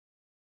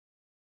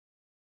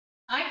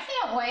 I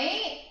can't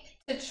wait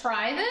to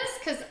try this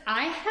because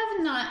I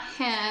have not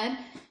had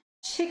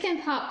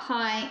chicken pot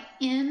pie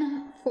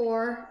in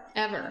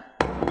forever.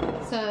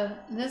 So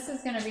this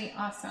is going to be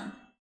awesome.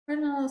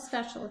 Where'd my little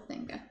spatula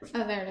thing go?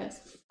 Oh, there it is.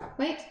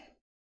 Wait.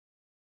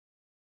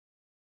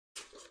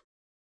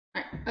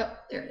 All right. Oh,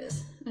 there it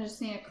is. I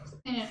just need to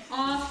clean it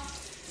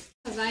off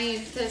because I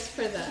used this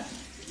for the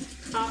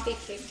coffee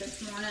cake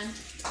this morning.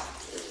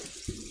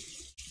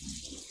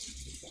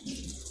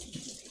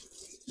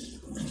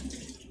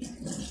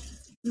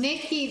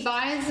 Nikki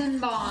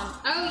Weizenbaum.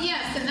 Oh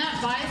yes, and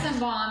that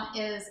Weizenbaum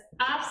is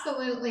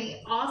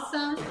absolutely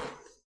awesome.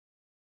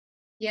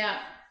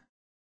 Yeah.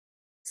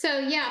 So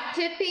yeah,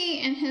 Pippi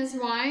and his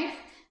wife,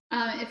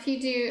 if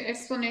you do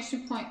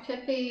exclamation point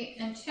Pippi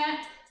in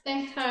chat,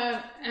 they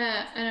have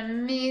an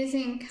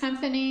amazing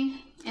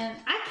company, and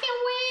I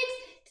can't wait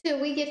till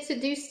we get to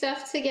do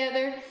stuff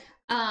together.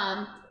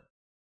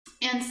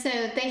 And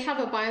so they have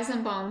a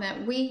Weizenbaum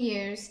that we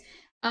use,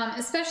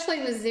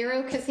 especially with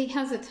Zero, because he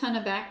has a ton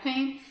of back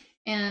pain,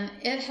 and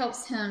it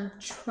helps him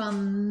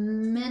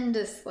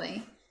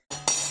tremendously.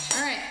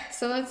 All right,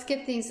 so let's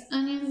get these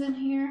onions in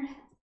here.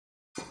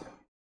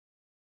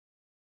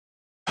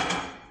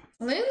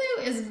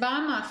 Lulu is by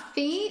my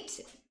feet.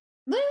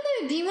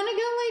 Lulu, do you want to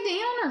go lay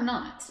down or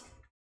not?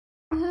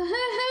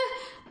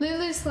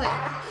 Lulu's like,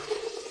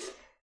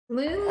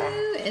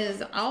 Lulu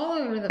is all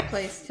over the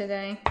place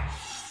today.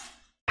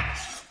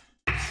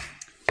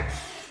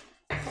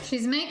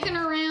 She's making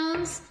her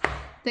rounds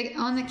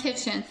on the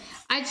kitchen.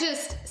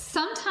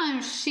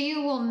 Sometimes she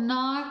will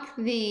knock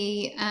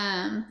the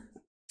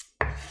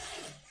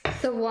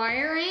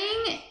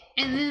wiring,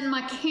 and then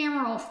my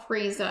camera will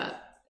freeze up.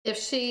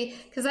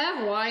 Because I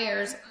have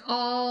wires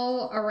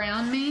all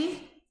around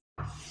me.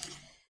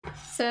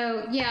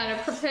 So yeah,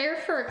 to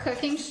prepare for a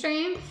cooking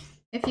stream,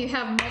 if you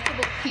have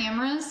multiple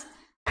cameras,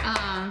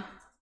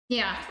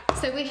 yeah.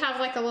 So we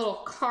have like a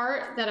little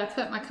cart that I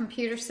put my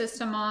computer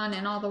system on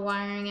and all the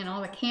wiring and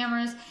all the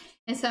cameras.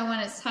 And so when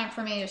it's time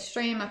for me to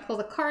stream, I pull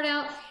the cart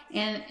out,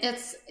 and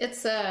it's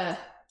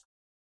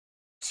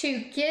to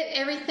get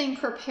everything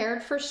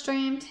prepared for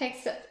stream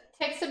takes a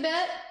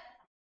bit.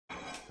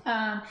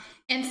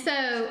 And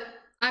so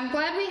I'm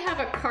glad we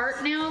have a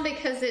cart now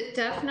because it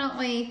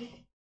definitely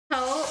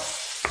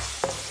helps.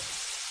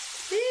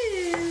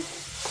 Ooh.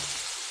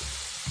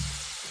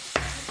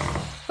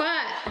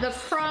 But the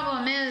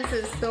problem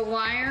is the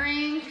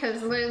wiring,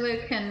 because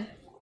Lulu can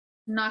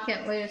knock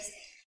it loose.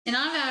 And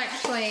I've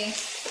actually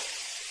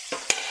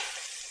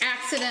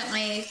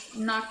accidentally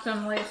knocked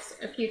them loose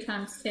a few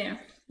times too.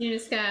 You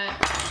just got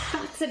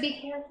to be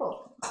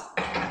careful. All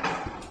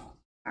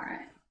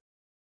right.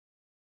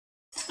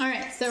 All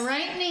right, so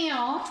right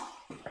now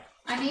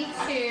I need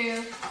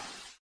to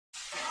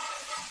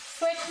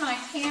switch my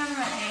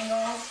camera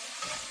angles.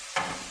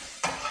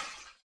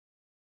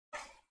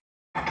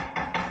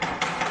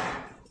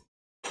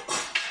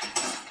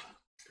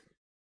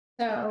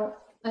 So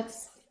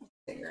let's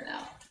figure it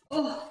out.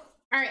 Oh,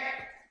 all right.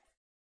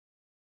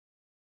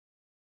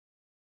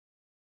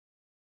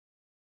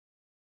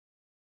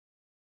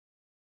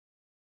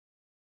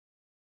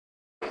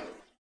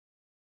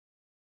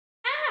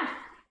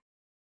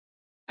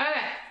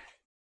 Okay,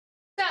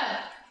 so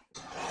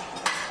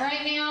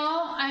right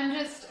now I'm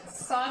just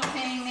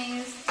sauteing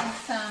these in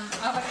some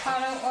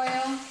avocado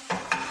oil,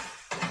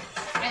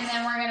 and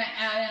then we're going to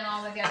add in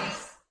all the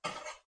goodies,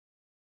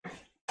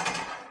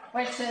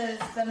 which is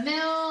the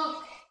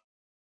milk,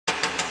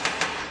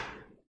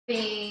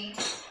 the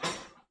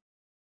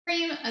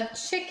cream of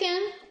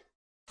chicken.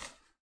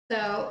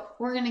 So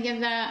we're going to give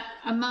that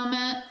a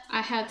moment.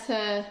 I had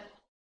to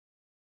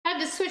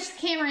switch the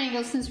camera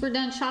angle since we're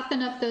done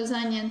chopping up those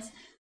onions.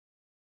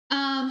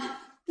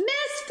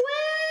 Miss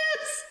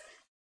Flips,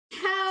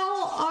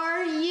 how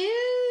are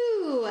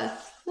you?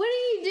 What are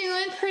you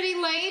doing, pretty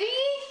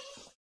lady?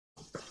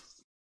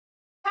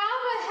 How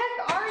the heck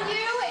are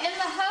you in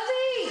the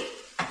hubby?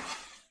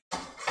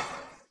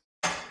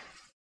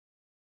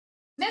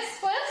 Miss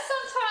Flips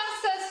sometimes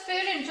does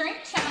food and drink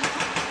channel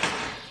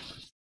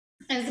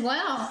as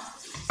well.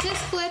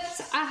 Miss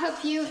Flips, I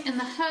hope you and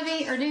the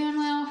hubby are doing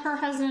well. Her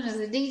husband is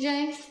a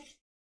DJ.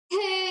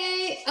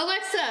 Hey,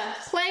 Alexa,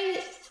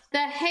 play the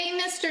Hey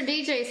Mr.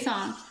 DJ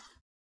song.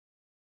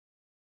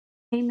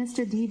 Hey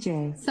Mr.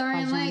 DJ. Sorry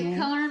I'm late,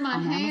 coloring my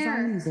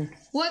hair.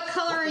 What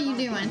color are you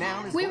doing?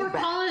 We were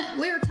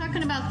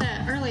talking about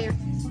that earlier.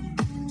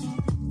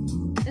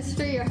 It's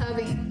for your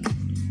hubby.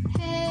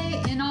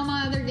 Hey, and all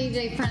my other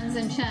DJ friends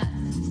in chat.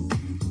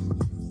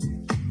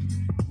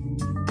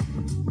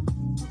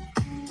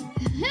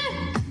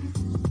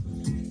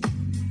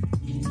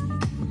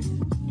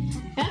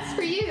 That's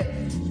for you.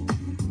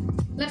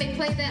 Let me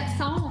play that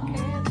song.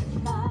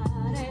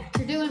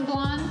 You're doing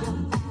blonde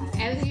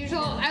as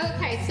usual.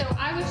 Okay, so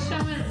I was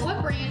showing,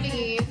 what brand do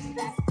you use?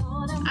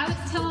 I was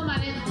telling them I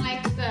didn't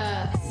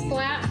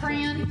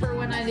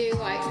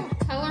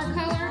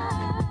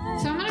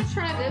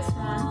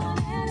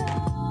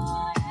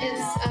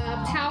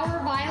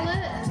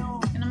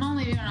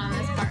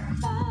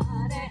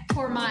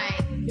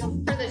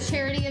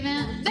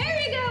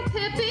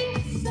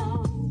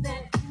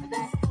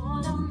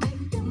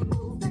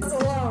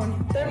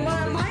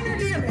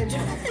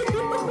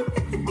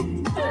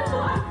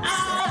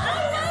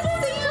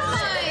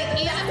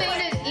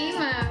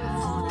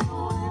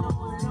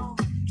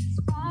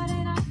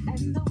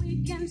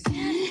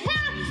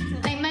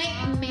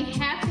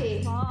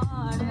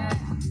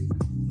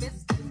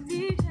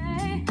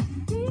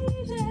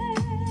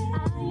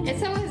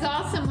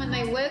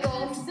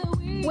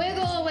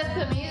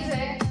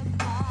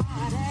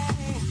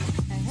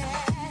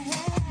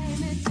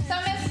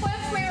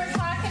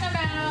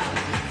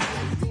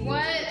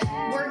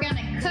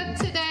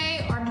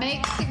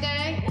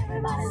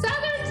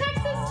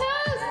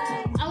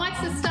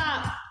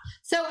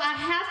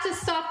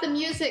the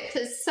music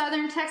to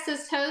Southern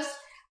Texas Toast.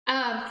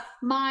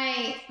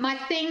 My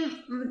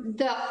thing,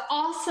 the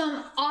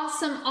awesome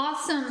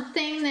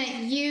thing that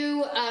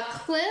you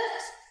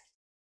clipped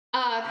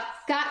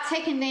got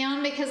taken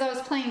down because I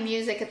was playing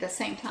music at the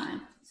same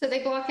time. So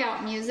they block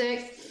out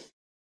music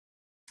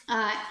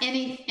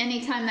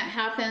anytime that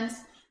happens.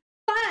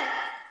 But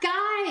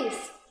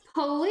guys,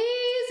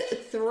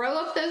 please throw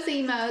up those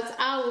emotes.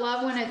 I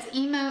love when it's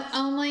emote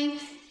only.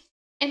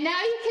 And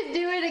now you can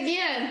do it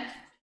again.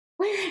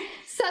 Where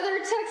Southern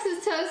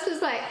Texas Toast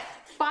is like,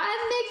 find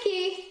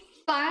Nikki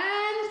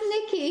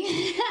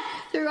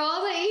through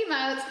all the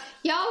emotes.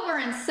 Y'all were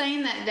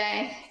insane that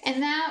day.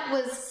 And that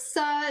was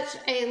such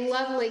a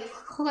lovely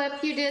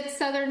clip you did,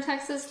 Southern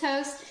Texas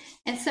Toast.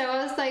 And so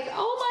I was like,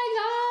 oh my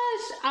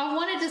gosh, I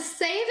wanted to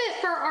save it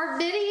for our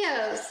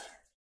videos.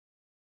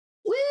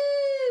 Woo!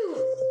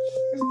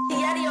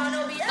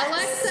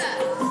 Alexa,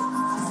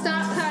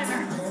 stop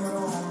timer.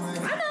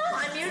 I know,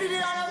 I muted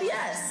it on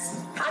OBS.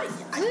 How did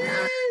you?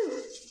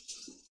 Woo!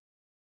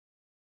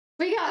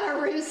 We got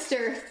a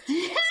rooster.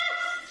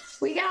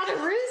 We got a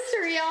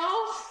rooster,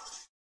 y'all.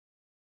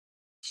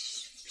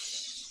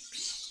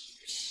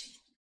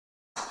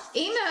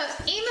 Emo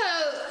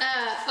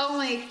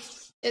only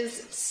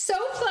is so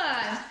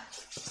fun.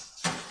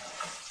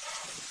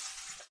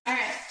 All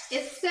right,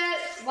 it said,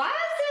 why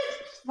is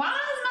my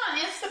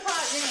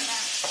Instapot doing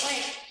that?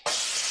 Wait,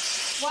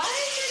 why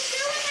is it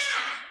doing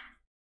that?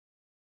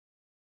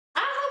 I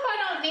hope I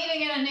don't need to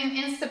get a new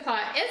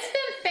Instapot. It's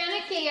been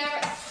finicky.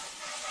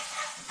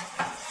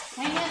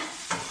 Dang it.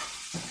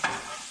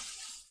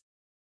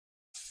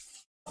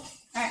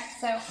 Alright,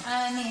 so I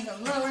need to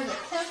lower the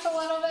temp a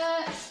little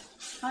bit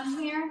on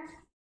here.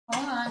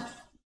 Hold on.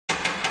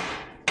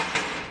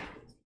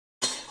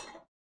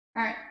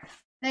 Alright,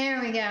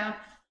 there we go.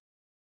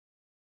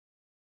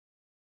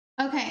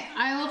 Okay,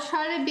 I will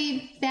try to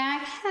be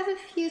back. Have a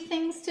few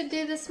things to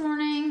do this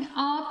morning.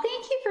 Oh,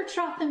 thank you for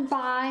dropping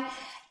by.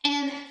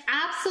 And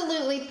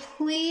absolutely,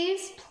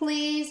 please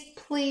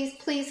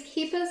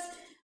keep us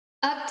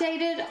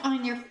updated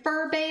on your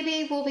fur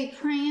baby. We'll be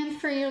praying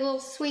for your little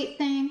sweet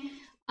thing.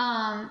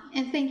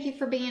 And thank you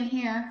for being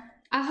here.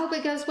 I hope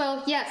it goes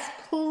well. Yes,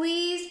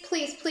 please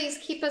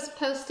keep us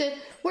posted.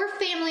 We're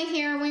family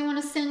here. We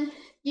want to send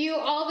you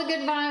all the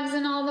good vibes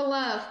and all the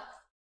love.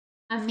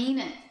 I mean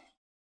it.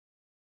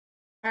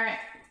 All right.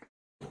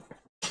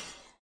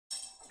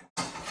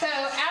 So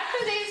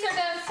after these are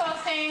done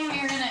sauteing,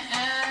 we're going to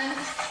add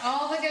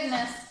all the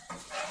goodness.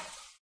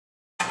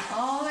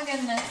 All the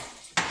goodness.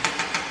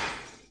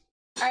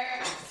 All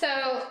right,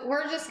 so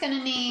we're just going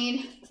to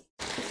need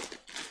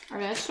our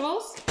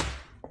vegetables,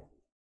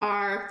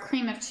 our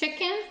cream of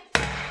chicken.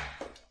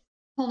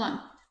 Hold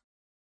on.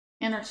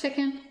 And our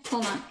chicken.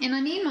 Hold on. And I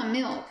need my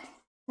milk.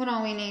 What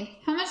all we need?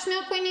 How much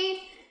milk we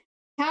need?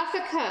 Half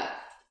a cup.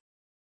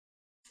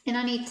 And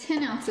I need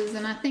 10 ounces,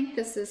 and I think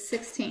this is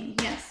 16.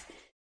 Yes.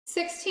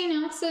 16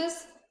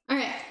 ounces. All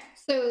right.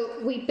 So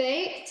we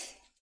baked.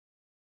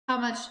 How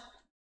much?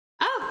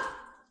 Oh,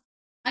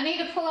 I need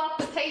to pull out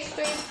the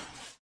pastry.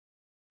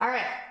 All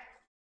right.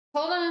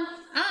 Hold on.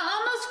 I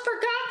almost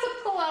forgot to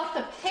pull out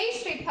the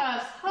pastry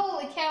puffs.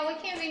 Holy cow, we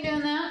can't be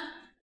doing that.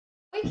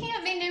 We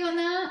can't be doing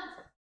that.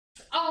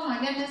 Oh my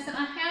goodness. And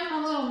I have my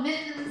little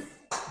mittens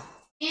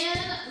in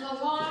the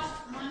wash.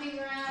 Let me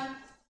grab.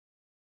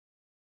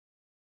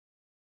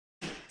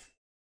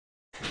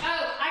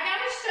 Oh, I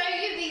gotta show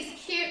you these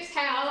cute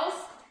towels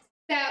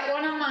that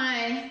one of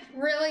my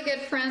really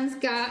good friends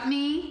got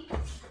me.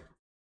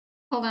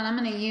 Hold on, I'm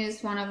gonna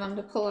use one of them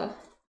to pull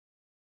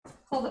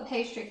the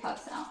pastry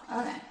puffs out.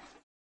 Okay.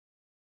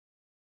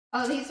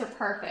 Oh, these are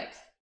perfect.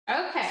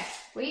 Okay,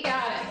 we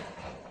got it.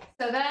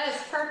 So that is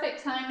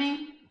perfect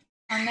timing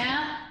on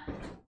that.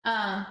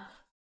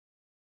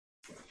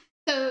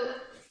 So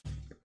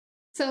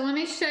let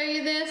me show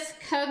you this.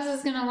 Cubs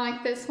is gonna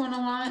like this one a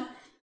lot.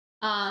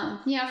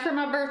 Yeah, for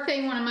my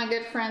birthday, one of my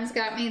good friends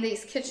got me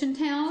these kitchen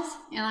towels,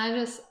 and I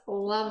just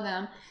love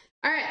them.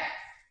 All right.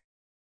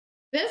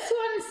 This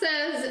one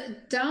says,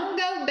 don't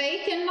go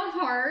baking my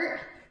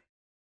heart.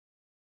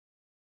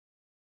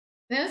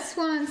 This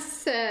one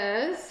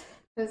says,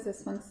 what does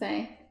this one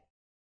say?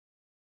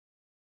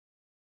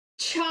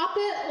 Chop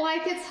it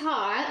like it's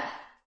hot.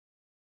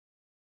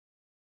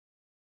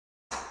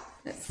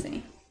 Let's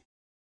see.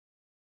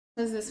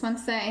 What does this one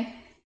say?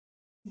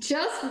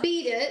 Just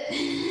beat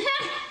it.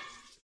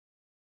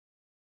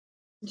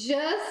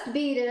 Just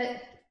beat it.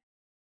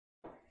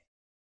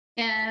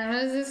 And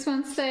what does this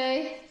one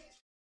say?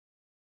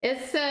 It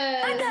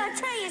says, I gotta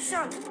tell you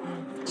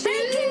something.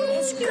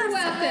 choose your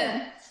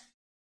weapon.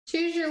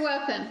 Choose your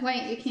weapon.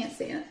 Wait, you can't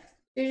see it.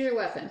 Choose your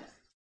weapon.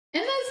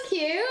 Isn't this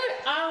cute?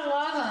 I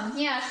love them.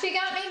 Yeah, she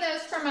got me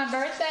those for my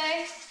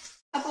birthday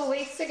a couple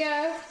weeks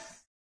ago.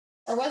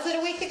 Or was it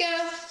a week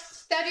ago?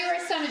 February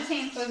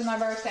 17th was my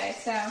birthday,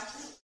 so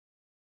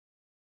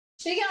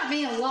she got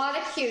me a lot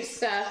of cute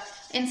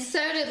stuff, and so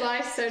did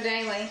Life So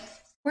Daily.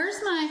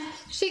 Where's my,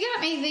 she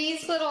got me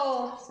these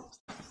little,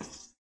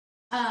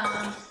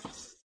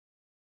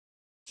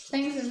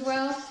 things as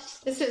well.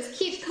 This says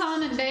keep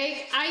calm and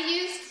bake. I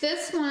used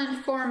this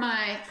one for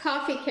my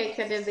coffee cake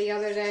I did the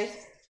other day.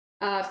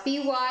 Be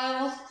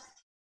wild,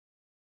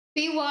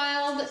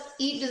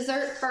 eat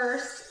dessert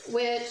first,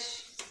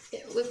 which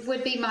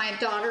would be my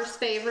daughter's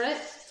favorite.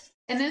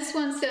 And this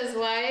one says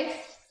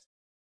life.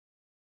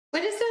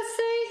 What does that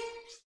say?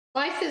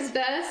 Life is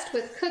best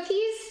with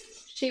cookies.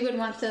 She would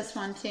want this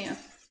one too.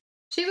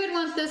 She would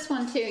want this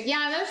one too.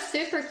 Yeah, they're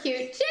super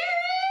cute.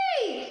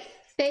 Jerry!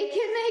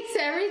 Bacon makes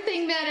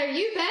everything better.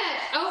 You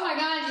bet. Oh my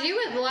God, you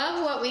would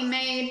love what we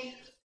made.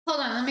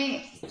 Hold on, let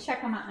me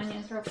check on my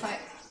onions real quick.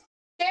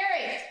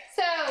 Jerry,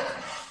 so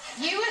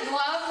you would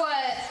love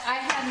what I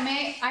had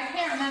made. I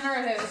can't remember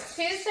if it was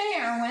Tuesday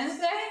or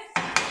Wednesday.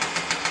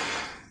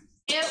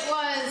 It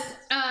was,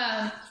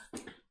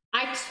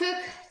 I took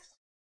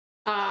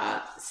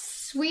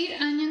sweet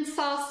onion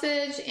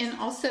sausage and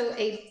also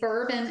a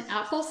bourbon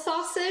apple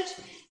sausage,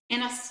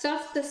 and I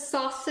stuffed the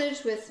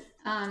sausage with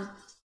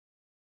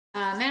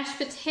mashed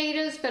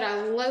potatoes, but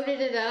I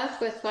loaded it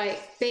up with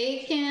like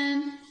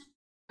bacon,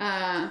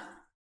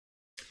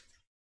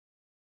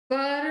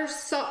 butter,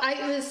 salt.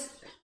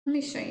 Let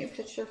me show you a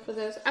picture for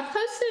those. I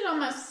posted on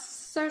my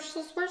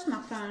socials. Where's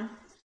my phone?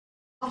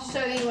 I'll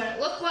show you what it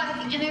looked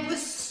like, and it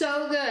was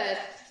so good.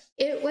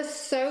 It was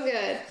so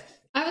good.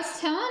 I was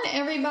telling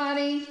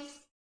everybody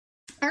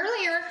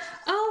earlier,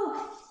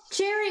 oh,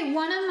 Jerry,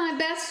 one of my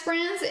best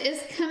friends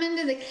is coming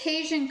to the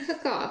Cajun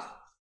cook-off.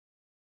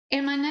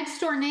 And my next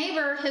door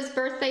neighbor, his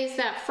birthday's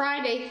that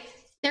Friday,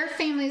 their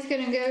family's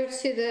going to go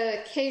to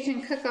the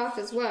Cajun cook-off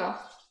as well.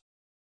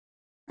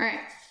 All right,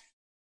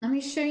 let me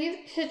show you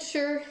the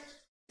picture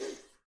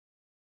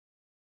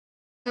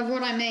of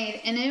what I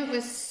made, and it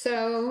was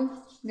so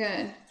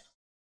good.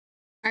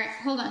 All right,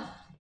 hold on.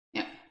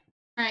 Yep.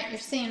 All right, you're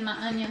seeing my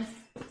onions.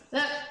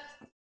 Look.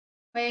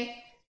 Wait.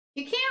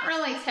 You can't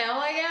really tell,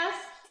 I guess.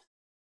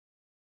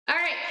 All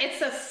right,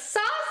 it's a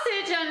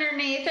sausage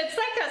underneath. It's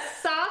like a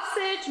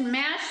sausage,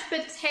 mashed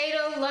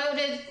potato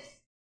loaded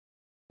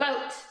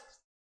boat.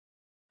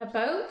 A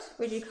boat?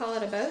 Would you call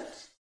it a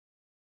boat?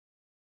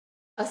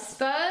 A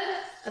spud?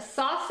 A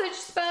sausage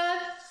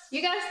spud?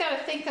 You guys got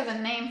to think of a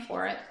name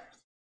for it.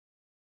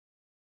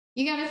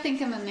 You got to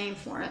think of a name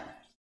for it.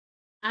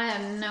 I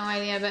have no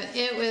idea, but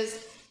it was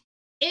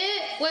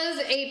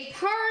a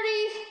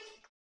party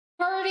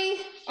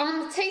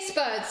on the taste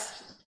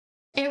buds.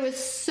 It was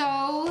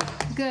so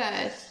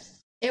good.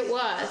 It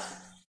was.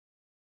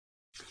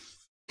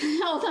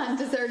 Hold on,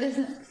 dessert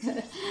isn't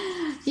good.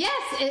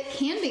 Yes, it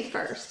can be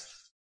first.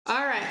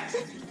 All right.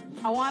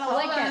 I want to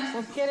lick it.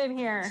 Let's get in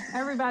here.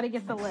 Everybody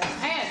gets a lick.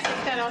 I gotta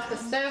take that off the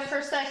stove for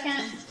a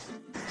second.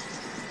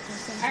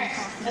 All right,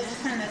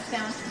 let's turn this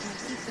down.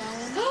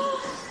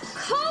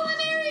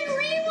 Culinary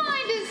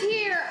Rewind is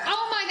here.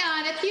 Oh my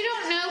God, if you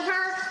don't know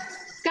her,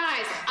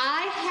 guys,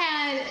 I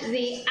had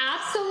the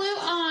absolute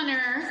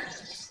honor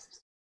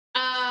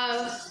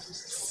of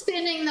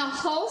spending the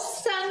whole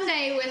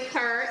Sunday with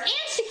her, and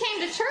she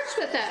came to church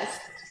with us.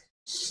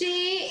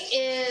 She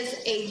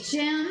is a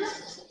gem,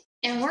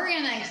 and we're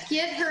gonna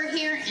get her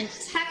here in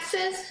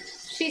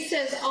Texas. She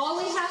says all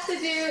we have to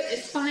do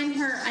is find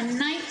her a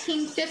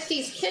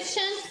 1950s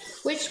kitchen,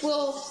 which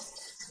will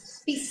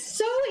be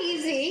so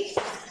easy.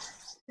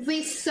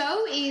 Be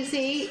so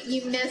easy.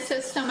 You miss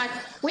us so much.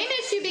 We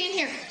miss you being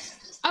here.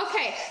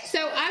 Okay,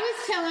 so I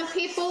was telling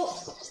people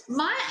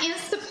my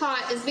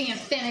Instapot is being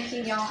finicky,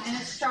 y'all, and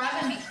it's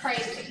driving me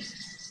crazy.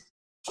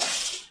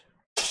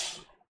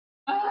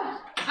 I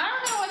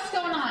don't know what's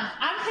going on.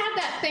 I've had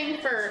that thing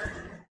for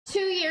 2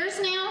 years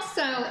now,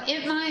 so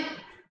it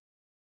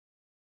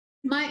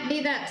might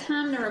be that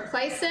time to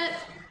replace it.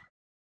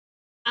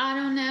 I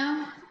don't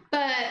know,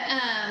 but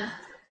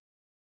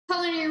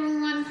culinary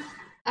one.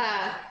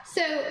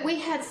 So we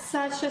had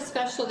such a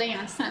special day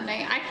on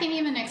Sunday. I can't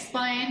even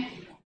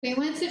explain. We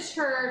went to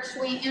church.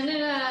 We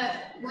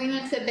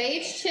went to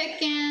Babe's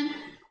Chicken.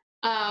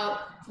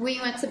 We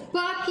went to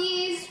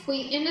Buc-ee's.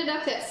 We ended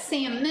up at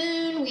Sam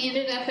Moon. We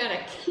ended up at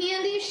a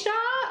candy shop.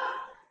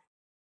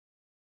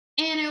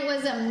 And it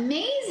was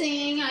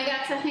amazing.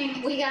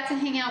 We got to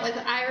hang out with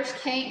Irish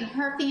Kate and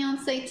her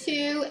fiance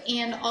too,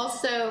 and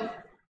also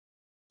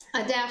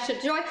a dash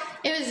of joy.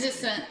 It was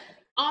just an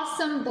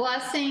awesome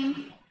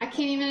blessing. I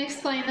can't even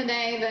explain the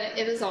day, but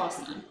it was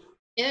awesome.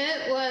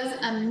 It was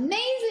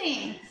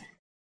amazing.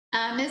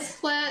 Miss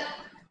Flip,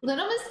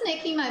 little Miss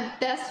Nikki, my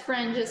best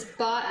friend, just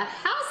bought a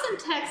house in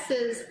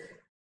Texas.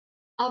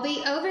 I'll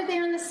be over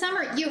there in the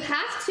summer. You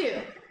have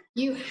to.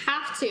 You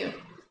have to.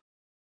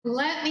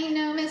 Let me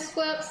know, Miss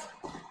Flips.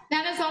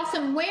 That is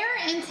awesome. Where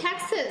in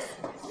Texas?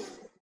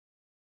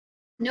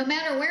 No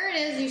matter where it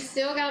is, you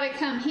still got to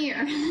come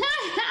here.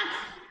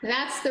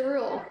 That's the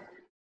rule.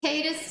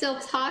 Kate is still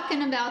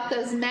talking about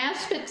those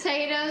mashed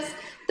potatoes.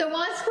 The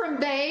ones from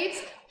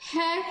Babe's.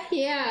 Heck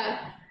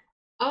yeah.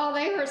 Oh,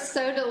 they were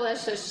so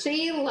delicious.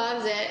 She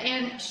loves it.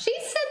 And she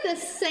said the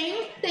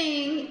same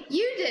thing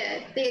you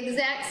did. The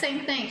exact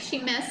same thing. She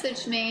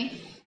messaged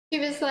me. She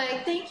was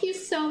like, thank you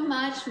so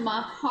much.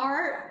 My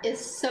heart is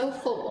so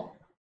full.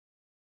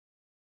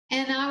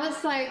 And I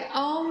was like,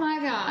 oh my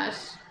gosh.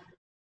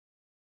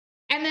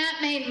 And that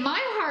made my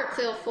heart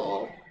feel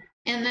full.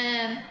 And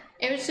then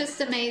it was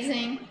just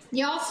amazing.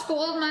 Y'all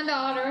spoiled my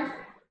daughter.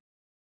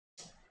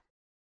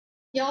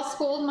 Y'all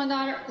spoiled my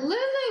daughter. Lulu,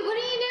 what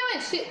are you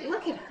doing?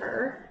 Look at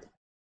her.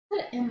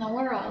 What in the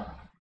world?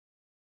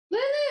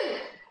 Lulu!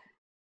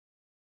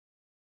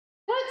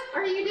 What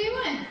are you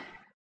doing?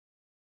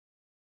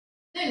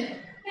 Lulu,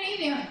 what are you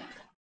doing?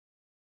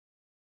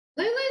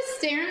 Lulu's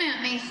staring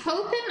at me,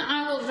 hoping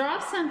I will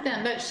drop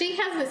something, but she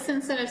has a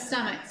sensitive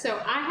stomach,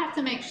 so I have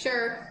to make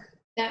sure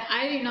that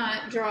I do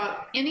not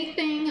drop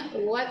anything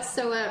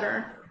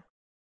whatsoever.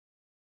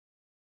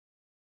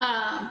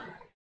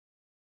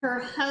 Her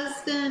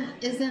husband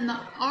is in the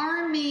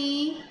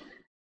Army.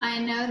 I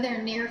know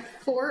they're near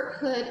Fort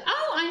Hood.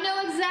 Oh, I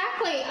know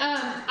exactly.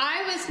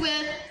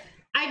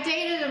 I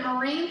dated a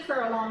Marine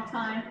for a long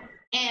time,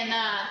 and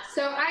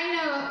so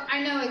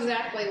I know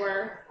exactly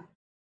where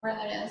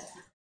that is.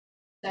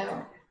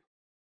 So,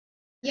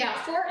 yeah,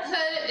 Fort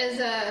Hood is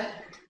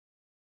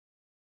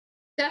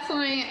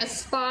definitely a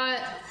spot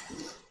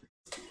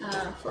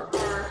for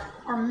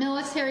our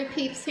military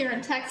peeps here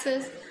in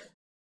Texas.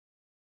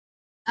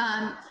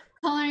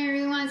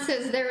 Culinary One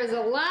says there was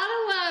a lot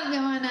of love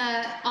going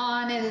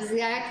on. It is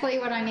exactly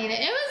what I needed.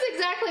 It was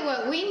exactly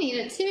what we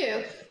needed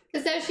too,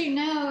 because as you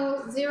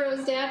know,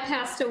 Zero's dad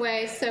passed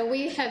away, so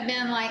we have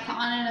been like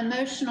on an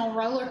emotional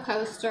roller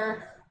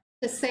coaster,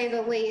 to say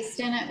the least,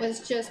 and it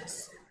was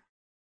just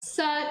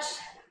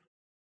such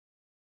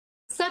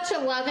a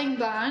loving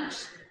bunch.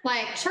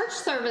 Like, church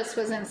service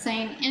was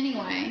insane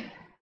anyway.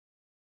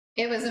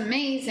 It was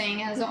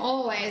amazing as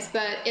always,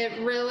 but it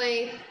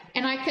really,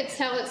 and I could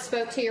tell it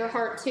spoke to your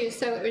heart too,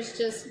 so it was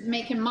just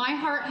making my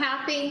heart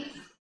happy.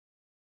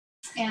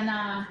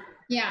 And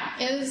yeah,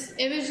 it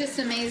was just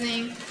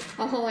amazing,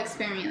 the whole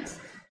experience.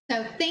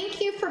 So thank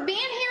you for being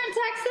here in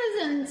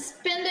Texas and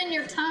spending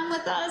your time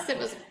with us. It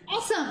was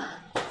awesome.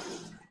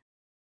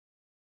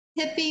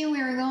 Hippie,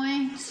 we were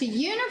going to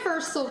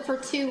Universal for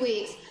 2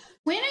 weeks.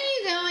 When are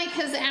you going?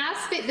 Because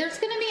there's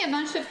going to be a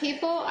bunch of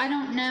people, I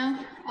don't know,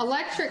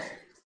 electric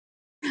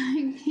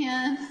frying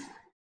pan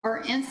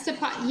or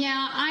Instapot.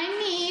 Yeah, I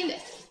need,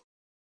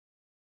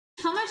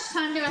 how much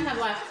time do I have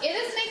left? It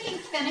is making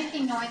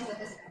finicky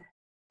noises.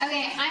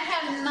 Okay, I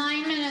have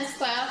 9 minutes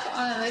left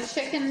on the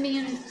chicken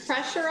being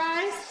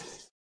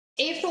pressurized.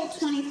 April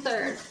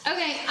 23rd.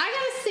 Okay, I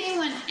gotta see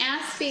when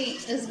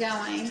Aspie is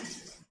going,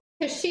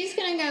 because she's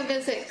gonna go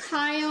visit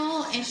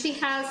Kyle, and she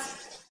has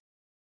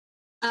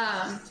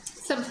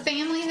some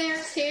family there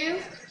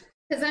too,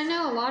 because I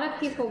know a lot of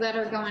people that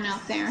are going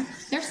out there.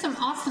 There's some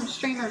awesome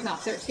streamers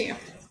out there too.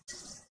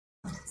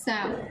 So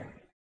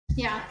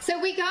yeah, so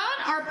we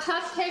got our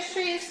puff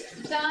pastries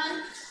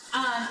done.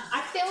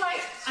 I feel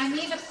like I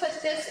need to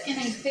put this in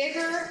a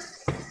bigger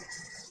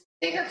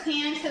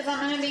pan, because I'm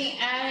going to be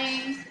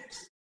adding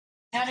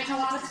a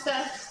lot of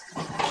stuff.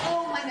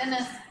 Oh my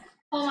goodness.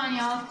 Hold on,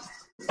 y'all.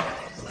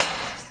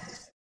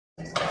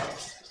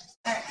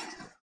 Alright.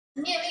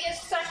 Give me a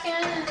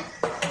second.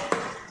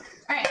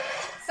 Alright,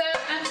 so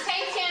I'm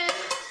taking,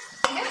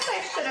 I guess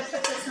I should have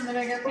put this in the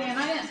bigger pan.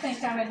 I didn't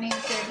think I would need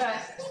to, but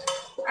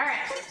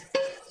alright.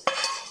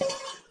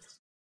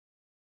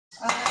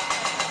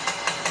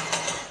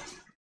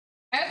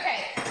 Okay,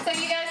 so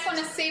you guys want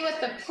to see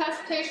what the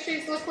puff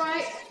pastries look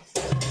like?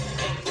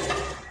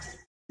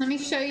 Let me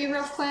show you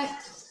real quick.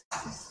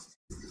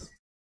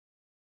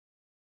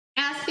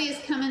 Aspie is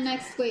coming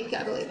next week,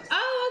 I believe.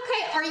 Oh,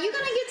 okay. Are you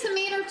going to get to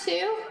meet her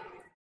too?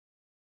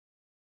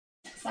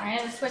 Sorry, I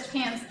had to switch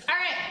pans. All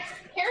right,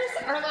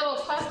 here's our little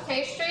puff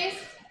pastries.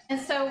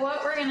 And so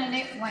what we're going to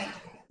do, wait,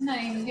 I'm not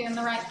even doing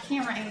the right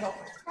camera angle.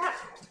 Crap.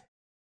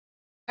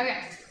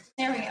 Okay,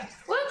 there we go.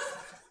 Whoops.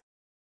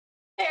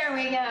 There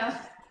we go.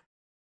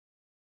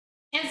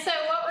 And so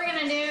what we're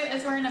going to do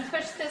is we're going to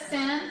push this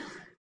in.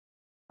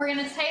 We're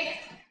going to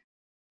take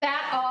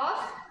that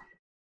off.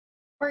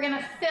 We're going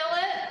to fill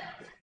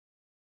it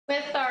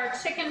with our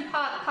chicken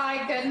pot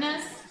pie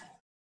goodness,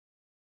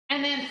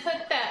 and then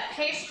put that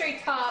pastry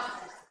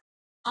top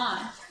on.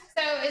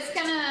 So it's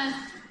going to,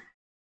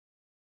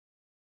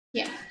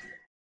 yeah.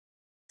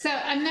 So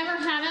I've never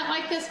had it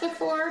like this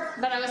before,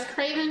 but I was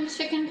craving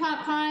chicken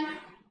pot pie.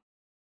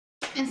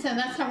 And so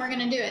that's how we're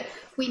going to do it.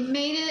 We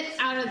made it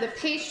out of the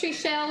pastry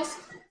shells.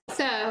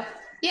 So,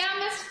 yeah,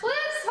 Miss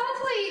Flips,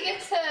 hopefully you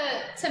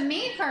get to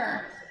meet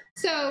her.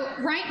 So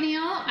right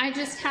now, I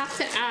just have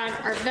to add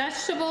our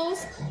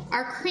vegetables,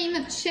 our cream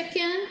of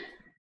chicken.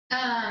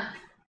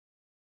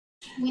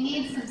 We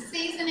need some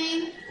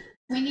seasoning.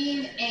 We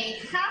need a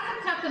half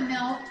a cup of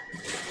milk.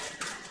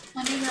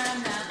 Let me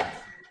grab that.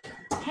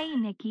 Hey,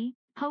 Nikki,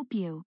 hope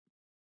you.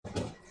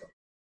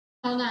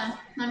 Hold on,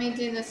 let me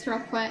do this real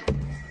quick.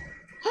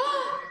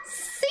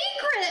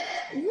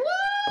 Secret! What?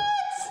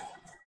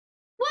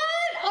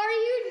 What are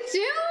you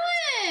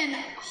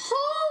doing?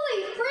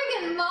 Holy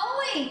friggin'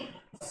 moly!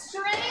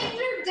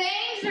 Stranger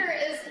Danger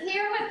is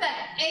here with the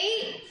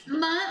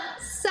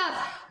 8-month sub.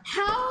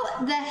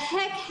 How the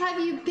heck have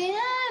you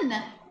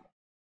been?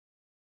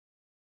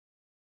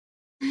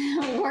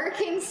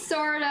 Working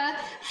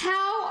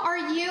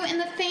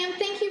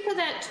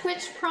that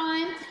Twitch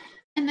Prime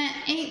and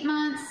that 8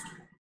 months.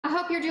 I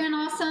hope you're doing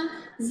awesome.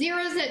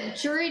 Zero's at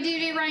jury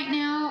duty right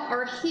now,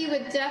 or he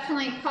would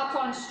definitely pop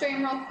on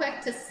stream real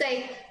quick to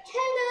say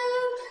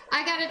hello.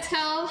 I gotta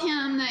tell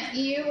him that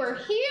you were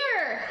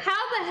here. How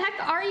the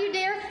heck are you,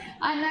 dear?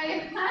 I know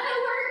you're kind of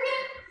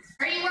working.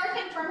 Are you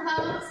working from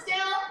home still?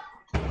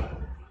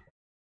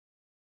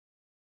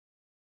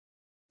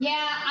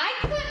 Yeah, I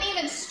couldn't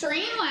even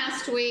stream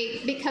last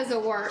week because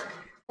of work.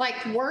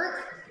 Like,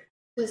 work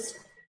was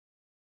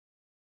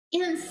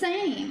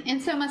insane. And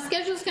so my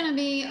schedule's going to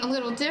be a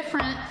little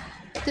different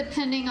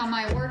depending on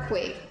my work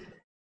week.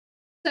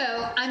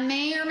 So I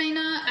may or may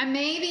not, I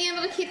may be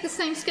able to keep the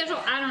same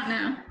schedule. I don't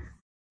know.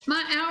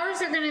 My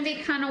hours are going to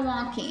be kind of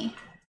wonky.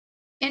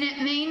 And it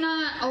may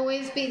not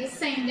always be the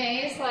same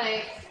days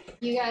like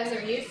you guys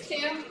are used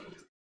to.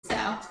 So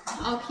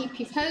I'll keep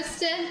you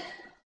posted.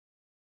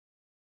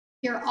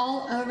 You're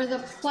all over the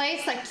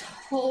place. I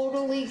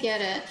totally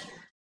get it.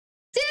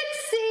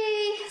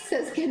 Dixie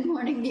says, good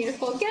morning,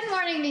 beautiful. Good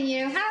morning to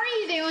you. How are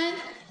you doing?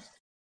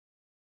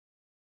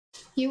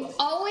 You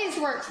always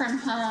work from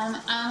home.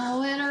 I'm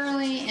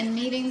literally in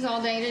meetings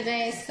all day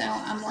today, so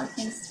I'm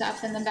working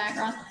stuff in the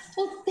background.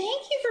 Well,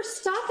 thank you for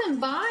stopping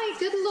by.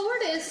 Good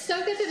Lord, it is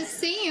so good to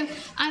see you.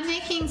 I'm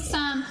making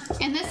some,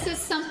 and this is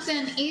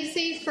something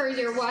easy for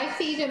your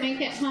wifey to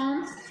make at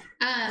home.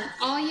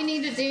 All you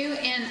need to do,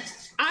 and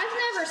I've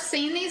never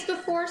seen these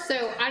before,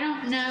 so I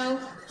don't know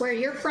where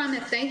you're from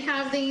if they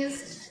have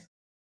these,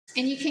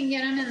 and you can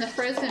get them in the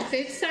frozen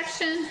food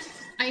section.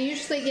 I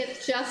usually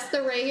get just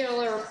the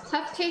regular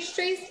puff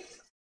pastries,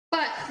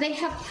 but they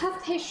have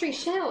puff pastry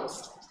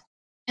shells.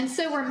 And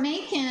so we're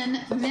making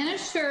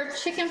miniature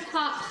chicken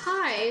pot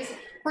pies.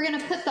 We're going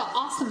to put the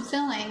awesome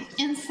filling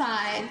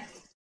inside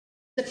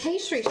the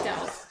pastry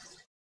shells.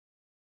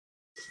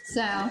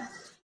 So,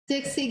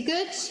 Dixie,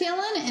 good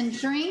chilling and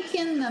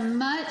drinking the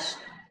much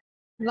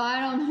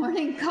vital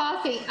morning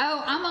coffee.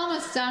 Oh, I'm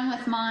almost done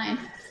with mine.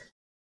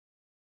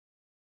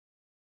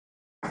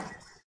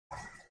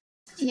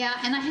 Yeah,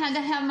 and I had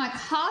to have my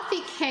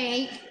coffee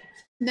cake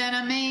that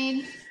I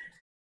made.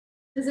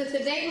 Is it the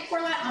day before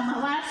that on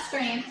my last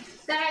stream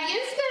that I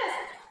used this?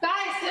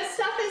 Guys, this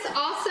stuff is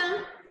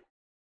awesome.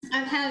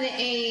 I've had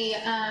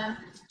a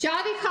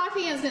Jolly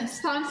Coffee has been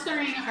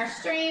sponsoring our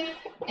stream,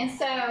 and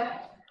so I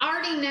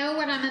already know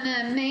what I'm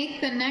gonna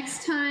make the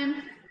next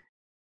time.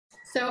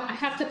 So I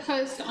have to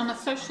post on my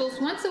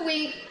socials once a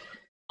week,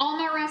 all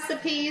my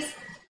recipes,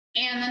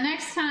 and the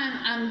next time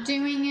I'm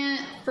doing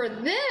it for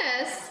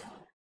this,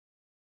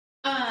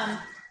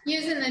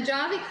 using the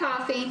Jolly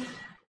Coffee.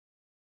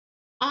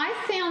 I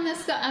found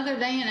this the other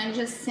day and it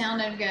just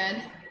sounded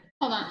good.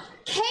 Hold on.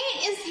 Kate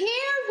is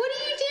here. What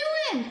are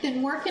you doing?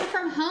 Been working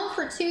from home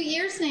for 2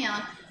 years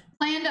now.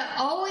 Plan to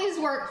always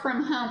work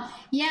from home.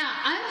 Yeah,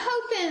 I'm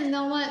hoping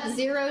they'll let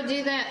Zero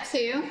do that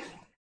too.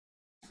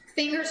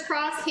 Fingers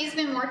crossed. He's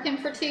been working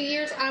for 2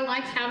 years. I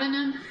like having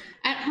him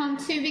at home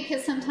too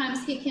because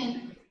sometimes he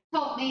can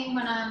help me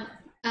when I'm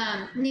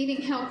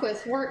needing help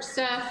with work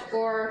stuff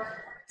or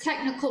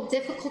technical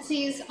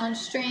difficulties on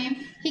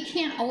stream. He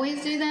can't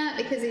always do that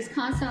because he's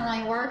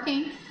constantly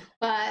working,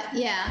 but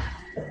yeah.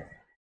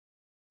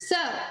 So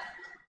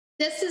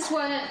this is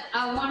what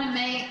I want to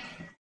make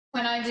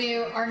when I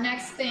do our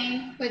next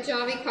thing with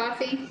Jolly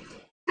Coffee.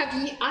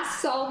 I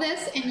saw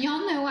this, and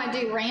y'all know I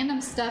do random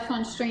stuff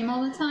on stream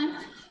all the time.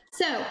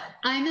 So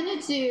I'm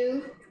gonna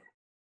do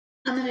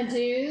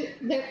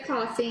their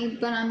coffee,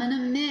 but I'm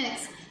gonna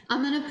mix.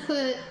 I'm gonna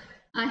put,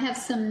 I have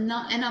some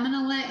nut, and I'm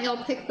gonna let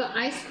y'all pick the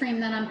ice cream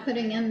that I'm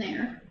putting in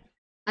there.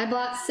 I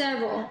bought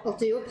several. I'll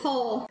do a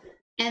poll.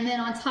 And then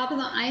on top of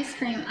the ice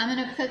cream, I'm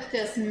gonna put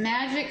this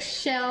magic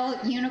shell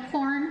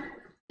unicorn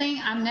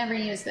thing. I've never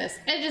used this.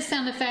 It just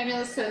sounded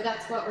fabulous, so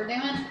that's what we're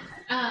doing.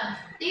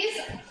 This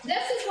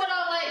is what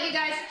I'll let you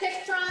guys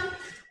pick from.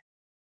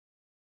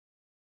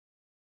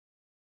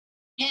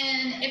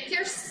 And if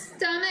your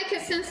stomach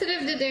is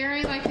sensitive to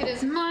dairy like it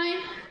is mine,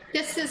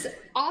 this is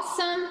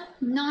awesome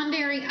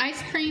non-dairy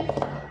ice cream.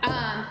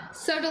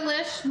 So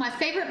delish, my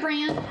favorite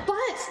brand.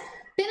 But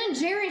Ben &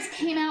 Jerry's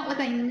came out with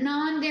a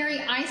non-dairy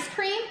ice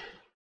cream.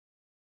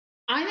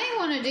 I may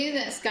want to do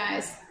this,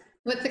 guys,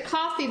 with the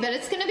coffee, but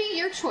it's going to be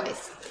your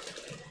choice.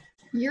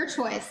 Your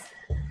choice.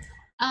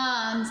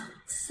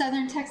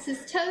 Southern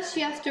Texas Toast,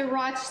 you have to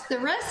watch the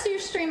rest of your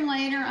stream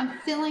later. I'm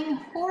feeling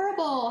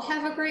horrible.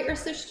 Have a great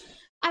rest of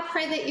I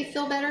pray that you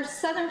feel better.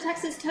 Southern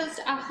Texas Toast,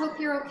 I hope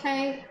you're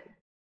okay.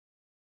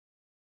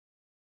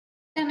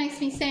 That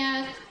makes me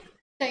sad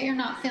that you're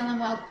not feeling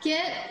well.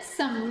 Get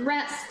some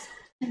rest,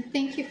 and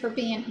thank you for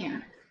being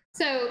here.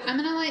 So I'm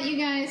gonna let you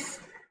guys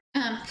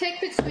pick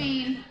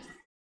between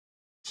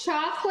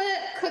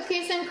chocolate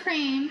cookies and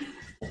cream,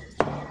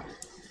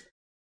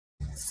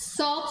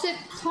 salted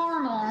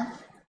caramel,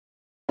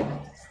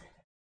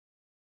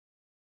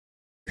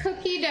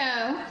 cookie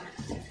dough,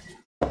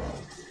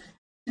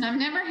 and I've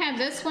never had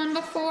this one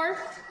before,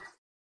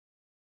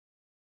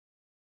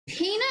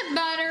 peanut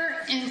butter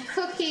and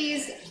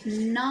cookies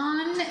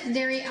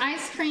non-dairy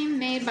ice cream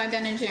made by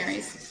Ben &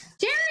 Jerry's.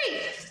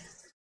 Jerry!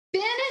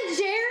 Ben and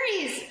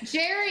Jerry's.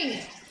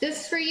 Jerry,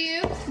 this is for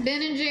you.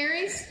 Ben and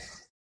Jerry's.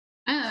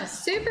 I'm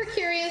super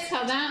curious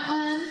how that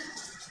one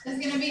is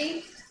going to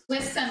be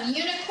with some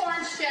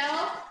unicorn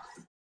shell.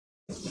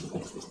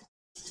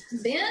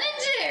 Ben and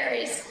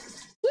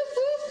Jerry's. Whoop,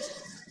 whoop.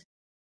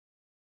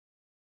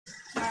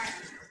 All right.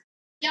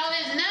 Y'all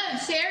didn't know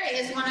Jerry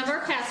is one of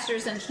our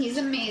pastors and he's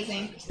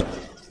amazing.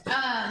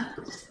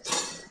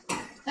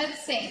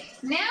 Let's see.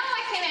 Now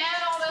I can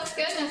add all this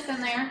goodness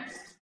in there.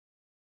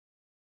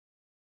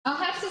 I'll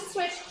have to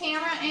switch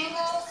camera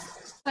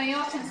angles so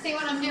y'all can see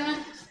what I'm doing.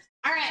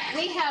 All right,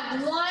 we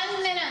have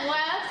 1 minute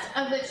left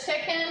of the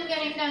chicken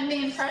getting done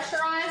being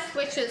pressurized,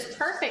 which is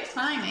perfect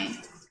timing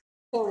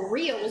for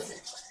reals.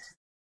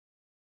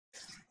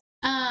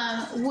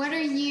 What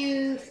are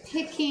you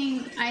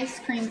picking ice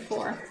cream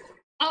for?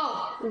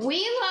 Oh, we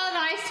love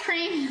ice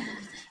cream.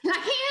 I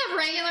can't have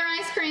regular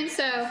ice cream,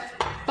 so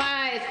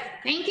by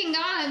thanking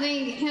God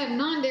they have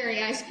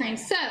non-dairy ice cream.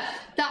 So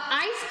the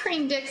ice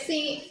cream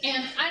Dixie,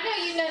 and I know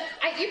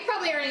you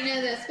probably already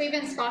know this. We've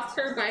been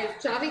sponsored by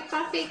Javi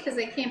Coffee because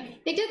they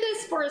did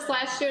this for us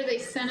last year. They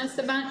sent us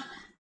a bunch,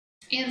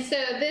 and so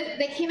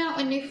they came out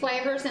with new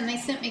flavors, and they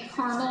sent me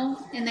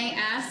caramel, and they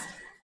asked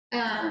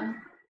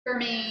for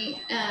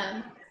me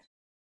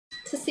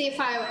to see if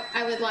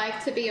I would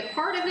like to be a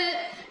part of it,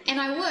 and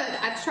I would.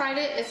 I've tried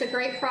it. It's a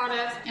great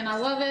product, and I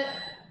love it.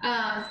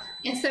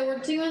 And so we're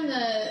doing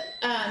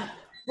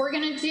we're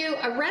going to do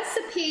a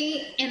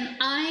recipe, and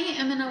I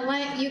am going to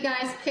let you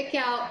guys pick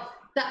out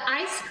the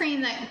ice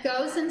cream that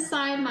goes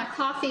inside my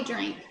coffee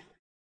drink.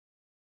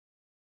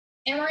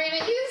 And we're going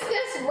to use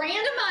this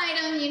random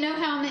item. You know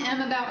how I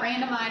am about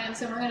random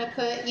items, and we're going to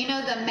put, you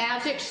know, the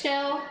magic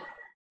shell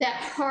that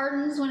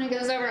hardens when it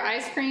goes over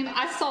ice cream.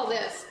 I saw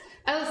this.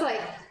 I was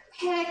like,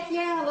 heck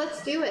yeah,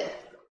 let's do it.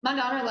 My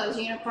daughter loves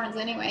unicorns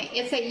anyway.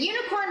 It's a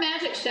unicorn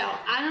magic shell.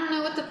 I don't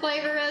know what the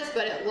flavor is,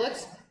 but it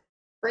looks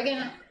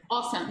friggin'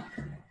 awesome.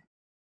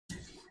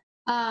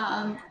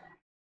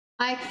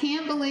 I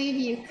can't believe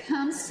you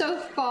come so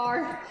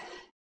far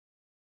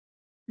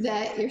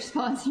that you're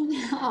sponsored.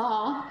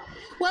 Aw.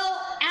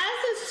 Well,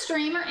 as a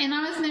streamer, and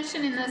I was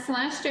mentioning this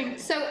last stream,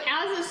 so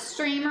as a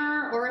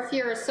streamer, or if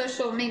you're a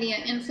social media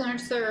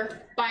influencer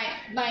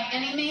by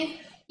any means,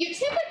 you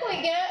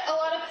typically get a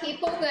lot of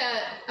people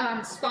that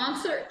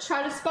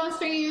try to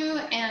sponsor you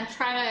and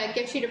try to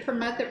get you to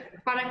promote their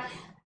product.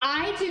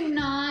 I do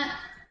not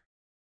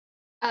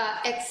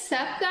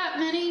accept that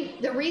many.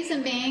 The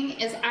reason being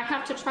is I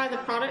have to try the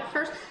product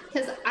first,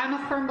 because I'm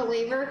a firm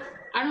believer.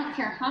 I don't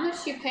care how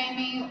much you pay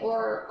me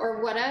or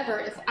whatever.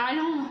 If I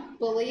don't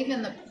believe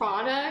in the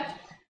product,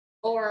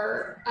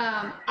 or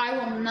I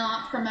will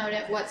not promote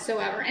it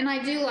whatsoever. And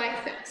I do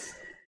like this.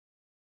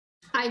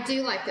 I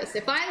do like this.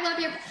 If I love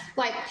your,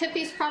 like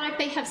Pippi's product,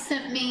 they have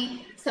sent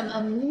me some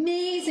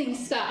amazing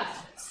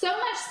stuff. So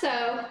much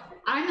so,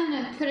 I'm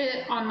going to put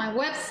it on my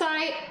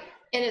website.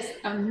 It is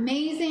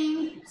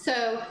amazing.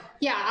 So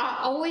yeah,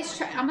 I always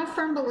try. I'm a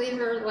firm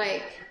believer.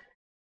 Like,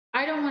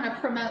 I don't want to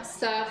promote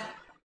stuff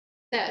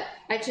that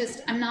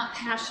I'm not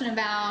passionate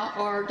about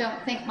or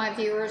don't think my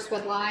viewers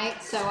would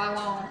like. So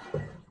I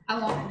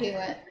won't do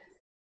it.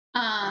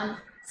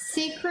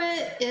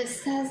 Secret, it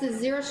says is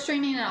zero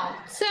streaming at all.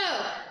 So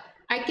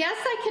I guess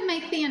I can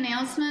make the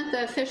announcement,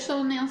 the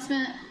official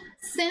announcement.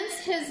 Since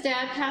his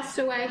dad passed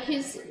away,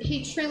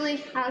 he truly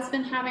has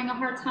been having a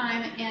hard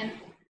time, and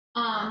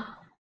I'm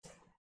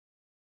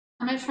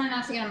gonna try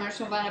not to get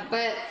emotional about it,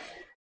 but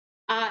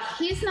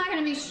he's not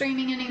gonna be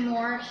streaming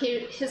anymore.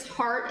 His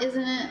heart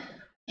isn't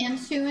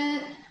into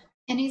it,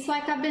 and he's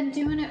like, I've been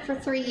doing it for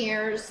 3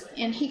 years,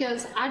 and he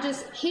goes,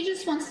 he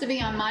just wants to be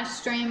on my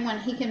stream when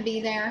he can be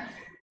there,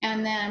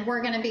 and then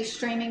we're gonna be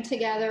streaming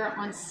together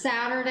on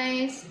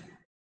Saturdays.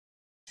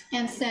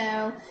 And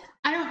so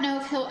I don't know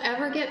if he'll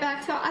ever get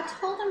back to it. I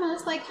told him, I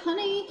was like,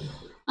 honey,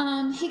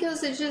 he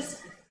goes, he's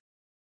just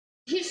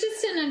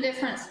in a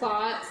different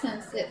spot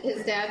since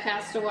his dad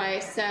passed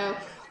away. So,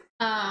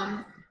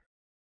 and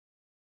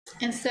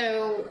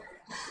so,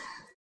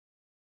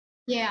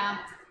 yeah,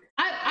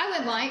 I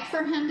would like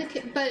for him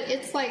to, but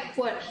it's like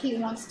what he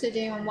wants to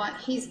do and what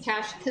he's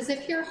passionate. Because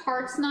if your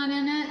heart's not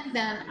in it,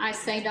 then I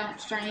say don't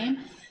stream.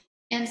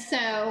 And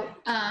so,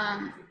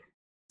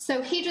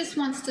 so he just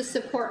wants to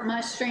support my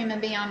stream and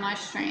be on my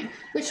stream,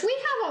 which we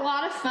have a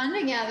lot of fun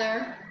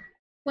together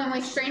when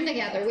we stream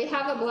together. We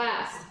have a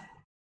blast.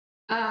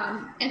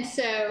 And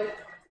so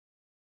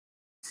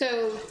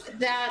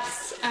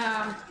that's,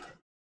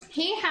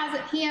 he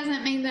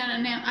hasn't made that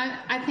announcement.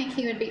 I think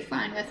he would be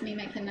fine with me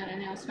making that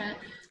announcement,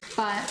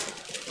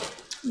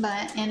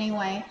 but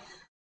anyway,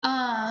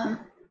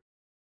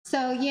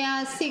 so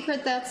yeah,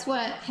 Secret, that's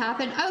what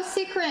happened. Oh,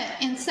 Secret.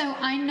 And so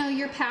I know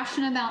you're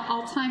passionate about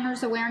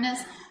Alzheimer's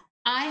awareness.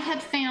 I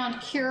had found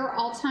Cure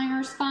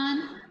Alzheimer's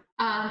Fund.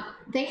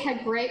 They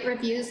had great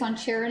reviews on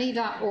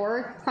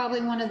charity.org,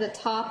 probably one of the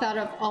top out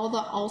of all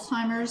the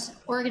Alzheimer's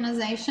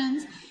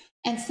organizations.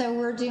 And so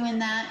we're doing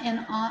that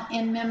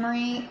in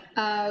memory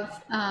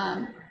of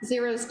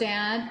Zero's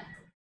dad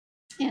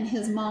and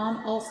his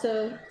mom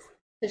also,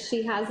 because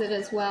she has it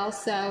as well.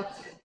 So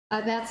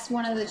That's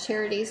one of the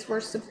charities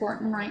we're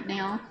supporting right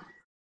now.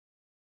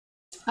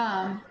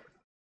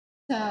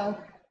 So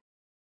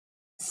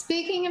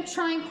speaking of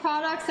trying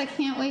products, I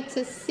can't wait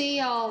to see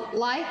y'all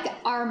like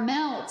our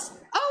melts.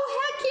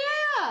 Oh, heck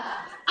yeah!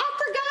 I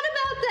forgot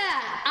about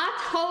that. I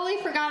totally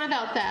forgot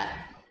about that.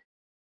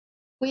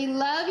 We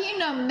love you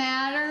no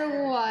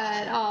matter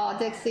what. Oh,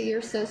 Dixie,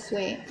 you're so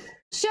sweet.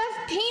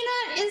 Chef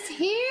Peanut is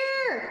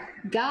here.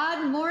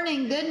 God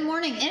morning. Good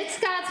morning. It's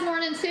God's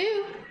morning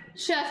too,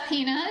 Chef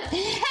Peanut.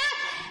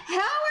 How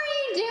are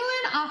you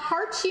doing? I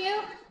heart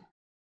you.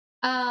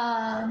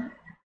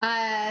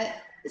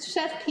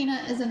 Chef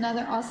Peanut is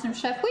another awesome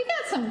chef. We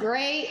got some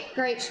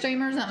great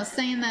streamers. I was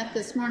saying that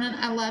this morning.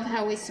 I love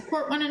how we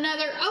support one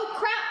another. Oh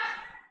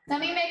crap! Let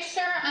me make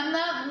sure I'm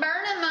not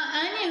burning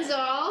my onions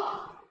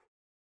all.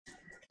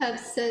 Cub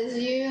says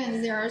you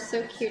and Zero are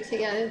so cute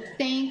together.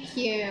 Thank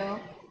you.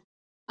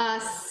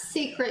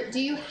 Secret, do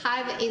you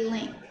have a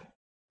link?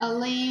 A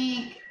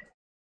link?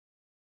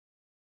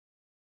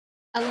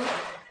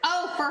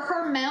 Oh, for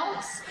her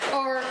melts?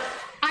 Or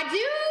I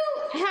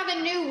do have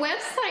a new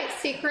website,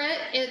 Secret.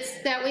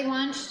 It's that we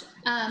launched.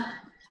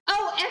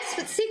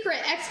 Secret,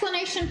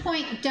 exclamation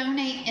point,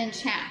 donate in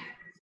chat.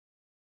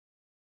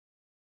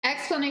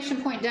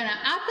 Exclamation point donut.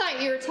 I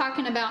thought you were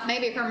talking about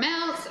maybe her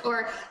melts,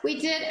 or we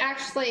did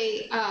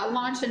actually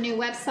launch a new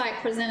website,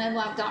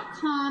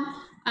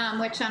 presentedlove.com,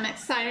 which I'm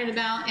excited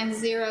about. And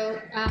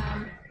Zero,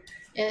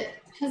 it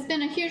has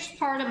been a huge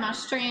part of my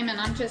stream, and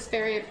I'm just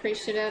very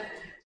appreciative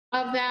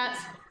of that.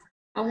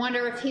 I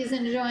wonder if he's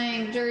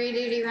enjoying jury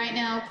duty right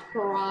now.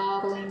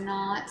 Probably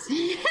not.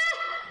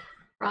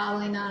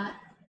 Probably not.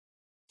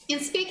 And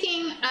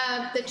speaking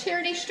of the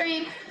charity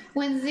stream,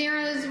 when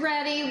Zero's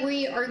ready,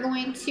 we are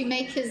going to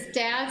make his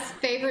dad's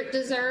favorite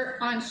dessert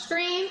on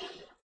stream.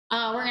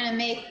 We're going to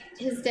make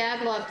his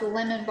dad love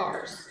lemon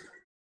bars.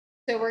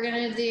 So we're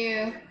going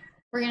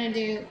to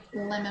do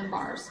lemon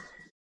bars.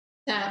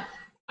 So,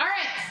 all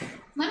right,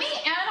 let me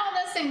add all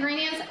this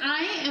ingredients.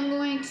 I am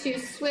going to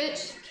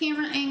switch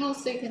camera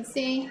angles so you can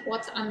see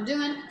what I'm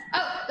doing.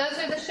 Oh, those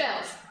are the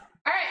shells.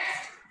 All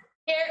right,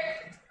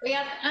 here we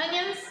got the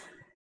onions.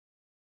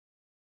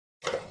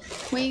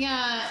 We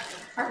got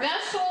our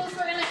vegetables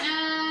we're gonna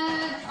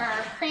add,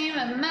 our cream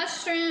of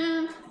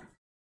mushroom.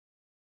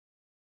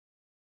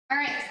 All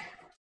right,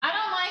 I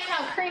don't like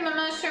how cream of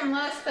mushroom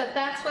looks, but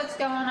that's what's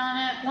going on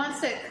it.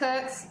 Once it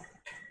cooks,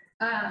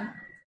 it'll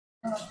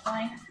look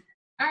fine.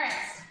 All right,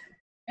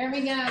 there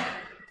we go.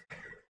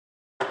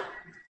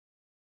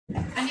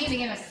 I need to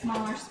get a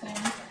smaller spoon.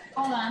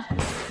 Hold on.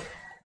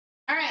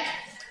 All right,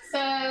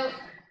 so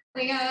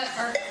we got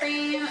our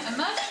cream of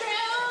mushroom.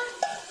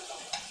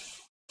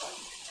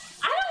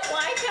 I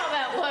like how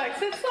that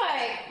looks. It's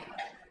like,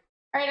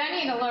 all right, I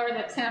need to lower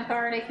the temp. I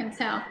already can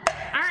tell.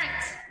 All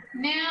right,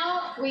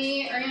 now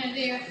we are going to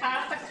do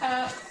half a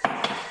cup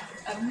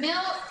of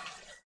milk.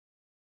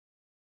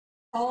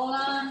 Hold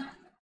on.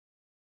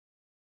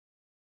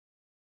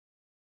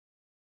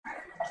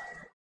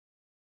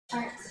 All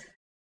right,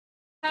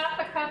 half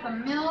a cup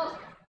of milk.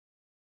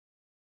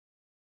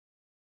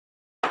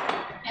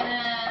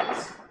 And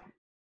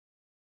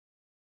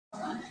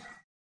hold on.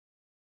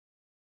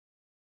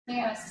 You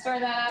gotta stir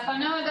that up. I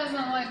know it doesn't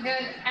look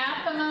good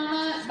at the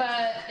moment,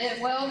 but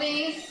it will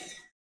be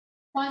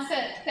once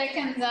it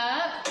thickens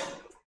up.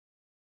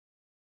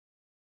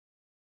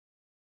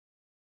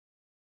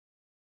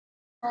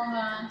 Hold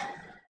on.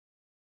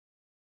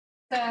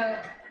 So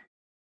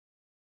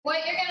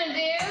what you're gonna do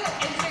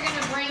is you're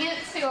gonna bring it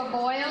to a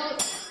boil.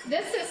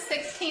 This is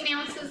 16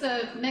 ounces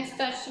of mixed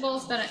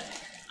vegetables, but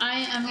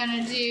I am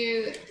gonna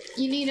do,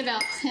 you need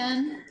about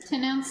 10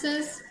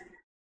 ounces.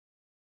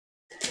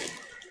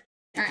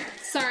 All right,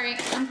 sorry,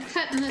 I'm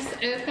cutting this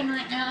open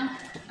right now.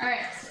 All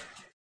right.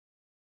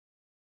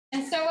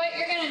 And so what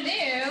you're gonna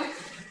do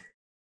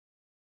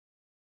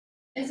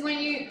is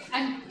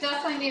I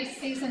definitely need to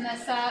season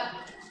this up.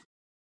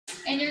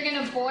 And you're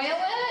gonna boil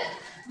it,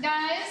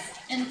 guys,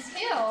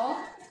 until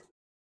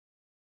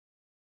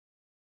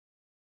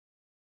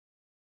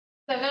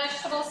the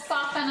vegetables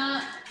soften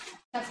up.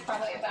 That's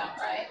probably about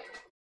right.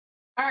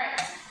 All right.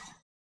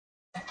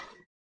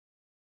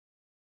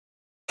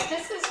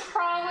 This is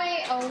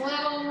probably a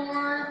little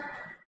more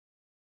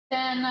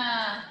than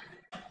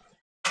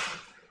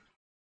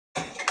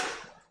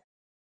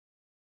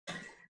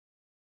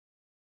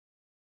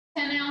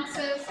 10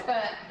 ounces,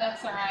 but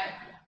that's all right.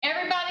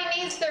 Everybody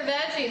needs their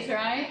veggies,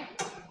 right?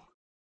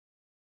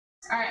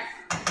 All right.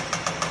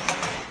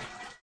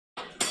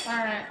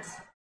 All right.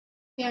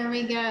 Here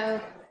we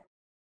go.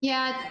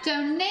 Yeah,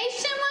 donation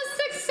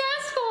was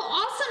successful.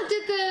 Awesome.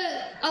 Did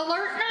the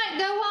alert not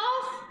go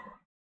off?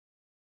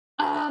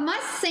 My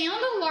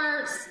sound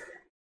alerts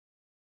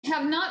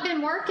have not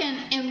been working,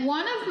 and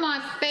one of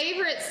my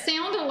favorite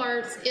sound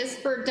alerts is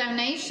for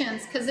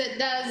donations because it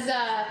does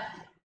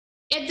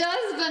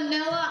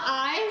vanilla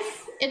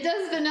ice. It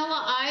does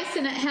vanilla ice,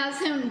 and it has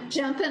him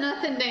jumping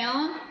up and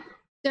down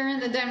during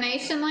the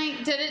donation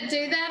link. Did it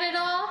do that at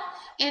all?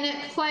 And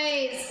it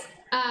plays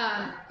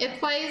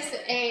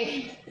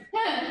a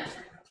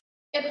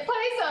It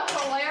plays a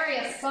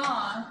hilarious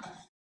song.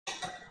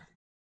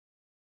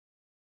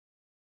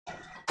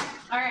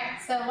 All right,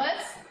 so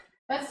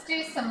let's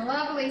do some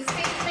lovely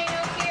seasoning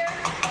up here.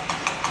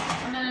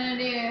 I'm gonna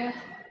do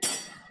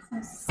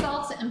some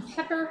salt and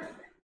pepper.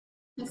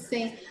 Let's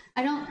see.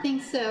 I don't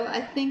think so. I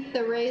think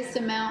the raised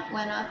amount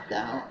went up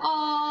though.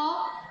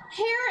 Oh,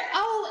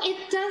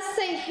 it does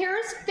say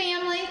Harris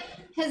family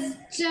has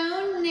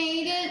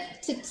donated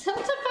to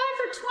Tiltify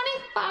for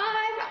 25.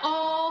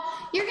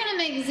 Oh, you're gonna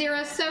make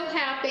Zero so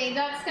happy.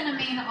 That's gonna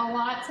mean a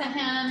lot to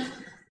him.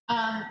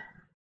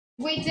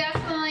 We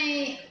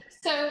definitely,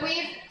 so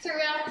we've,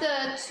 throughout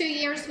the 2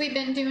 years we've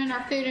been doing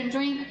our food and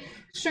drink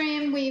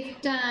stream,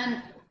 we've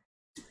done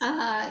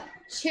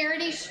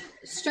charity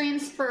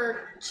streams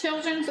for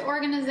children's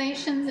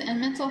organizations and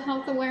mental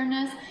health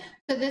awareness.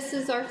 So this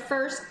is our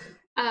first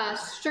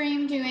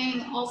stream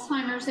doing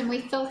Alzheimer's, and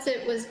we felt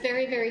it was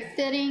very, very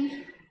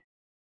fitting.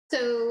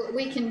 So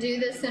we can do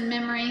this in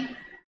memory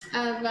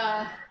of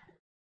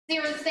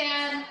Zero's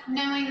dad,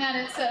 knowing that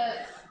it's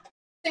a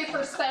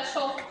super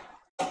special.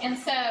 And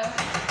so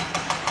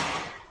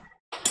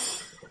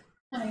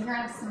let me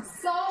grab some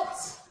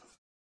salt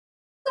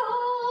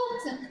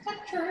and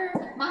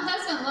pepper. My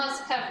husband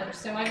loves pepper,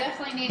 so I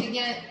definitely need to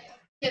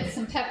get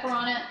some pepper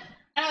on it.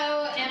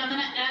 Oh, and I'm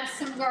gonna add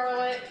some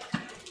garlic.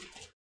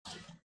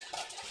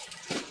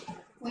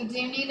 We do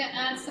need to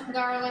add some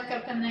garlic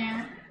up in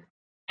there.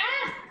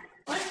 Ah,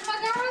 where's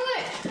my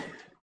garlic?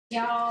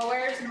 Y'all,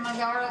 where's my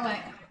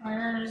garlic?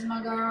 Where's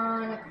my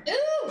garlic?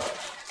 Ooh,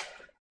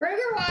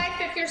 Burger Wife,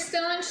 if you're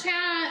still in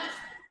chat,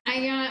 I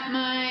got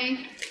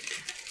my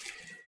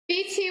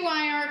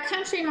BTYR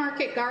Country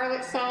Market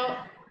garlic salt.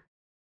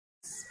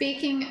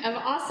 Speaking of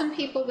awesome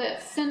people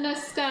that send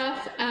us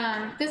stuff,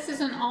 this is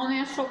an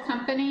all-natural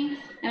company,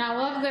 and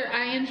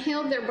I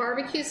inhaled their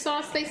barbecue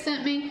sauce they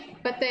sent me,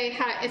 but they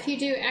had, if you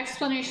do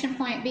exclamation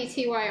point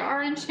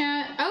BTYR in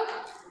chat,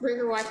 oh,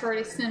 Burger Wife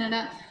already sent it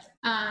up.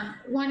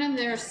 One of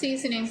their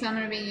seasonings I'm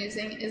going to be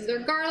using is their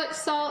garlic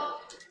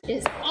salt.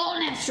 It's all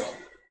natural.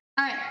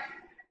 All right.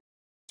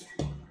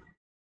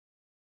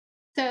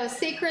 So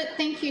Secret,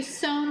 thank you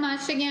so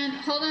much again.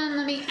 Hold on,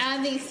 let me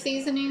add these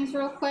seasonings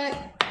real quick.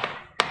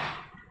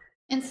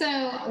 And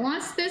so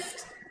once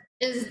this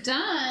is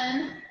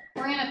done,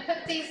 we're gonna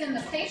put these in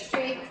the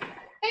pastry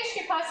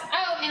pots.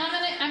 Oh, and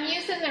I'm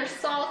using their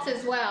salt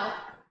as well,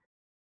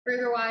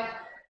 Burger Wife.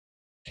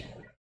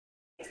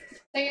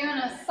 So you're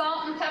gonna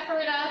salt and pepper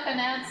it up and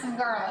add some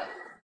garlic.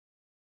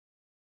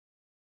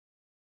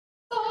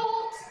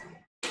 Salt.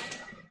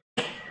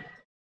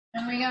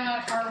 And we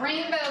got our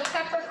rainbow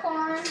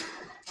peppercorn.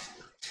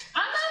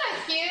 I'm not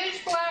a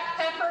huge black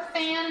pepper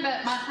fan,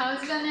 but my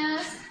husband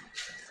is.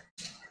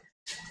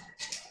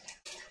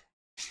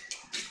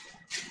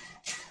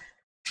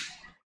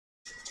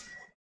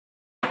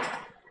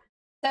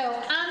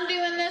 So I'm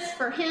doing this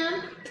for him.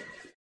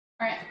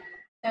 All right,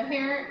 so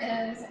here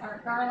is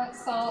our garlic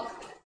salt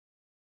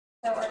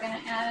that we're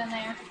gonna add in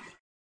there.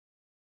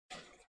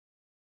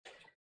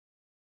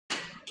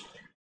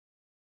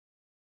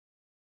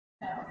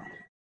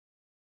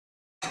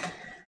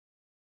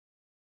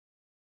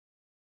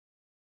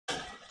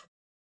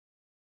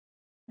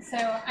 So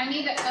I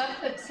need to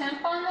up the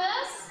temp on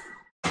this.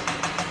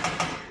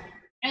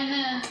 And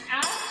then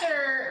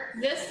after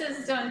this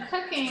is done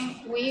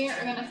cooking, we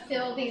are going to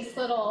fill these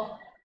little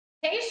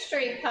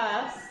pastry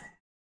puffs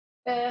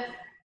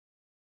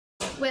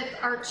with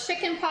our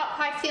chicken pot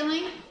pie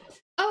filling.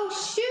 Oh,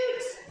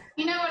 shoot!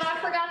 You know what I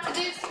forgot to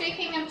do,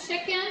 speaking of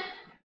chicken?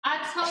 I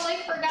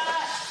totally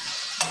forgot.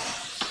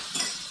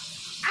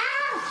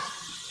 Ah!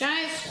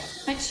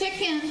 Guys, my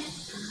chicken,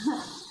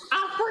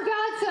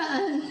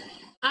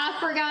 I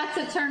forgot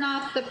to turn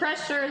off the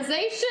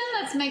pressurization.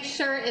 Let's make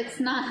sure it's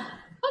not,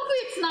 hopefully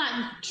it's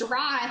not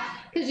dry,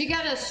 because you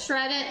got to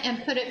shred it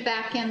and put it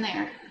back in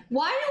there.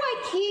 Why do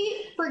I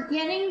keep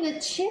forgetting the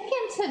chicken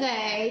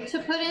today to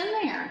put in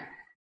there?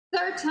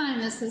 Third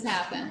time this has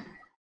happened.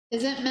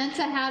 Is it meant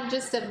to have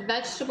just a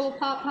vegetable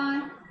pot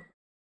pie?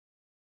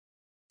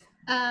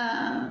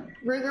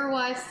 Ruger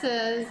Wife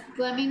says,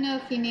 let me know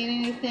if you need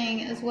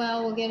anything as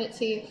well. We'll get it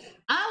to you.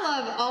 I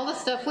love all the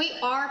stuff.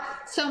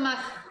 So my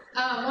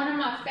one of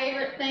my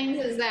favorite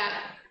things is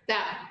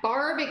that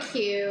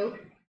barbecue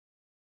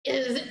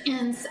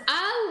is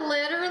I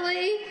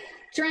literally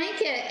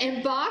drank it,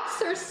 and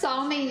Boxer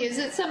saw me use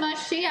it so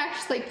much, she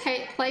actually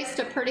placed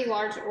a pretty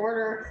large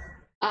order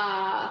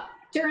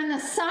during the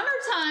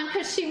summertime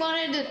because she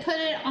wanted to put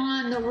it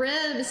on the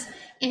ribs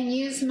and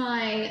use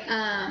my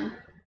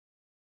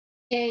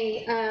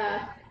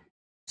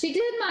she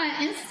did my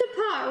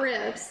Instapot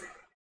ribs.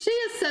 She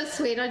is so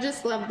sweet. I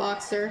just love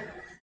Boxer.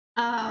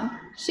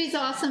 She's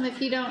awesome.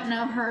 If you don't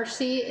know her,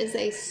 she is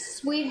a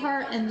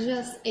sweetheart and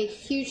just a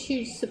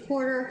huge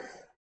supporter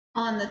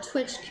on the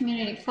Twitch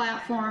community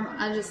platform.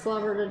 I just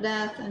love her to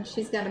death, and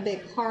she's got a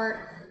big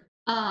heart.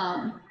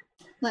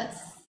 Let's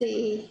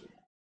see.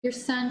 Your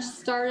son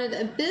started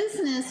a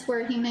business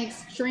where he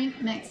makes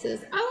drink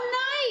mixes.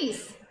 Oh,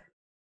 nice.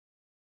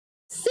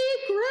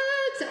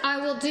 Secret. I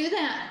will do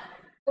that.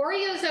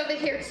 Oreo's over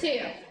here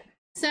too.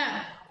 So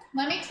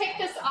let me take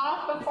this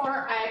off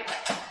before I,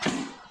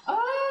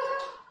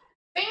 oh,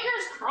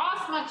 fingers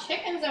crossed my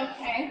chicken's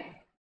okay.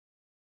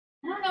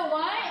 I don't know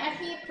why I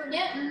keep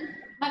forgetting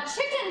my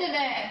chicken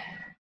today.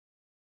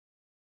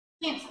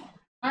 Cancel.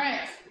 All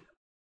right.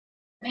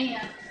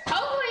 Man,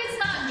 hopefully it's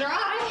not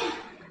dry.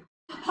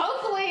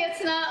 Hopefully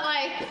it's not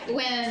like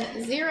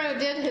when Zero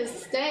did his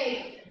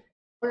steak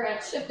where I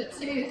chipped a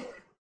tooth.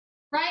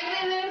 Right,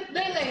 Lulu?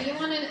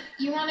 Lulu,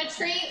 you want a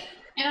treat?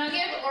 And I'll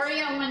give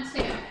Oreo one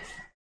too.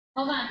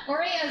 Hold on,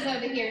 Oreo's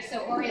over here, so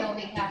Oreo will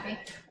be happy.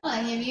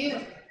 I'll give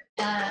you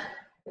another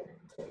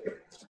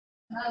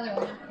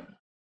one.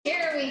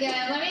 Here we go.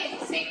 Let me,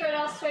 Secret,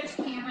 I'll switch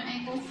camera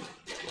angles.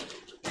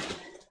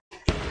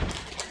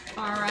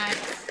 All right.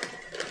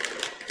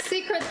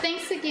 Secret,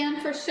 thanks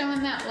again for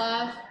showing that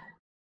love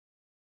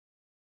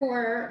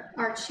for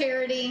our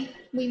charity.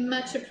 We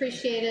much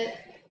appreciate it.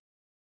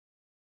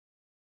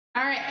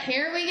 All right,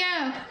 here we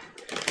go.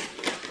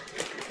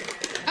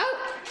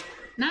 Oh,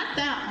 not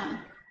that one.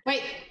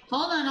 Wait,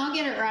 hold on, I'll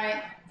get it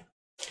right.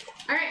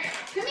 All right,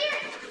 come here.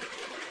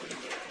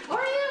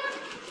 Oreo.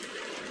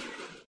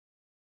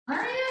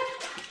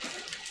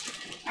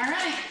 All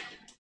right.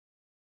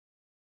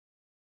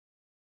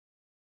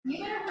 You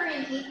better hurry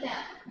and eat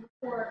that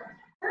before.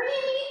 Hurry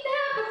and eat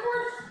that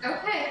before.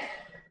 Okay.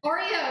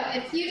 Oreo,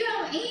 if you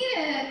don't eat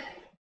it,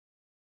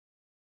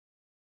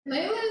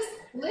 Lulu's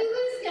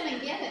gonna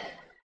get it.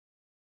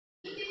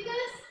 You do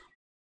this?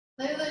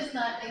 Lulu's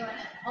not doing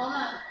it. Hold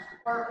on.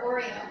 Or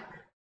Oreo.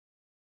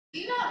 Do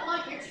you not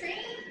want your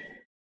treat?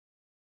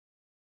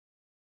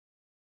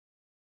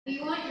 Do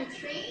you want your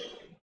treat?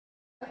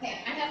 Okay,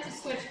 I have to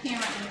switch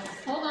camera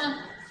angles. Hold on.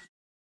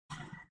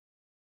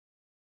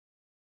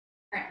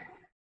 Alright.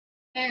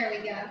 There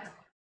we go.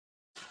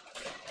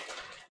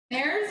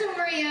 There's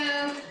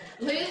Oreo.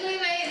 Lulu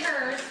ate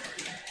hers.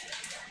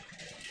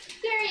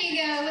 There you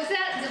go. Was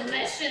that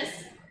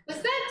delicious?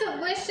 Was that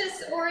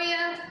delicious,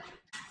 Oreo?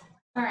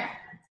 Alright.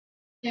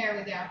 There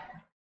we go.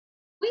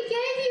 We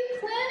gave you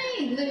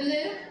plenty,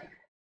 Lulu.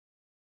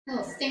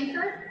 Little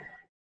stinker.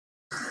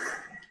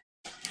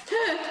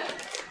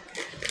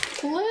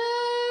 Little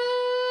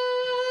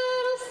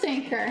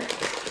stinker.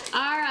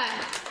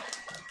 Alright.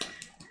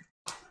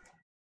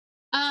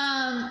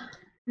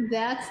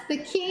 That's the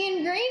key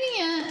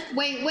ingredient.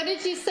 Wait, what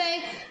did you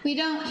say? We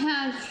don't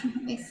have,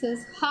 it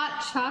says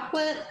hot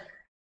chocolate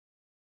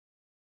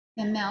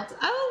and melt.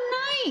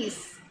 Oh,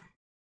 nice.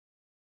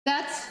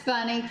 That's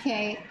funny,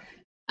 Kate.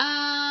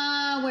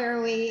 Where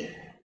are we?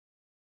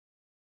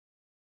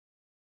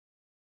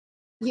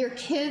 Your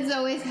kids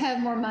always have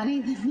more money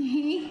than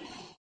me.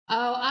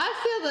 Oh, I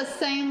feel the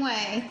same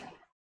way.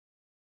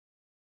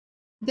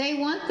 They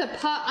want the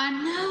pot. I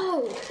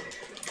know.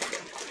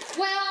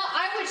 Well,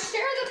 I would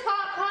share the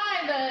pot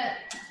pie,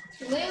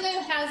 but Lulu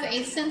has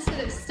a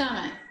sensitive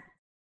stomach.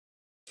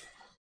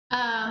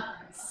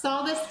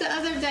 Saw this the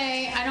other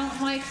day. I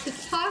don't like to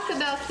talk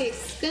about the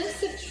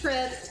expensive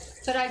trip,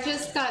 but I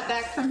just got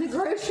back from the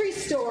grocery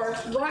store,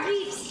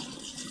 right?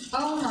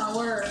 Oh my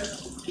word.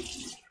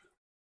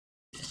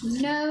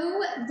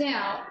 No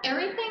doubt.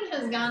 Everything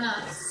has gone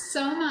up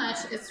so much,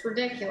 it's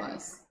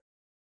ridiculous.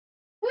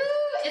 Woo!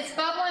 It's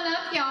bubbling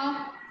up,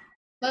 y'all.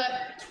 Look.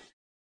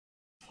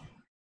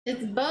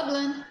 It's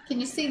bubbling. Can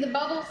you see the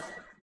bubbles?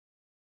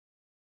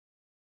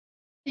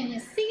 Can you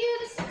see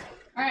it?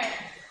 All right.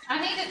 I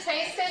need to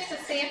taste it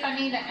to see if I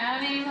need to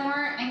add any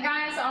more. And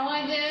guys, all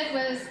I did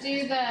was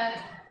do the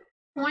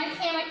 1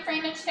 can of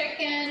cream of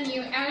chicken.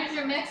 You added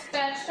your mixed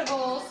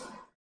vegetables.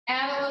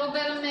 Add a little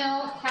bit of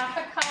milk, half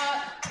a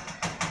cup.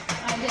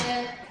 I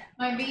did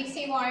my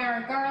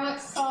BTYR garlic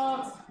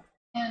salt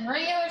and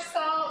regular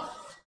salt.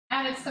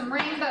 Added some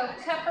rainbow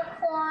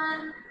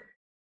peppercorn.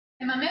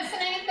 Am I missing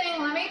anything?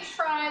 Let me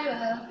try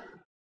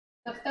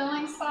the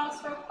filling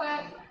sauce real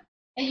quick.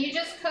 And you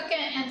just cook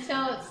it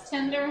until it's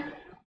tender.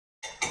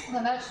 The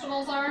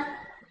vegetables are.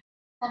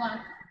 Hold on.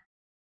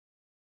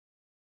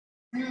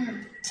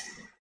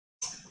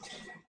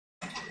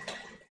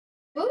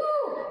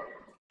 Ooh!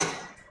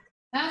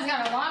 That's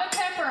got a lot of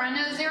pepper. I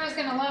know Zero's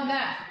gonna love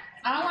that.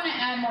 I want to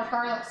add more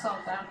garlic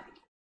salt though.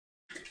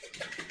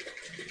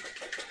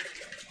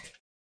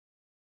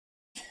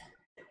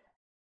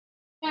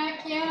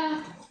 Heck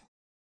yeah.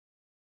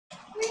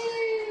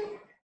 Woo.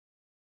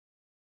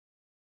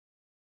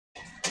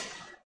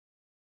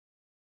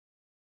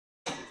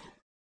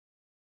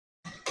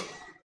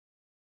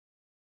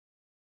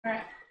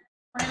 Alright,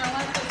 we're going to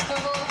let this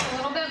bubble up a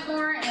little bit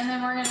more, and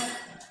then we're going to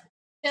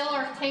fill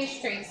our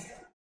pastries.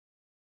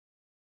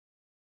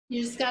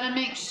 You just got to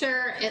make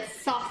sure it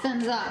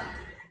softens up.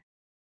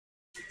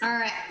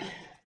 Alright.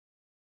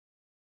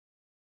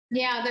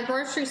 Yeah, the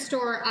grocery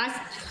store,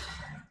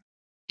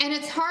 and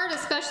it's hard,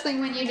 especially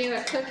when you do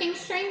a cooking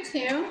stream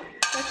too,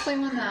 especially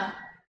when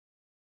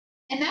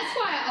and that's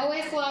why I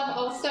always love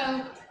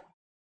also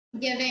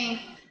giving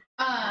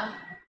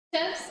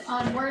tips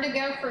on where to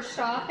go for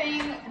shopping,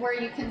 where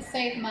you can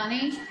save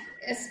money,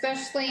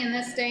 especially in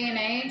this day and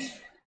age,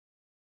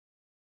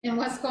 and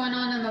what's going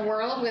on in the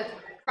world with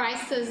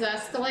prices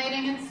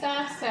escalating and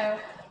stuff. So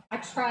I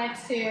try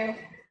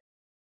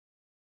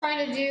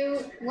to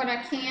do what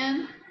I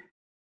can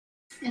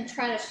and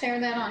try to share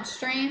that on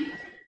stream.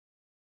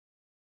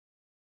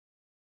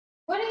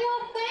 What do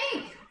y'all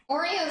think?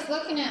 Oreo's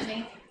looking at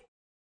me.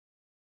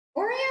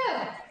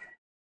 Oreo,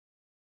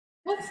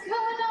 what's going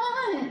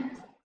on?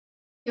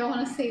 Y'all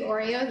want to see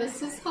Oreo?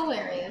 This is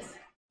hilarious.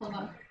 Hold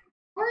on.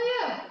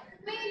 Oreo,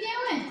 what are you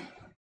doing?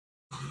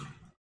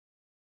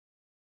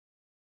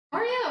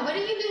 Oreo, what are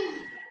you doing?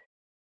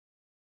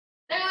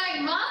 They're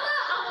like, Mama,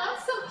 I want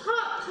some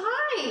pot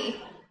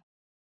pie.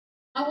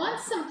 I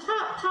want some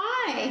pot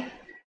pie.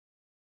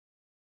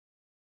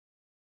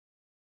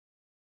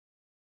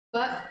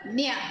 But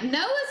yeah,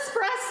 no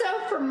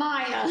espresso for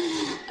Maya.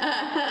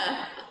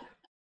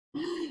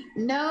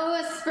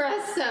 No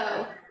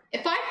espresso.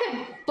 If I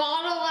could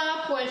bottle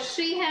up what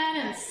she had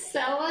and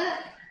sell it.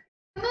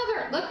 Come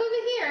over, look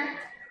over here.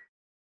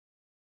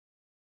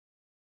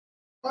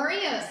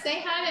 Oreo,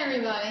 say hi to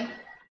everybody.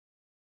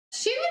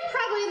 She would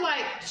probably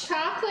like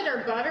chocolate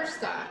or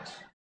butterscotch.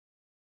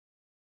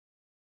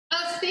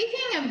 Oh,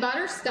 speaking of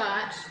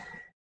butterscotch,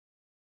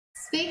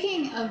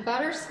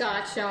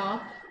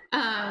 y'all,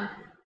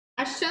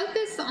 I showed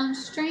this on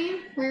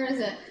stream. Where is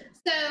it?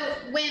 So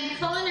when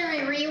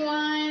Culinary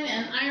Rewind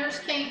and Irish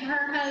Kate,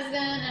 her husband,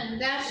 and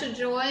Dash of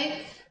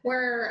Joy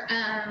were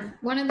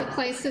one of the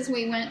places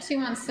we went to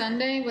on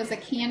Sunday was a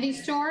candy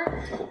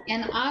store,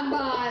 and I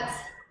bought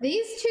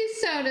these two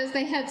sodas.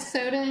 They had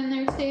soda in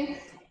there too.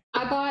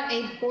 I bought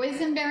a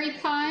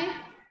boysenberry pie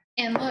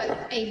and look,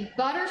 a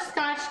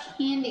butterscotch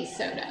candy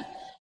soda.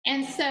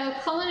 And so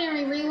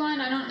Culinary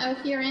Rewind, I don't know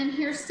if you're in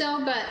here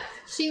still, but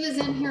she was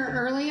in here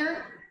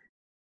earlier.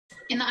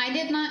 And I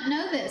did not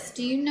know this.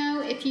 Do you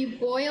know if you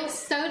boil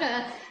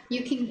soda,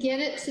 you can get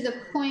it to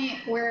the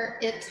point where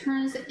it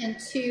turns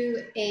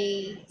into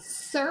a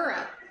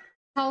syrup?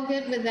 How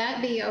good would that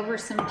be over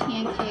some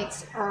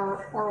pancakes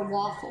or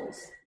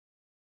waffles?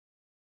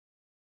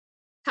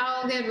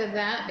 How good would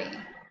that be?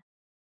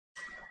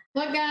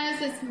 Look, guys,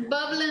 it's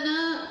bubbling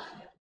up.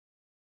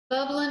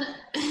 Bubbling up.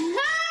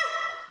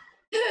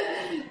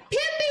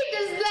 Pippi,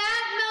 does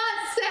that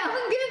not sound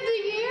good to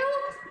you?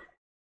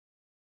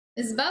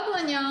 It's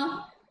bubbling,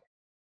 y'all.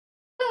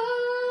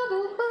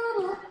 Bubble,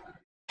 bubble.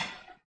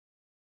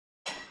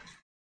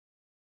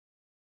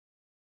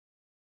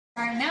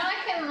 All right, now I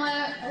can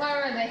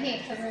lower the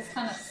heat because it's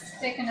kind of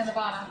sticking to the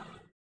bottom.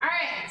 All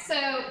right,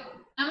 so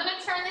I'm going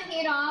to turn the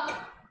heat off.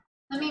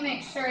 Let me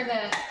make sure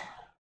that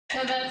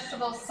the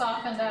vegetables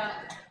softened up.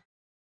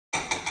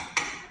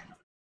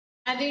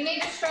 I do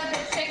need to shred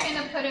the chicken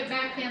and put it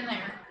back in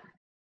there.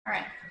 All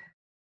right.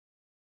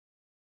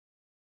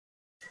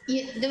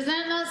 Does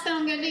that not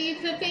sound good to you,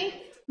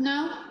 Pippi?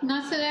 No,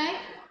 not today?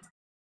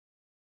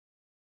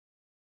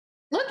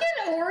 Look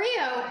at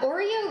Oreo.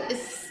 Oreo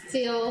is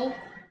still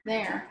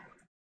there.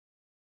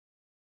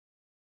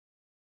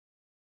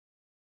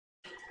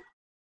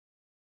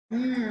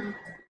 Mmm.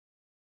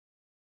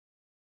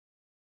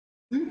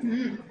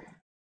 Mm-hmm.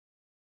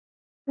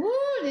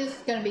 Ooh, this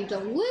is gonna be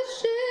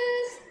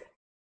delicious.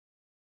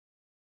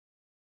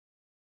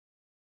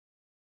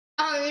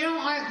 Oh, you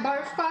don't like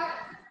butterscotch?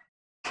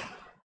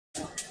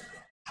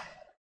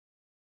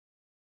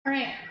 All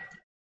right,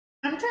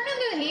 I'm turning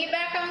the heat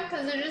back on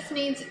because it just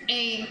needs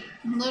a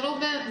little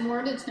bit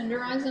more to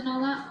tenderize and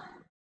all that.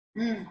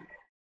 Mmm.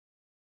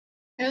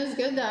 It was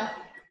good though.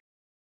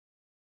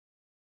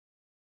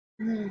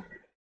 Mmm.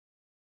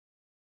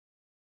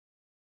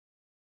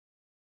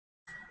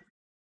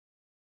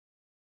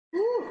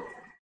 Ooh.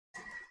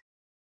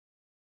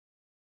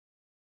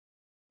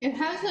 It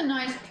has a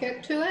nice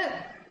kick to it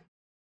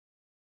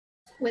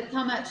with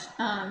how much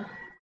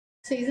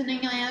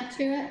seasoning I add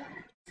to it.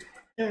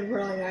 It's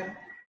really good.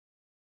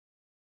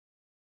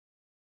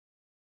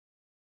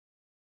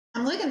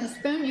 I'm licking the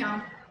spoon,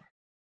 y'all.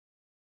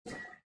 All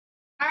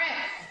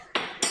right.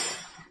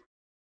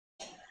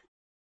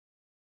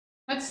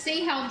 Let's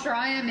see how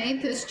dry I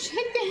made this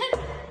chicken.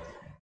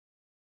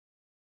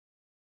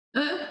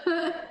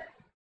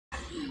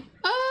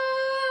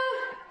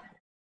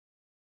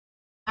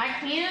 I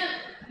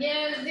can't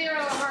give Zero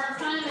a hard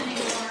time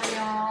anymore,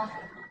 y'all.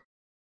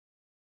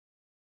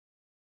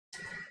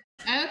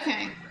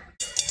 Okay.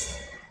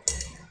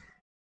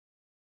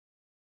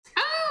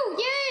 Oh,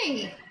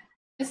 yay!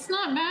 It's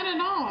not bad at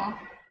all.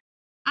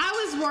 I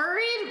was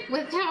worried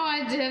with how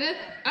I did it.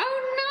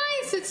 Oh,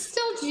 nice! It's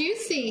still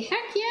juicy.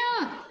 Heck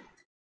yeah!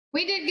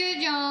 We did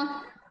good,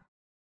 y'all.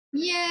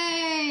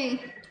 Yay!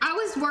 I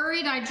was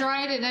worried I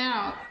dried it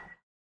out.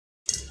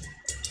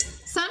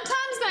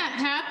 Sometimes that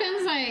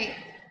happens,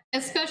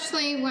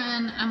 especially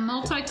when I'm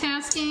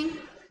multitasking,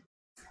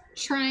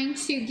 trying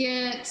to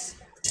get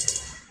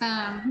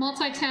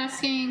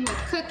multitasking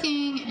with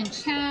cooking and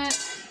chat,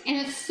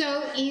 and it's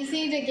so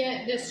easy to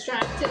get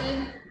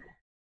distracted.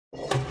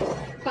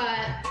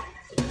 But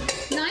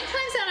 9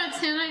 times out of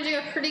 10, I do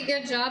a pretty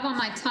good job on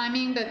my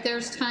timing, but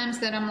there's times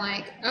that I'm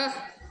like, ugh,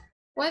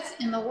 what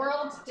in the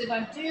world did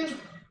I do?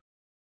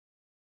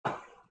 All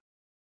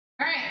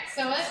right,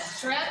 so let's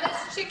shred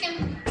this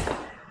chicken.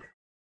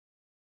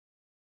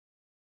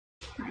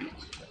 All right.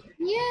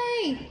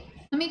 Yay!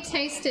 Let me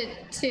taste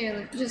it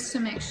too, just to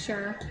make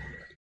sure.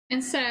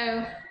 And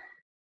so,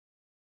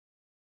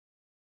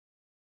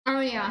 oh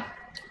yeah,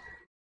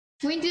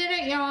 we did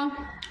it, y'all.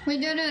 We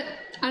did it.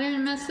 I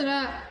didn't mess it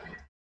up.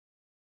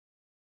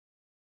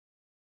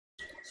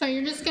 So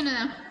you're just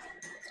gonna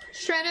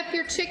shred up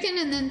your chicken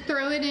and then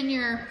throw it in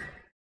your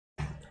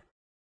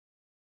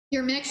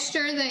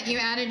mixture that you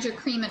added your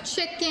cream of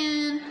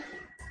chicken,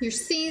 your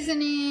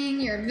seasoning,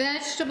 your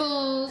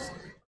vegetables,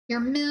 your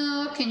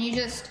milk, and you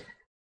just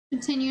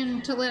continue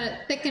to let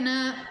it thicken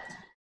up.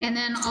 And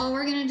then all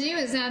we're gonna do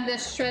is add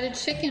this shredded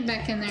chicken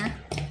back in there.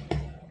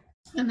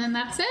 And then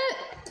that's it.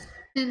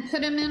 Then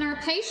put them in our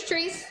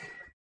pastries.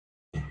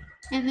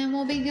 And then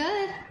we'll be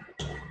good.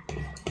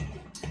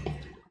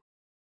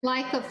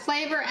 Like a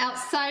flavor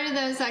outside of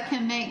those I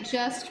can make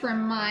just for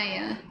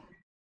Maya.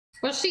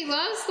 Well, she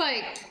loves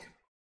like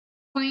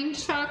plain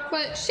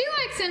chocolate. She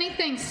likes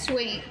anything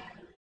sweet.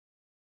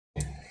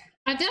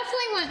 I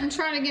definitely wouldn't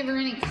try to give her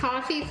any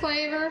coffee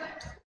flavor.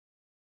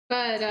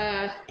 But,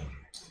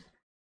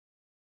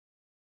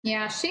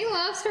 yeah, she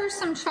loves her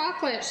some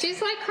chocolate.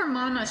 She's like her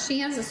mama. She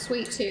has a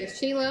sweet tooth.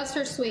 She loves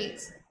her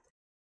sweets.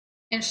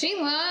 And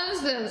she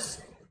loves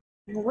those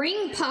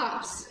ring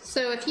pops.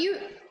 So if you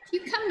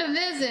come to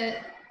visit,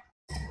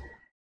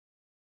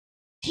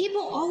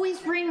 people always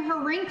bring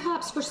her ring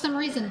pops for some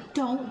reason.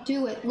 Don't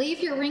do it.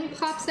 Leave your ring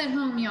pops at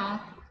home, y'all.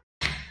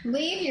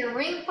 Leave your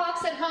ring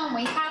pops at home.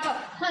 We have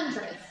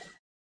 100.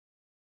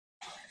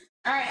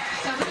 All right,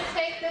 so I'm going to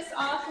take this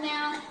off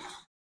now,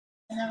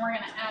 and then we're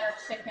going to add our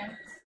chicken.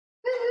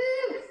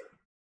 Woo-hoo!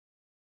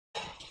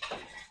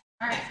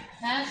 All right,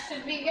 that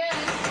should be good.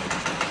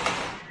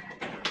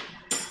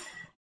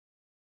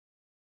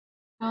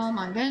 Oh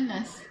my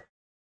goodness.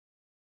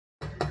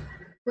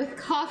 With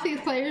coffee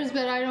flavors,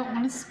 but I don't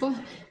want to spoil.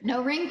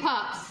 No ring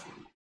pops.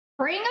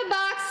 Bring a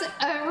box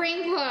of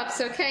ring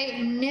pops,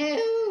 okay?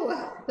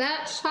 No,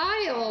 that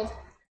child.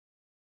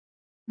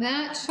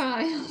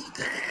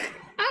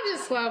 I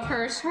just love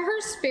her.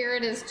 Her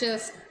spirit is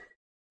just,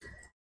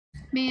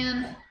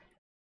 man.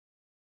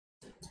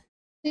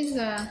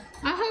 I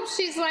hope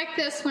she's like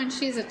this when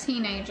she's a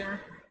teenager.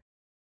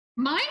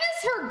 Mine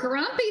is her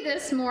grumpy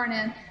this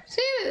morning.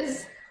 She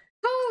was,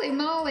 holy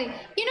moly.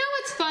 You know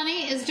what's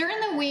funny is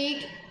during the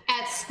week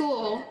at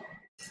school,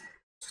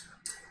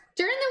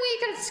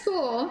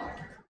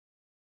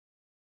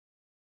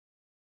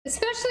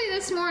 especially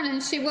this morning,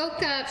 she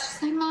woke up,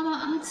 she's like,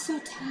 Mama, I'm so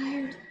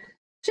tired.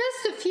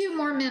 Just a few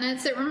more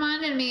minutes. It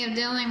reminded me of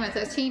dealing with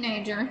a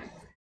teenager.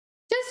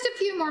 Just a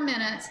few more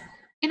minutes.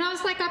 And I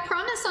was like, I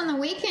promise on the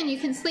weekend you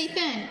can sleep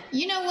in.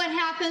 You know what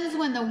happens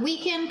when the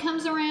weekend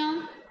comes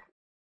around?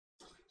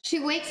 She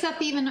wakes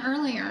up even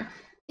earlier.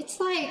 It's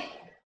like,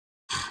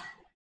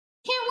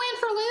 can't win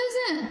for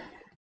losing.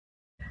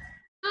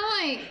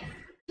 I'm like,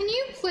 can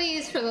you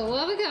please, for the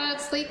love of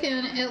God, sleep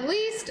in at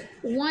least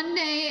one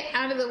day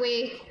out of the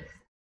week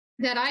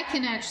that I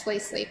can actually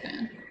sleep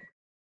in?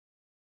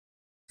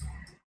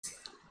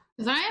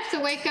 Because I have to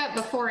wake up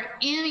before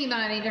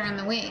anybody during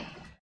the week.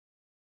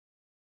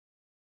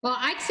 Well,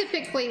 I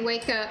typically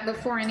wake up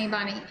before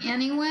anybody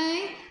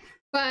anyway,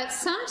 but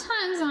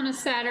sometimes on a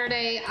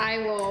Saturday I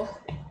will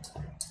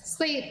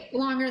sleep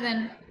longer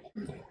than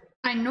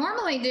I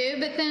normally do,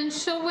 but then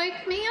she'll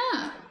wake me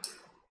up.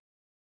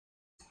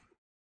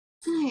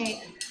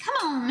 Hey, come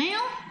on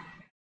now.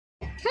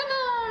 Come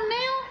on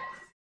now.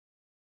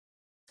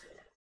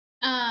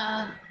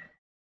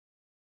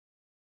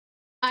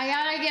 I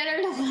gotta get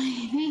her to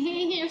like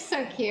me. You're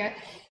so cute.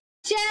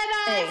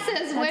 Jedi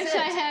says, wish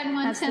I had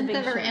 1/10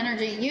 of her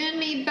energy. You and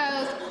me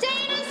both.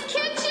 Dana's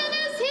Kitchen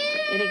is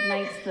here. It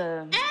ignites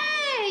the...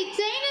 Hey,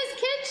 Dana's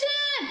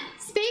Kitchen.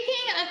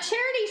 Speaking of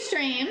charity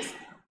streams,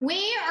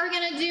 we are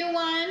going to do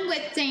one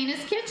with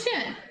Dana's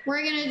Kitchen.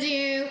 We're going to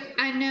do,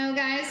 I know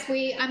guys,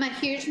 I'm a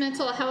huge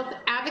mental health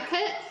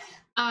advocate.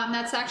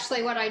 That's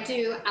actually what I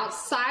do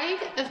outside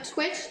of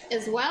Twitch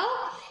as well,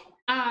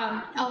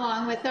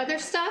 along with other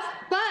stuff.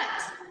 But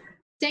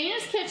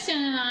Dana's Kitchen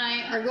and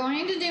I are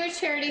going to do a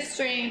charity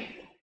stream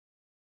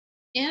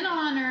in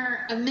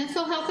honor of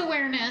mental health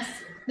awareness.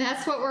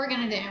 That's what we're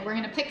going to do. We're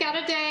going to pick out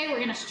a day. We're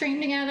going to stream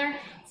together.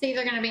 It's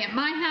either going to be at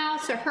my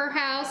house or her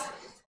house.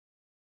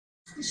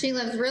 She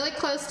lives really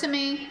close to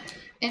me,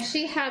 and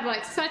she had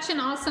like such an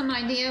awesome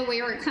idea.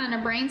 We were kind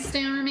of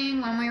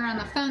brainstorming when we were on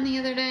the phone the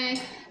other day,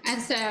 and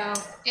so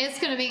it's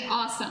going to be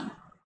awesome.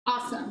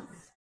 Awesome.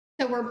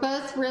 So we're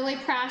both really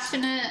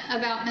passionate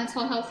about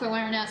mental health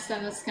awareness, so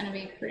it's going to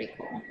be pretty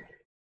cool.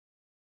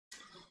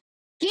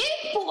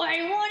 Geek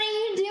Boy, what are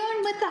you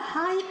doing with the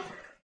hype?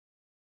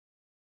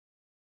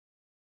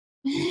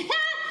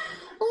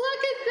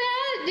 Look at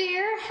that,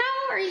 dear.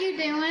 How are you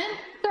doing?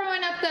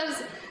 Throwing up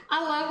those,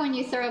 I love when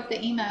you throw up the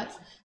emotes.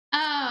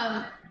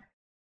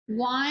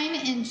 Wine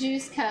and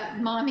juice cup,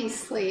 mommy's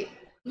sleep.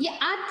 Yeah,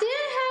 I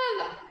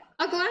did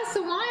have a glass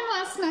of wine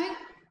last night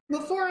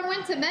before I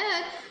went to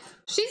bed.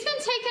 She's been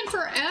taking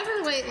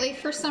forever lately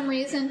for some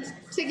reason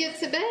to get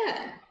to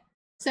bed.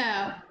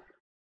 So,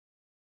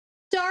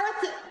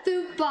 Darth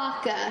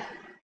Thubaka.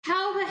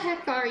 How the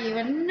heck are you?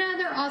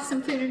 Another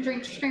awesome food and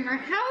drink streamer.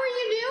 How are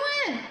you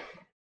doing?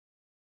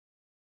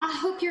 I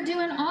hope you're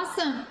doing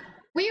awesome.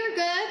 We are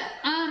good.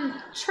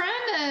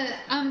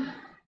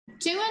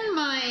 Doing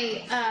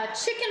my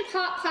chicken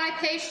pot pie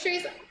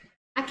pastries.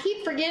 I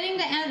keep forgetting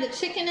to add the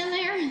chicken in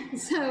there,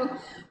 so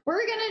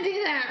we're gonna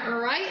do that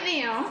right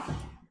now.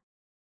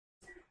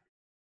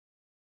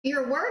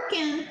 You're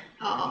working.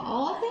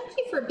 Oh, thank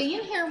you for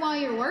being here while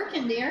you're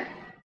working, dear.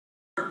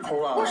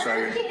 Hold on a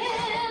second.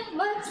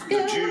 Let's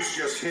go. The juice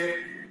just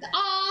hit.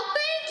 Oh,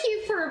 thank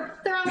you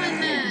for throwing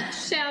that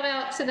shout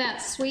out to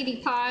that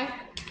sweetie pie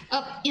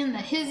up in the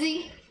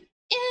hizzy.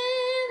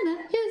 In the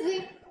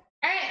hizzy.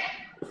 All right.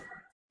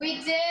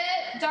 We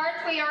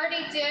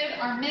already did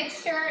our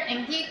mixture,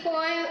 and Geek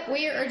Boy,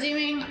 we are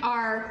doing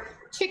our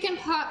chicken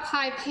pot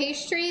pie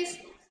pastries.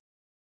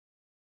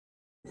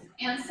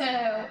 And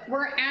so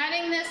we're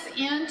adding this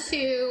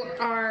into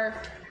our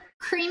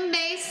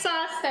cream-based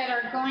sauce that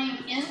are going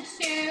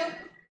into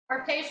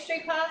our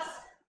pastry puffs.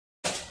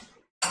 So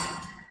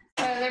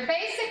they're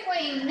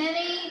basically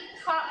mini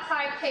pot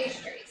pie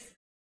pastries.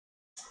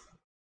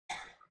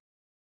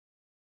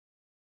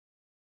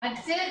 I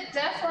did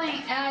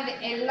definitely add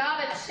a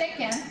lot of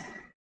chicken,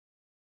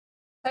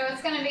 so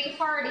it's going to be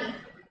hearty.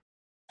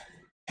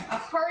 A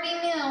hearty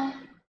meal.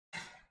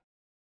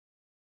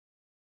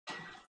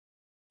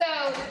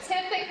 So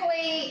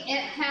typically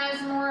it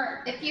has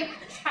more, if you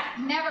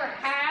never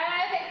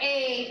had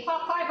a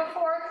pot pie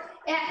before,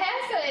 it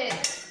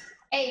has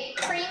a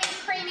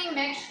creamy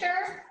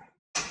mixture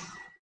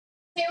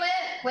to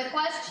it with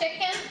less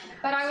chicken,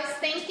 but I was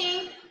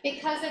thinking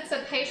because it's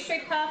a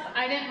pastry puff,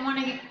 I didn't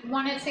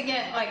want it to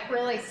get like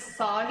really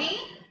soggy.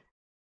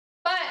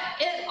 But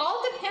it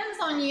all depends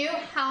on you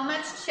how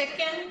much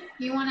chicken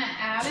you want to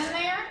add in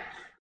there,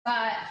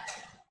 but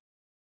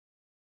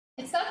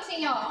it's up to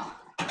y'all.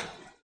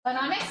 But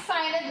I'm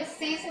excited. The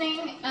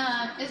seasoning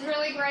is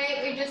really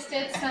great. We just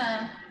did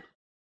some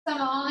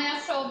all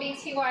natural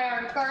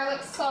BTYR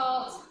garlic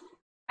salt,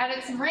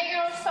 added some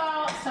regular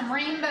salt, some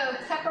rainbow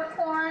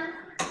peppercorn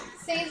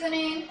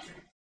seasoning.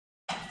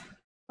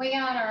 We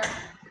got our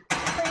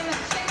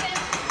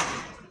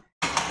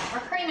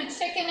cream of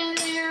chicken in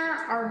there,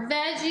 our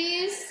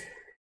veggies,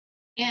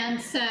 and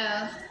so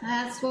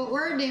that's what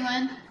we're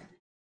doing.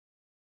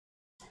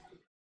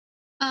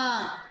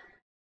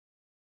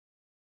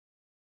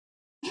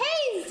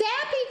 Hey,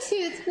 Zappy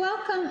Tooth,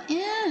 welcome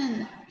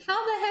in.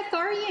 How the heck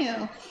are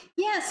you?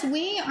 Yes,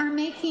 we are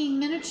making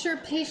miniature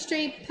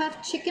pastry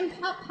puff chicken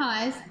pot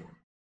pies.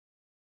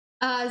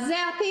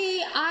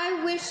 Zappy,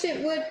 I wish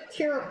it would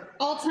cure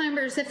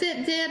Alzheimer's. If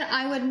it did,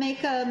 I would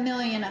make 1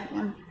 million of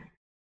them.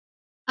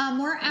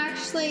 We're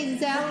actually,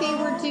 Zappy,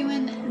 we're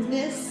doing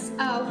this.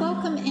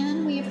 Welcome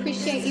in. We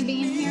appreciate you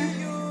being here.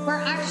 We're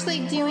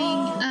actually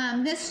doing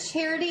this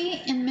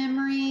charity in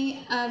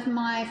memory of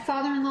my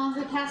father-in-law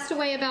who passed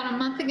away about a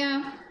month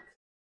ago.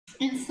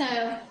 And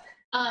so,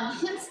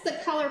 hence the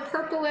color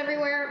purple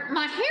everywhere.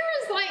 My hair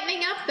is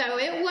lightening up though.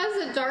 It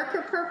was a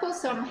darker purple,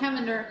 so I'm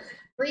having to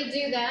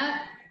redo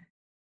that.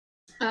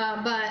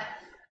 But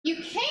you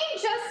came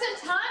just in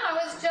time. I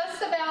was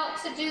just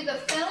about to do the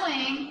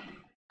filling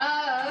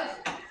of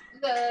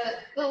the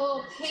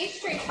little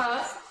pastry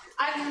puffs.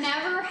 I've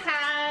never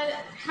had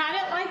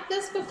it like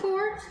this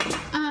before.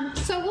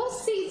 So we'll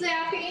see,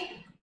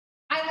 Zappy.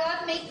 I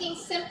love making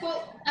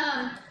simple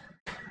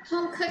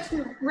home cooked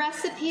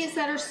recipes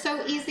that are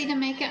so easy to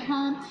make at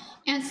home.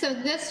 And so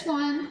this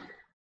one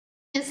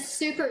is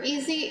super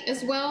easy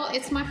as well.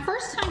 It's my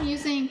first time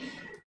using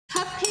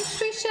puff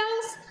pastry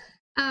shells.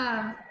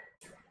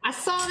 I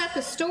saw it at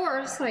the store.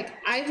 It's like,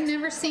 I've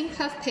never seen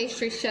puff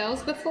pastry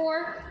shells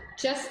before,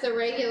 just the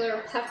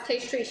regular puff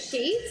pastry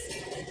sheets.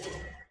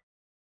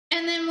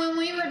 And then when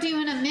we were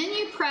doing a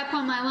menu prep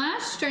on my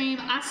last stream,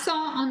 I saw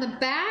on the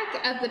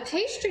back of the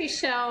pastry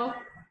shell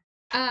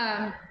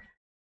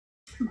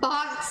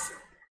box,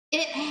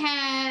 it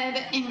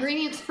had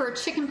ingredients for a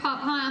chicken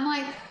pot pie. I'm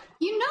like,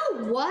 you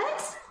know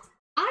what?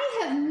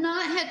 I have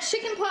not had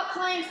chicken pot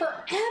pie in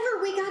forever.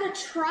 We gotta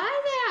try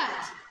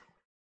that.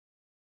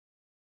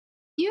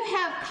 You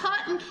have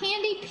cotton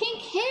candy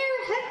pink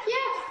hair. Heck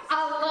yeah.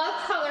 I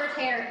love colored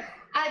hair.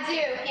 I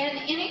do. And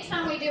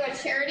anytime we do a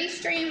charity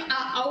stream,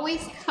 I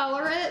always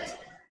color it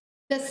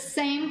the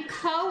same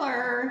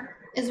color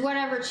as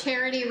whatever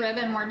charity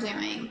ribbon we're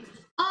doing.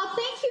 Oh,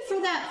 thank you for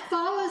that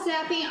follow,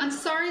 Zappy. I'm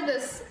sorry the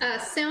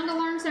sound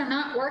alarms are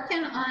not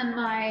working on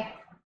my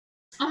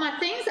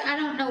things. I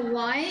don't know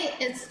why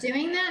it's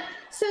doing that.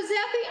 So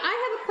Zappy, I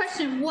have a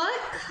question. What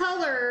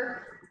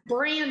color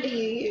brand do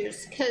you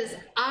use? Because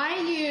I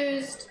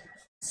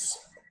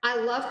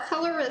love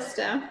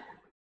Colorista,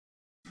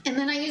 and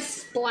then I used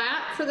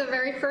Splat for the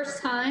very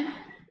first time.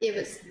 It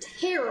was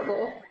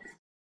terrible,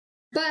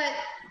 but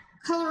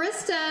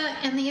Colorista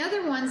and the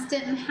other ones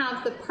didn't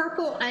have the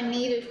purple I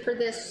needed for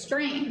this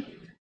stream.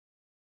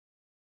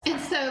 And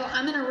so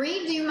I'm going to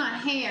redo my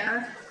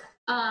hair.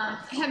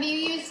 Have you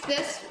used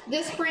this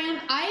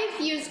brand?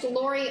 I've used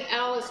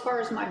L'Oreal as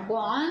far as my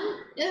blonde,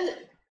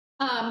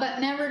 but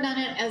never done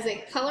it as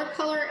a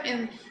color.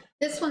 And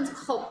This one's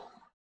called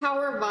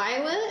Power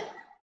Violet.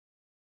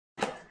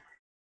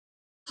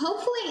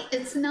 Hopefully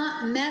it's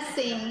not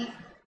messy.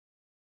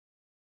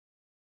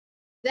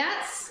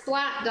 That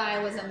splat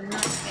dye was a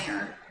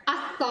nightmare.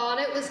 I thought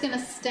it was gonna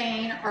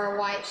stain our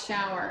white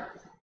shower.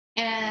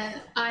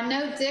 And I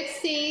know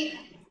Dixie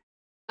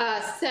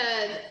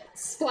said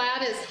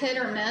splat is hit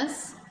or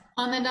miss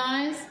on the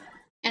dyes.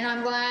 And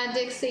I'm glad,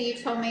 Dixie, you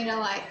told me to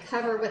like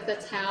cover with a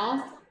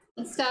towel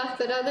and stuff.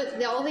 But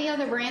all the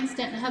other brands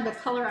didn't have the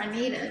color I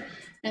needed.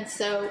 And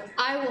so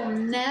I will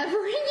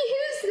never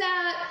use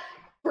that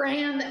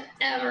brand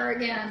ever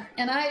again.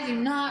 And I do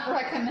not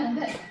recommend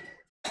it.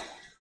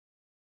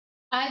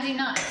 I do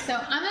not. So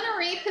I'm going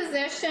to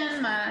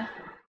reposition my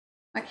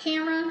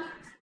camera.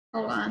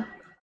 Hold on.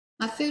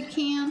 My food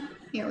can.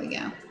 Here we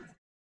go.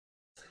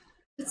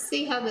 Let's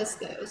see how this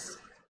goes.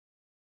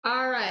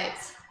 All right.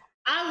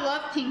 I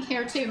love pink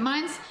hair too.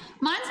 Mine's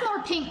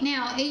more pink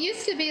now. It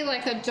used to be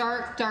like a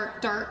dark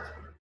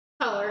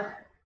color.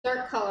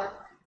 Dark color.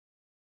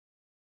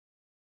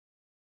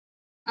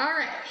 All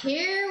right,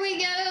 here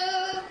we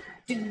go.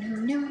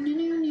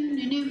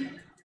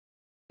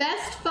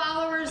 Best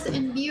followers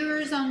and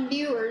viewers on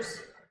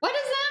viewers. What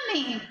does that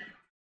mean?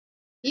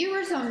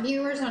 Viewers on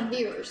viewers on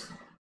viewers.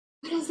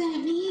 What does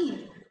that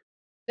mean?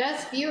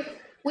 Best view.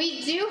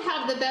 We do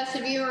have the best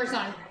viewers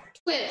on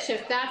Twitch,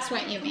 if that's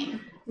what you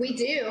mean. We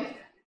do.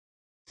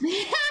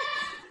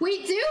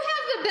 We do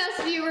have the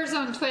best viewers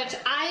on Twitch.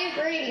 I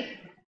agree.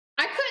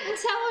 I couldn't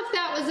tell if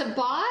that was a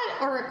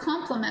bot or a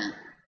compliment.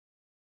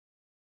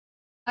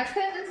 I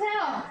couldn't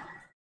tell.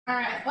 All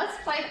right, let's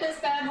fight this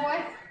bad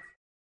boy.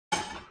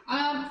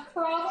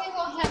 Probably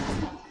will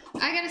have.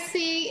 I gotta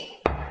see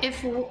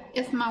if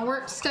my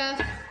work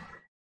stuff,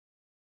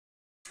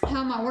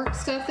 how my work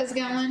stuff is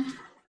going.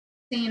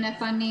 Seeing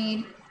if I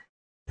need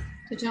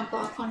to jump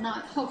off or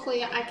not.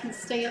 Hopefully, I can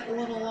stay a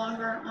little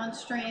longer on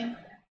stream.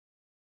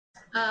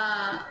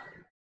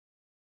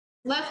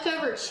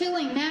 Leftover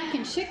chili mac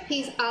and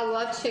chickpeas. I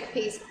love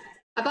chickpeas.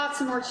 I bought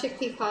some more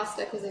chickpea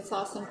pasta because it's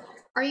awesome.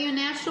 Are you a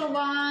natural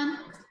blonde?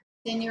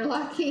 Then you're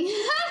lucky.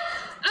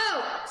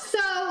 Oh, so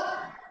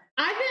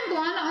I've been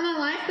blonde all my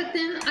life, but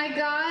then I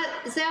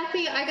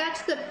got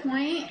to the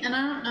point, and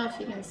I don't know if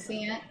you can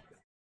see it.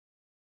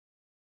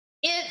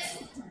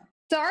 It's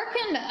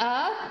darkened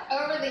up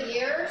over the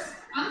years.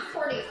 I'm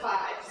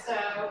 45,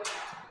 so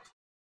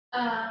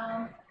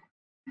I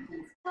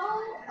can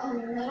tell a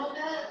little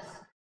bit.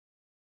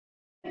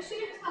 I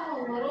should tell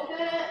a little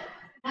bit.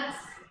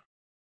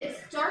 It's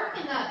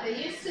darkened up. It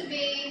used to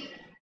be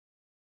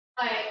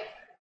like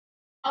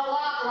a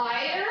lot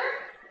lighter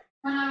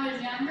when I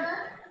was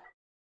younger,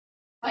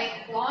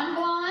 like blonde,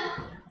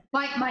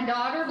 like my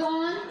daughter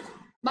blonde.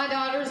 My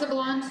daughter's a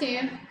blonde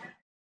too.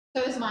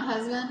 So is my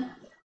husband.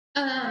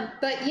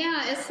 But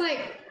yeah, it's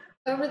like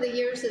over the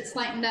years it's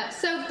lightened up.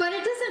 So, but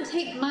it doesn't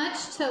take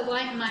much to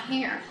lighten my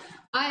hair.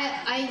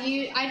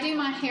 I do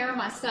my hair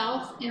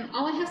myself, and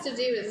all I have to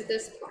do is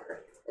this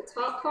part, the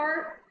top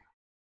part.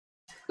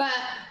 But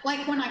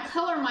like when I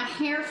color my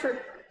hair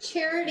for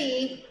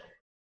charity,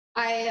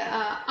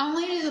 I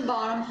only do the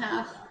bottom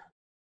half.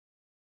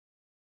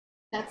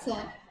 That's it.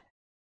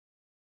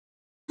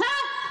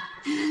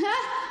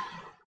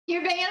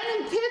 You're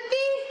banning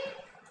Pippi?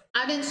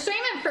 I've been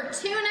streaming for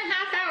 2.5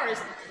 hours.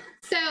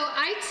 So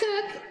I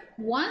took,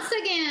 once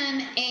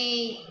again,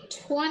 a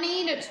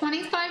 20 to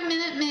 25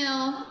 minute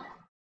meal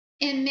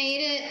and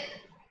made it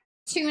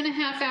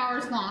 2.5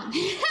 hours long.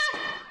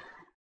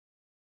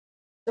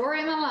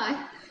 Story of my life.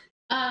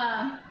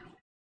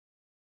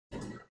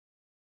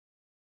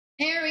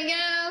 There we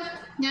go.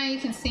 Now you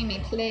can see me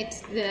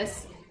plate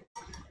this.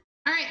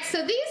 All right,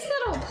 so these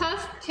little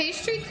puff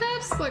pastry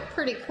cups look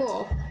pretty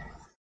cool.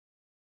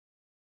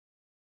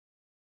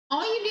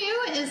 All you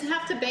do is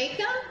have to bake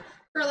them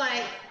for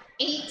like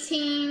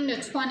 18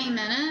 to 20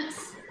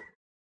 minutes.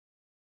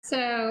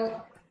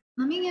 So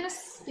let me get a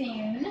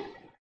spoon.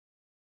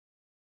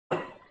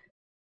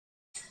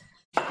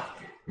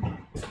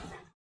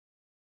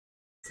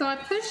 So I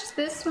pushed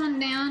this one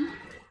down.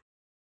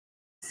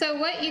 So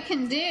what you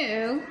can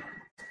do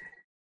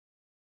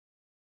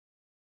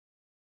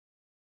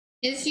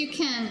is you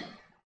can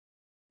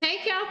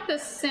take out the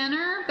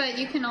center, but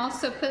you can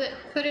also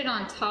put it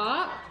on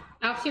top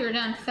after you're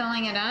done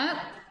filling it up,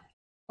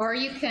 or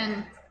you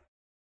can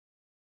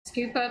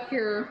scoop up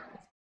your,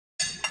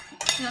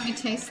 let me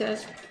taste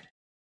this,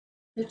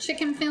 your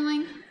chicken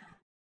filling.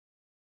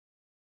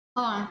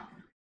 Hold on.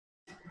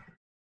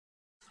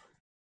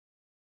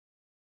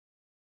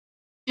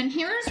 And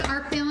here's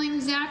our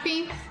filling,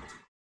 Zappy.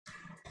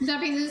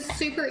 Zappy, this is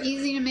super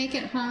easy to make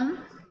at home.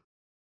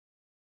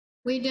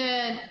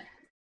 I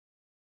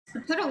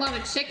put a lot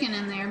of chicken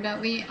in there, but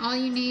all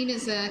you need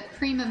is a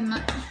cream of,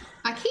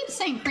 I keep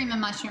saying cream of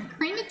mushroom,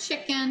 cream of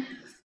chicken,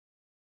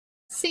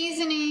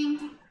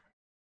 seasoning,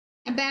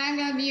 a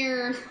bag of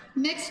your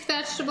mixed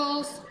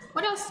vegetables.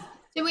 What else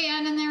did we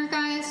add in there,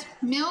 guys?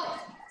 Milk.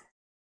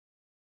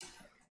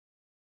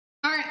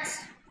 All right,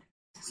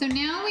 so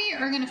now we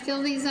are going to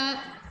fill these up.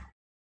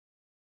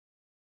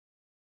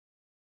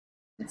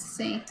 Let's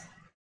see.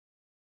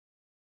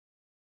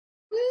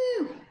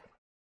 Woo!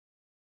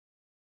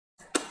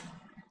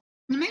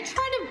 Let me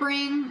try to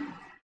bring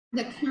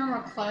the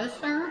camera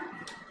closer.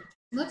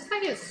 Looks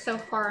like it's so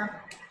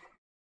far.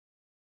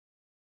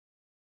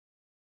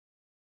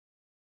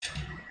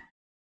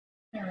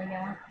 There we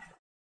go.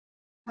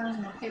 Where's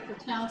my paper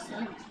towels?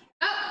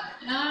 Oh,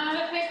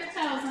 no paper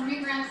towels. Let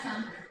me grab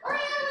some. What are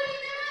you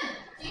doing?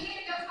 Do you need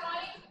to go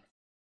potty?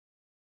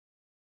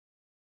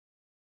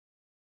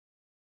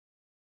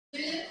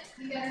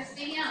 You better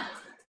stay out.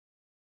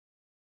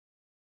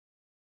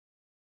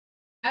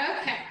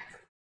 Okay.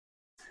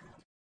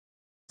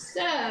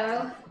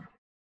 So,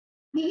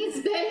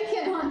 needs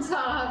bacon on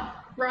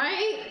top,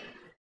 right?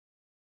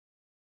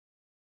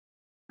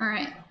 All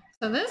right.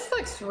 So this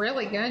looks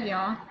really good,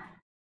 y'all.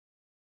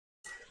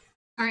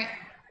 All right.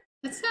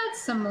 Let's add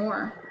some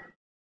more.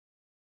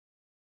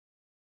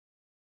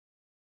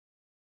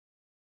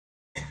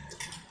 All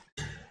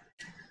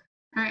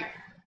right.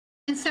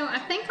 And so I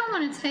think I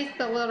want to take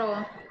the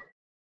little,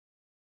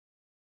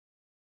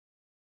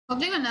 I'll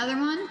do another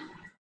one,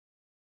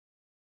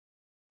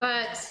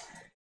 but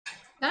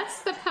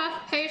that's the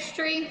puff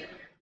pastry.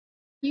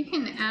 You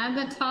can add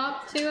the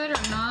top to it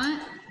or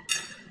not,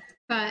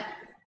 but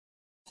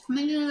I'm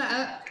gonna do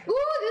that.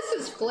 Ooh, this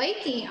is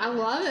flaky. I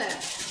love it.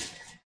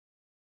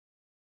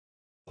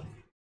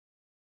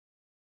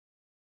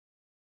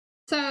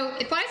 So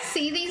if I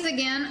see these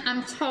again,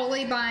 I'm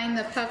totally buying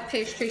the puff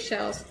pastry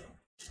shells.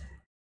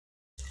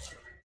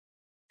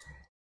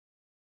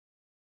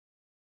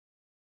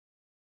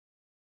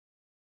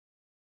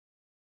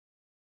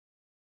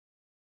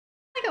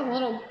 Like a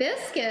little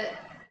biscuit.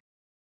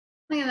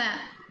 Look at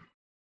that.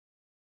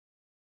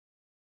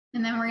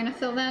 And then we're gonna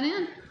fill that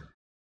in.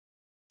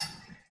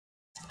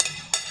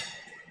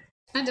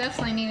 I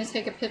definitely need to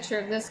take a picture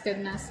of this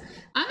goodness.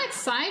 I'm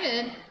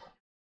excited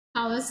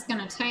how this is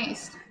gonna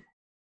taste.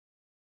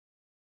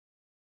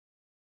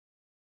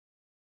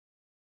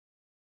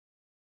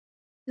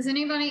 Has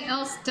anybody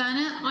else done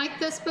it like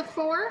this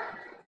before?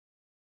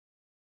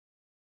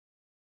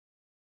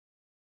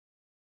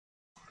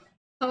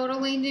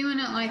 Totally doing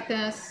it like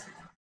this.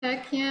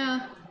 Heck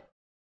yeah.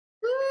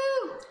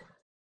 Woo!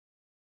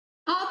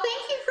 Oh,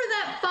 thank you for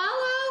that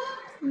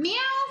follow.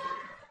 Meow.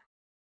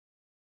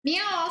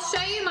 Meow, I'll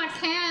show you my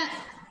cat.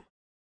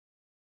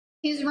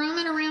 He's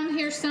roaming around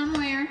here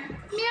somewhere. Meow,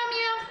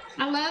 meow.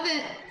 I love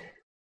it.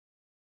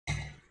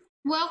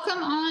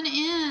 Welcome on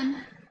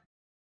in.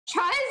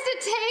 Tries to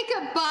take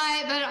a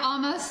bite, but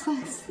almost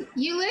licks.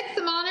 You lick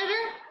the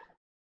monitor?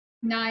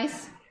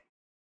 Nice.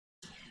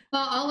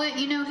 Well, I'll let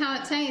you know how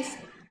it tastes.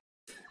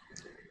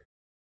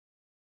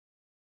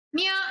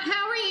 Meow,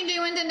 how are you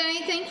doing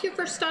today? Thank you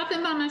for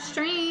stopping by my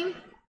stream.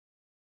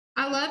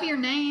 I love your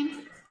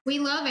name. We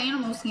love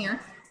animals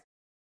here.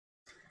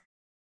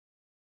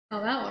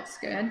 Oh, that looks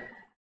good.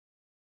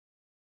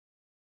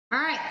 All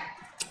right,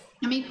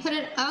 let me put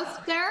it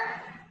up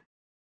there.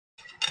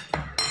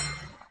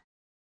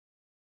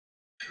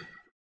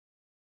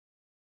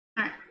 All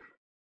right,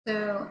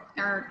 so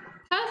our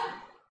puff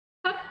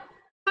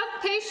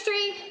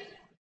pastry.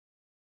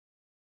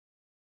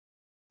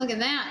 Look at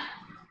that.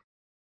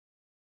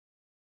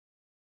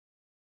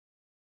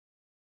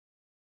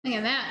 Look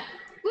at that.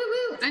 Woo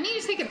woo. I need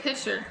to take a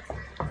picture.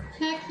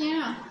 Heck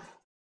yeah.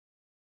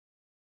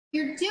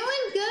 You're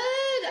doing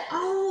good.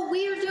 Oh,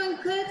 we are doing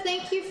good.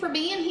 Thank you for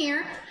being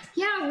here.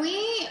 Yeah,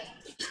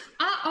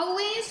 I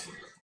always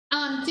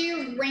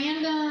do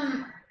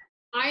random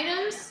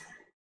items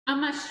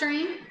on my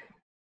stream.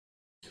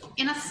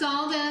 And I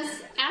saw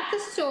this at the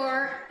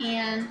store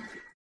and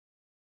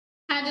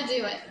had to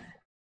do it.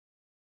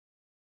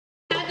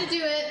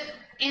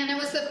 And it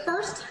was the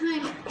first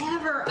time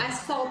ever I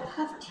saw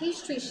puff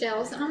pastry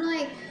shells. And I'm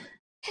like,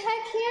 heck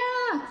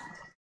yeah.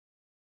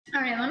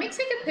 All right, let me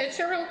take a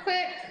picture real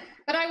quick.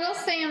 But I will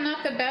say I'm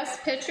not the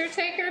best picture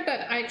taker,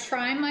 but I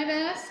try my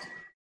best.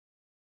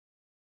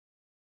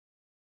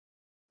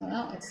 Well,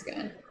 that looks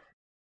good.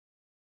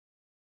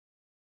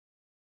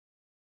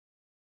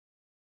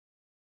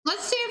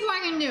 Let's see if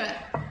I can do it.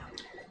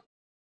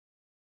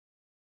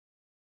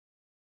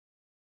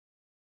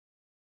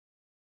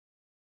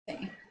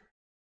 Okay.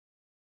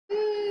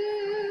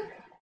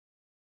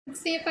 Let's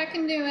see if I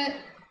can do it.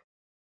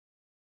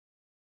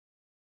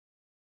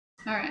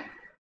 All right.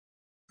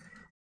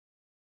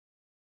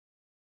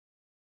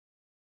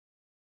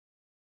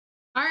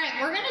 All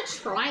right, we're gonna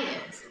try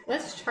it.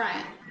 Let's try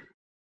it.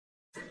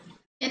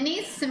 It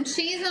needs some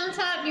cheese on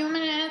top. You want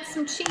me to add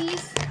some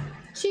cheese?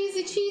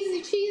 Cheesy,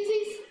 cheesy,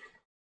 cheesies.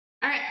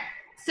 All right,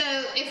 so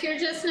if you're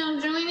just now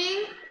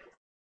joining,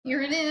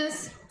 here it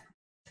is.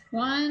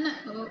 One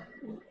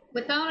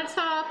without a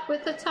top,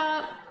 with a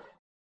top.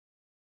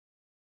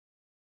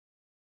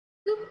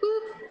 Boop,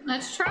 boop.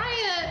 Let's try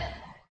it.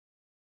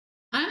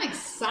 I'm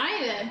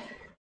excited.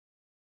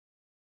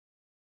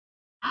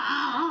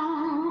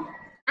 Oh.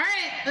 All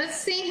right, let's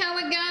see how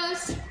it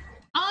goes.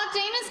 Oh,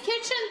 Dana's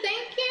Kitchen,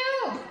 thank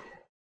you.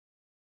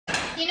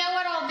 You know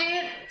what I'll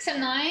do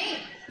tonight?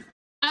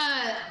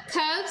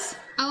 Cubs,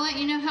 I'll let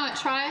you know how it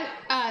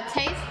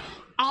tastes.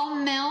 I'll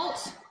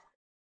melt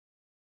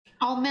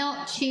I'll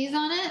melt cheese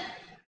on it.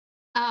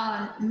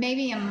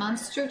 Maybe a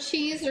Munster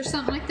cheese or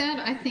something like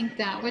that. I think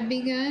that would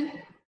be good.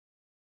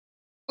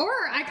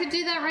 Or I could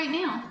do that right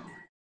now.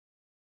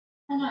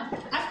 Hold on.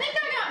 I think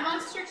I got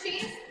Munster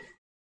cheese.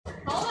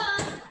 Hold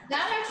on.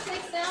 That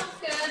actually sounds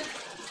good.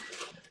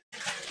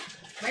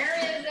 Where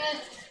is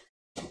it?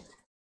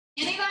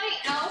 Anybody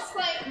else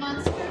like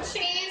Munster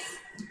cheese?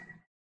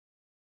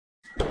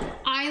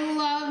 I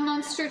love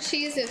Munster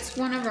cheese. It's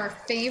one of our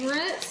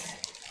favorites.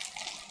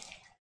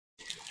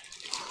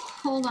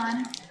 Hold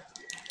on.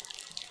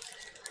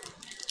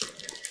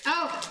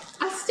 Oh,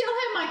 I still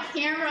have my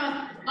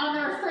camera on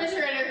the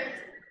refrigerator.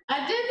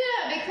 I did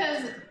that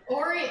because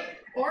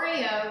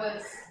Oreo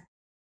was,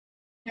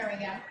 there we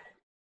go.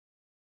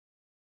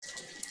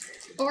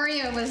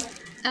 Oreo was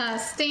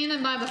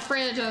standing by the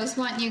fridge. I was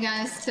wanting you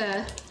guys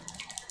to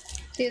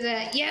do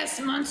that. Yes,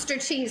 Munster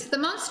cheese, the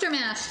Munster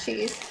mash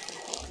cheese.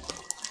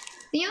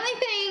 The only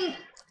thing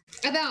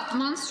about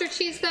Munster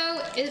cheese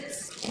though, it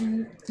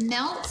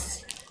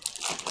melts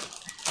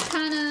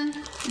kind of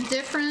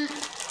different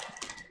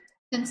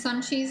than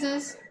some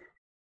cheeses.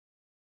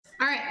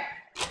 All right,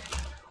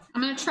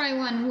 I'm gonna try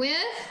one with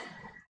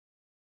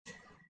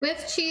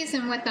cheese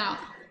and without.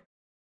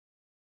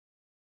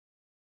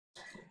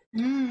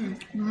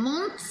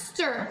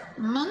 Munster.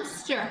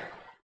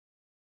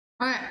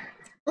 All right.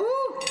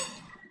 Ooh.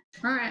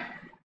 All right.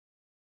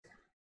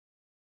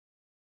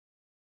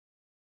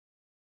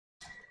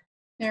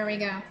 There we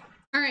go.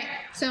 All right,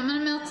 so I'm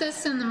gonna melt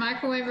this in the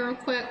microwave real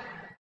quick.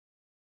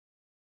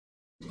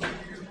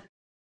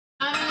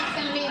 I know it's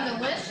gonna be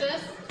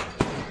delicious.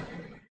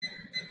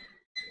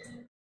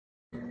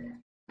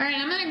 All right,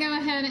 I'm gonna go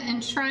ahead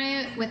and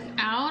try it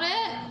without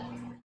it.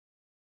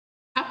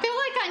 I feel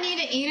like I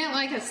need to eat it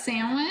like a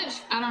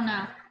sandwich. I don't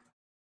know.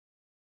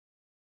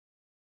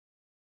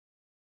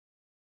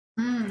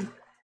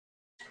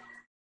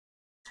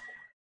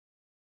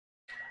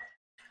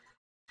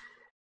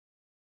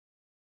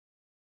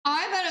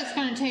 I bet it's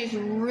gonna taste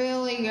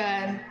really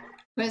good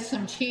with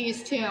some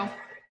cheese too.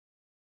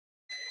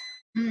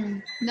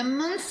 The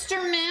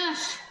Munster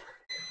mash.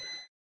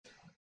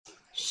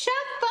 Chef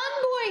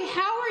Funboy,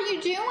 how are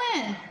you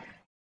doing?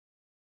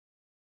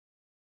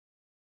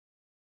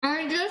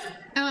 I just,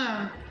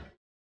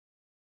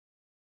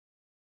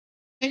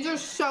 it's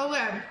just so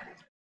good.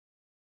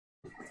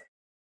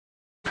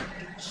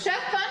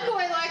 Chef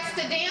Funboy likes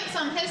to dance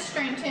on his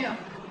stream too.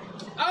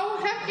 Oh,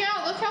 heck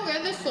yeah, look how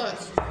good this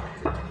looks.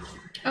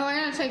 Oh, I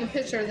gotta take a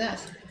picture of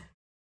this.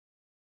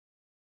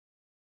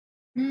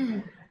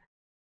 Come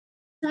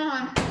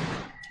on.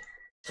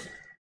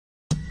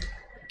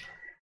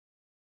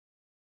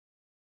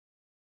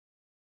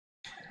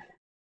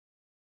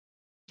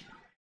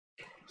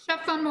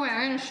 Chef Funboy,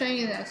 I gotta show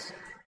you this.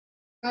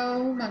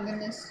 Oh my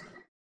goodness.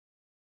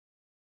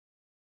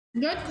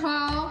 Good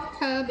call,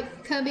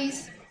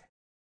 cubbies.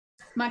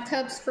 My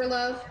cubs for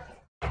love.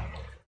 Ah!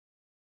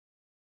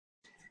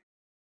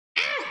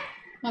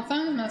 My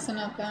phone's messing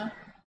up though.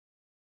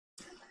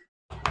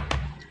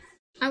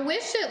 I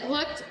wish it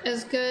looked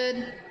as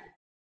good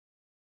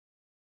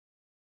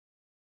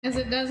as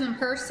it does in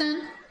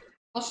person.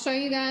 I'll show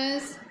you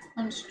guys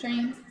on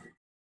stream.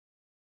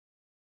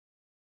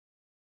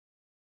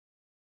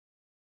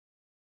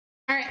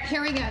 All right,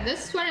 here we go.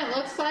 This is what it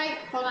looks like.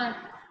 Hold on.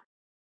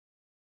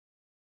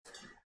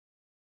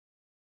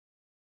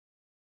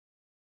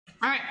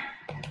 All right.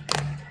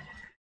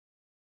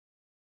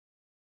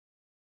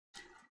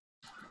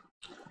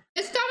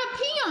 It's got a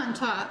pea on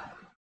top.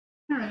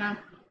 I don't know.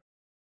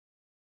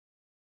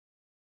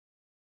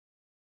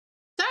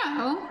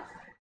 So,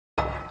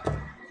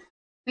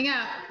 we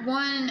got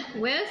one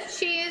with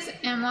cheese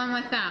and one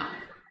without.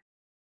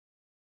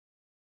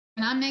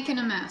 And I'm making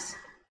a mess.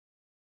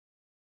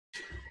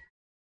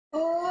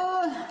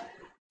 Oh,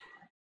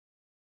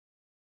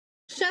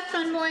 Chef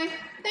Funboy,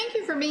 thank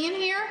you for being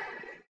here.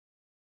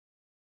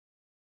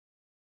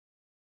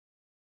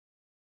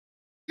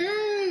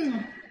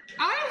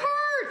 I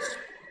hurt.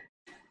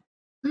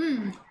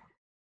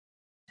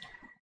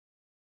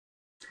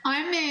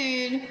 I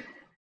made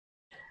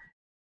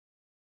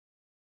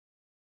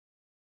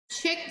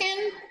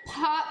chicken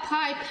pot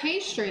pie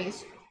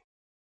pastries.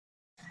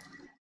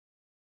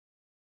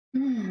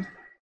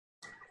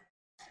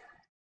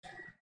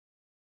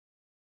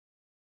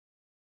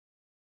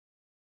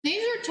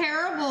 These are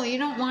terrible. You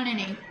don't want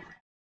any.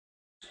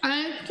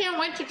 I can't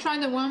wait to try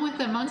the one with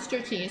the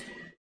Munster cheese.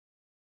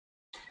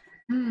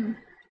 Oh,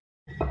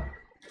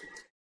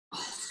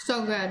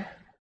 so good.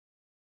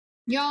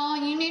 Y'all,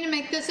 you need to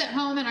make this at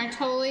home, and I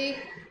totally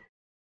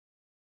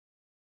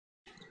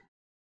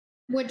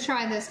would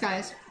try this,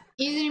 guys.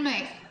 Easy to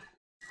make.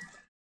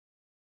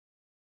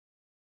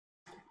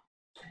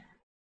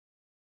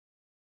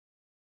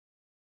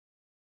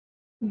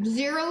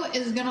 Zero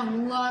is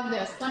gonna love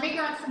this. Let me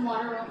grab some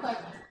water real quick.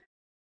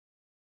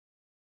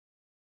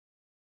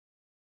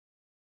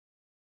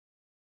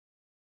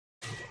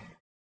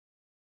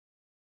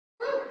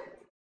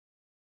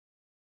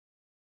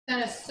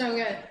 That is so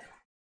good.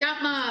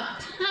 Got my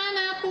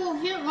pineapple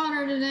hint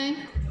water today.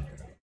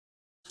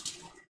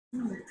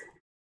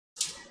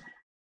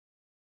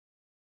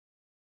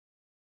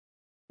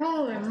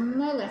 Holy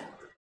moly.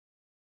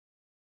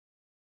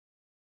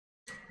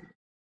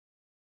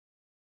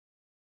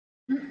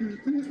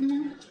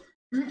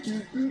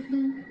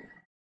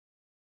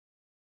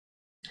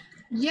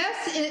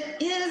 Yes,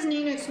 it is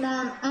Nina's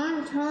mom.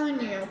 I'm telling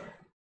you.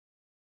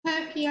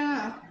 Heck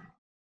yeah.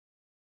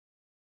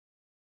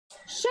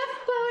 Chef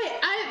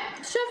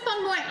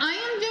Fun Boy, I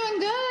am doing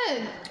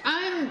good.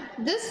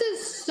 This is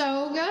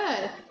so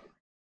good.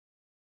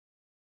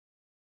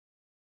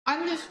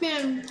 I've just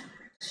been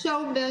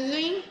so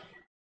busy.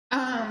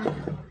 But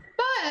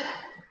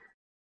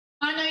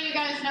I know you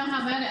guys know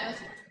how that is.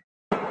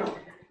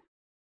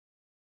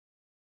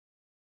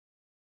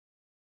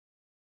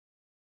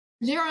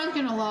 Zero's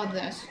gonna love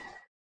this.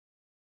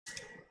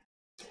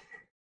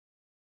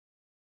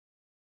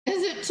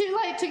 Is it too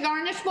late to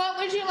garnish? What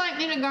would you like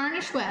me to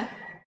garnish with?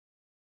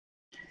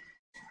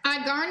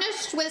 I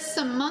garnished with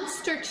some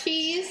Munster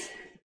cheese.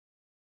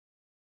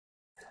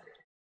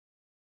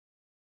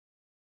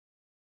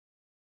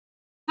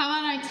 How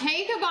about I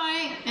take a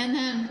bite and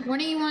then what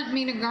do you want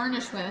me to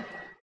garnish with?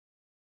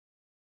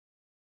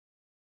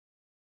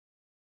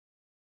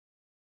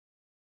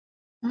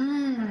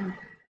 Mmm.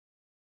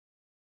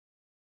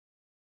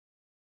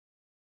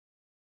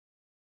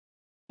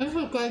 This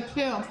is good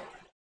too.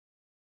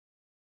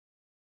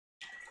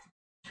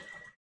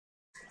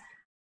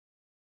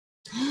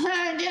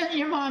 Didn't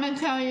your mama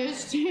tell you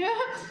to?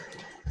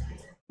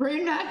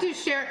 Rude not to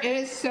share. It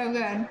is so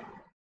good.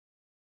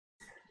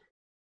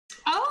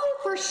 Oh,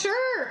 for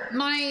sure.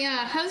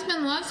 My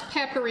husband loves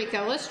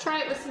paprika. Let's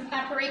try it with some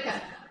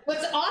paprika.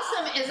 What's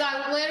awesome is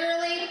I'm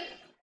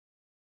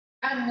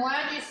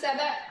glad you said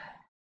that.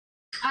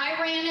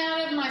 I ran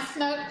out of my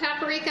smoked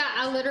paprika.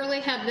 I literally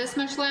had this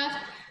much left.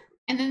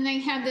 And then they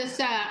had this,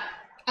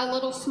 a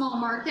little small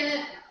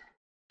market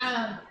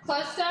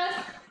close to us.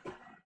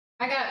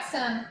 I got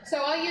some, so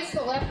I'll use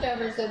the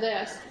leftovers of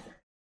this.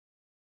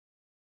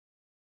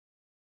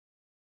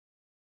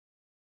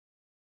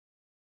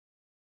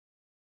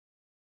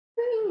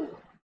 Woo.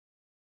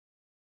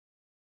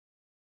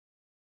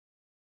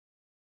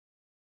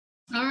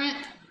 All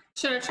right,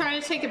 should I try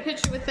to take a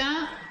picture with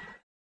that?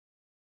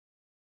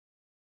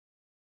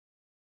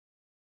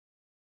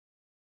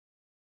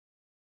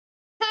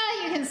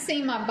 Ah, you can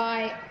see my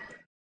bite.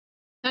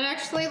 That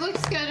actually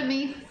looks good to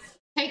me.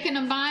 Taking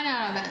a bite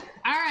out of it.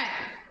 All right.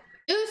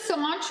 Ooh,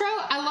 cilantro.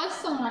 I love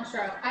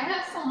cilantro. I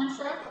have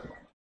cilantro.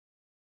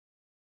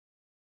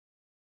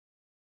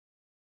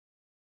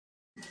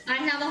 I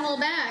have a whole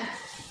bag.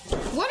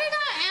 What did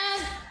I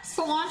add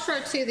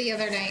cilantro to the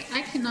other day?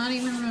 I cannot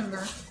even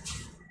remember.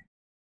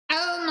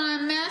 Oh, my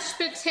mashed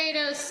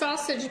potato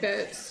sausage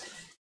boats.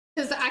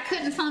 Because I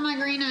couldn't find my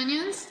green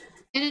onions.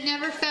 And it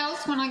never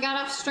fails when I got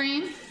off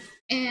stream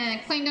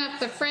and cleaned up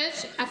the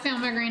fridge, I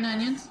found my green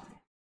onions.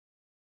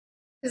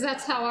 Because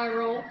that's how I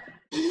roll.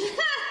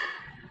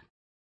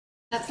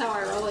 That's how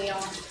I roll,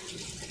 y'all.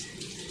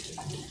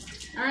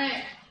 All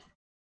right.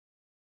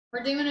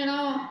 We're doing it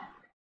all.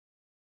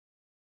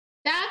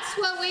 That's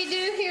what we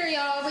do here,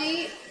 y'all.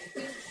 We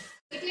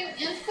do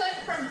input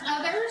from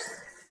others.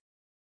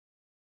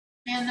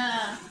 And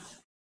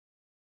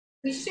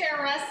we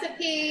share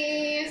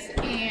recipes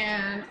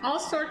and all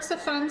sorts of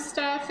fun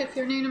stuff if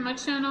you're new to my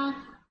channel.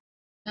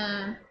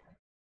 All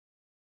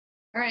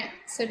right,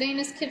 so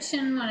Dana's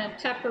Kitchen wanted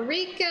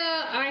paprika.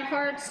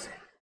 iHearts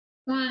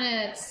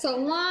wanted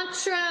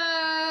cilantro.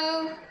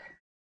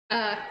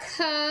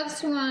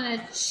 Cubs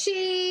wanted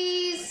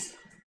cheese.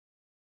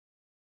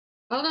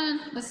 Hold on,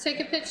 let's take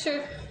a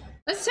picture.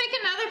 Let's take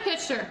another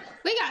picture.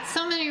 We got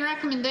so many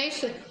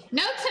recommendations.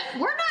 No,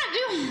 we're not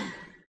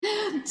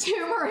doing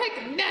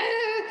turmeric.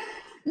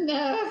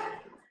 No.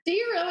 Do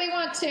you really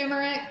want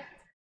turmeric?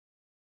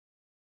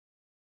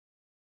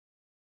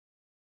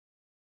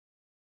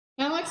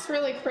 That looks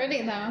really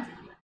pretty though.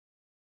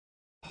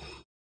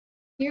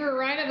 You were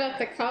right about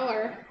the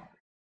color.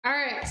 All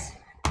right,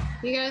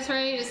 you guys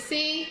ready to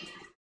see?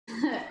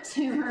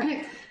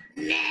 Turmeric.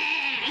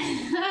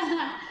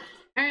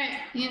 All right,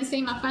 you can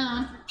see my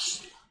phone.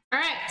 All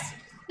right,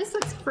 this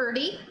looks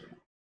pretty.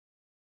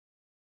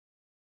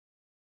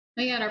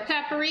 We got our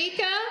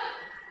paprika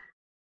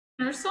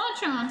and our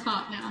cilantro on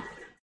top now.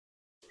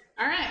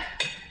 All right,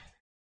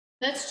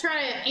 let's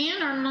try it,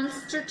 and our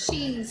Munster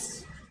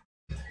cheese.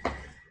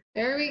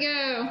 There we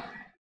go.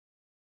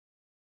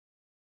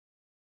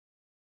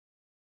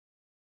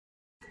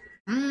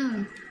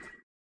 Mmm.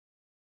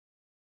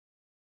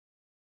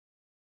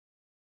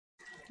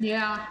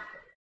 Yeah.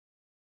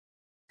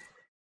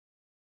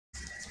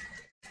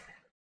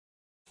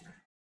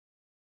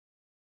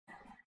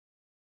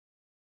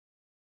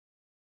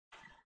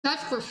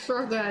 That's for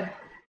sure good.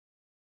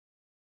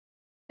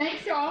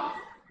 Thanks, y'all,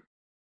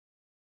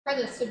 for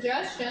the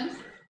suggestions.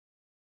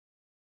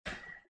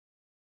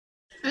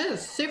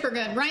 This is super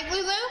good. Right,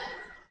 Lulu?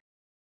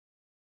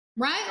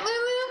 Right,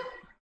 Lulu?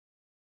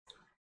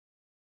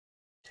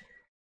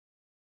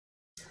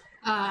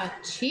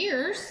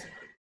 Cheers.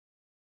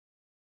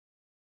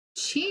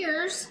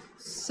 Cheers.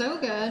 So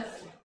good.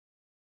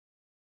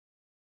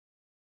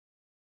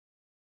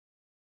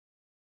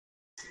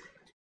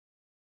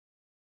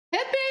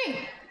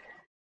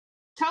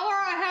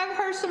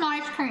 her some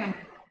ice cream.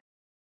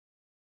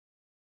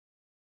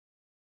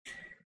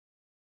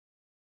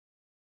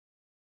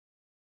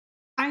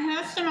 I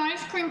have some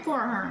ice cream for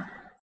her.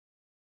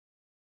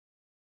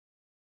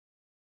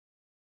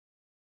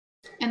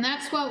 And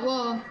that's what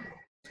we'll,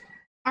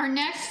 our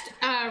next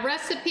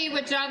recipe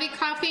with Javi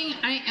Coffee,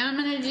 I am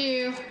gonna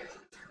do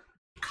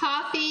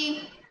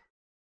coffee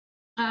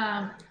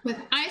with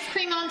ice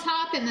cream on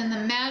top and then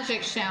the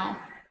magic shell.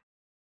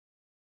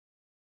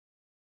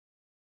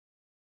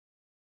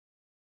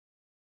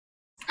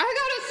 I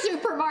got a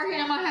supermarket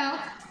in my house.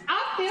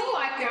 I feel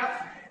like it.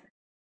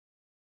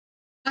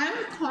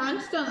 I'm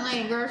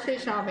constantly grocery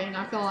shopping,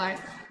 I feel like.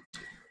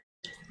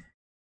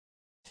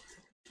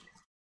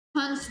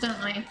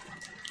 Constantly.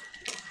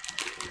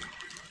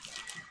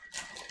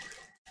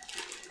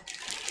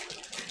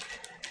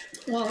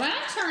 Well,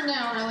 that turned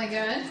out really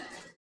good.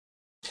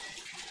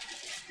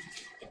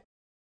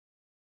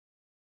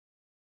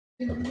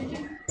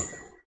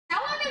 How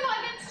long have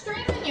I been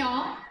streaming,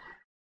 y'all?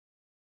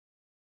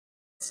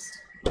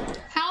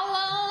 How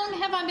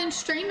long have I been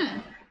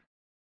streaming?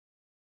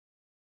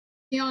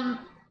 Y'all,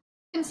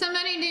 can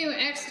somebody do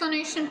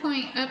exclamation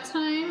point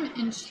uptime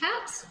in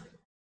chat?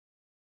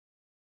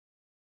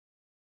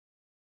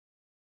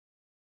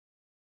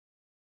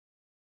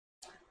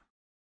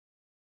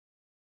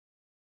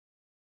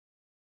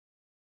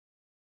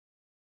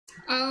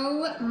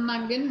 Oh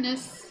my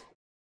goodness.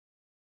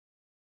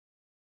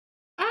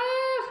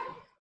 Ah!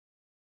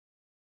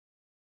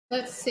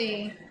 Let's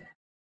see.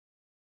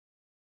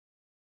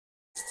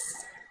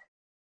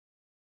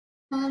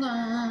 Hold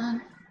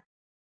on.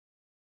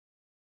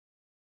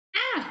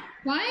 Ah!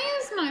 Why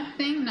is my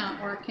thing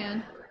not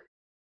working?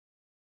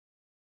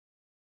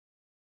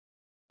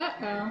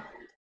 Uh-oh.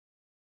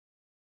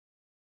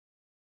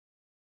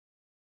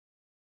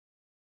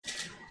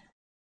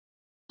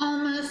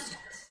 Almost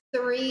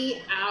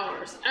 3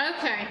 hours.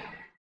 Okay.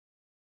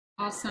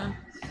 Awesome.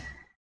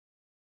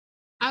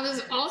 I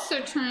was also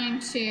trying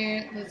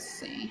to, let's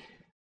see.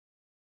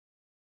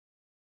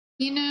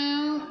 You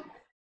know,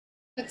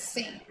 let's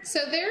see.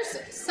 So there's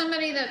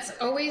somebody that's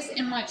always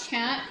in my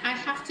chat. I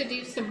have to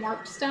do some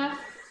work stuff.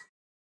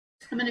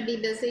 I'm going to be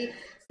busy.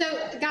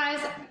 So guys,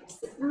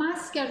 my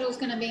schedule is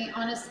going to be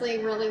honestly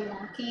really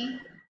wonky.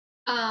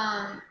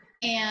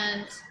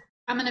 And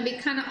I'm going to be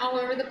kind of all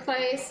over the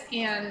place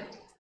and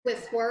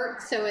with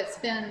work. So it's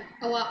been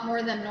a lot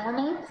more than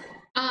normal.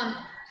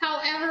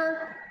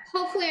 However,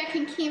 hopefully I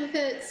can keep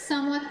it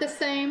somewhat the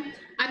same.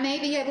 I may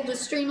be able to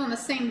stream on the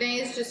same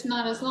days, just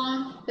not as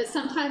long, but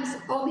sometimes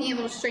I'll be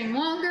able to stream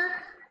longer.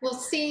 We'll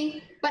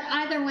see. But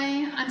either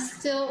way, I'm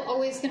still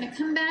always going to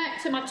come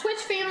back to my Twitch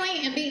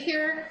family and be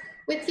here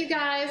with you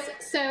guys.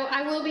 So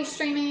I will be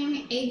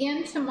streaming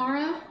again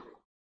tomorrow,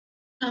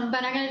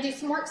 but I got to do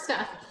some work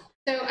stuff.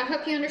 So I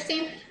hope you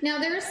understand. Now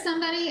there is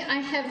somebody I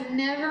have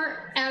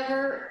never,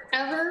 ever,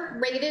 ever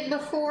rated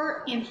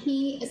before, and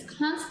he is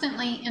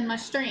constantly in my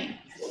stream.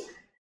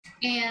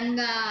 And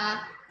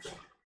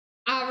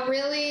I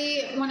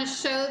really want to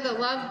show the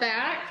love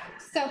back.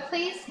 So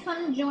please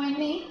come join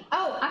me.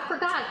 Oh, I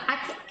forgot.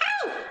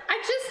 Ow!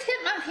 I just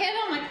hit my head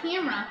on my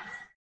camera.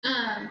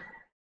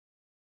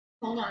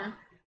 Hold on.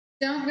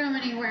 Don't go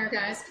anywhere,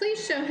 guys.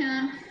 Please show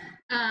him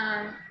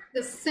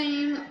the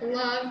same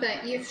love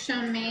that you've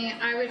shown me.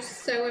 I would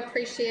so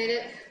appreciate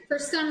it. For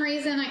some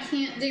reason, I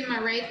can't do my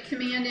raid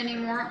command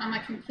anymore on my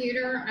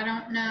computer. I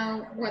don't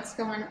know what's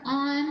going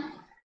on.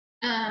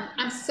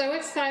 I'm so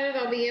excited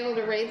I'll be able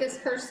to raid this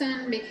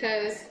person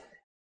because,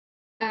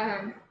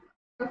 oh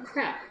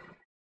crap.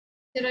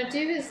 Did I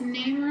do his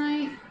name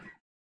right?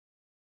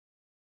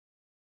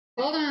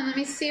 Hold on, let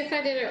me see if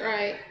I did it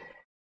right.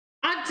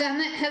 I've done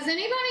that. Has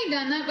anybody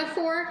done that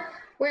before?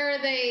 Where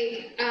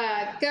they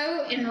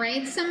go and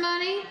raid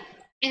somebody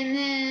and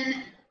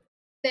then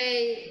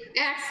they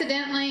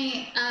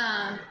accidentally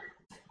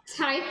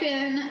type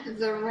in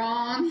the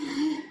wrong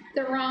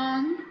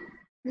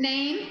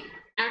name.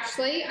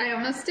 Actually, I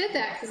almost did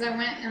that because I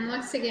went and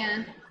looked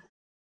again.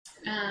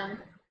 And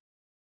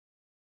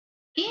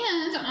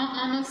I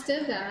almost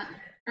did that.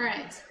 All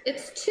right,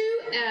 it's 2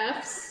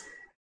 F's,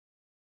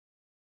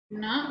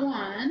 not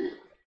 1.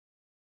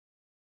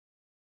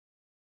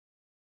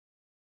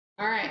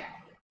 All right,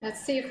 let's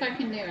see if I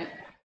can do it.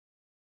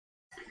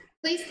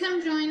 Please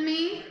come join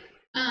me,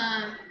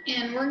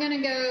 and we're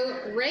gonna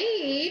go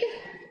raid.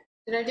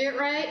 Did I do it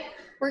right?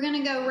 We're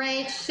gonna go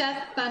raid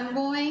Chef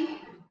Funboy.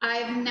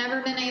 I've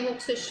never been able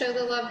to show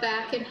the love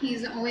back, and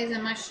he's always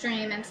in my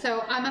stream. And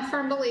so I'm a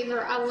firm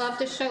believer. I love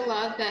to show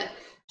love that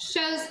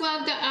shows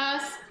love to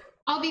us.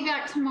 I'll be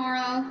back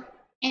tomorrow.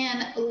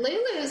 And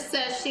Lulu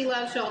says she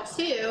loves y'all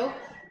too.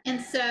 And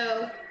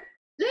so,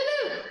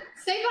 Lulu,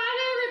 say bye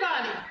to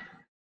everybody.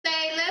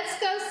 Say, let's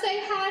go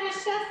say hi to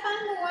Chef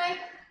Funboy.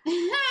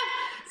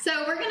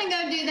 So we're going to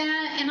go do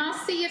that, and I'll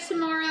see you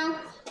tomorrow.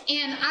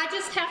 And I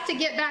just have to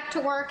get back to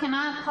work, and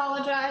I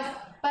apologize.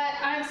 But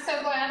I'm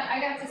so glad I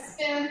got to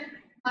spend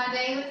my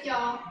day with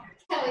y'all.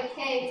 Kelly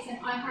Cakes and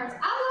iHearts.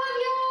 I love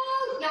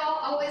y'all. Y'all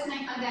always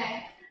make my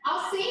day.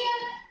 I'll see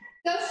you.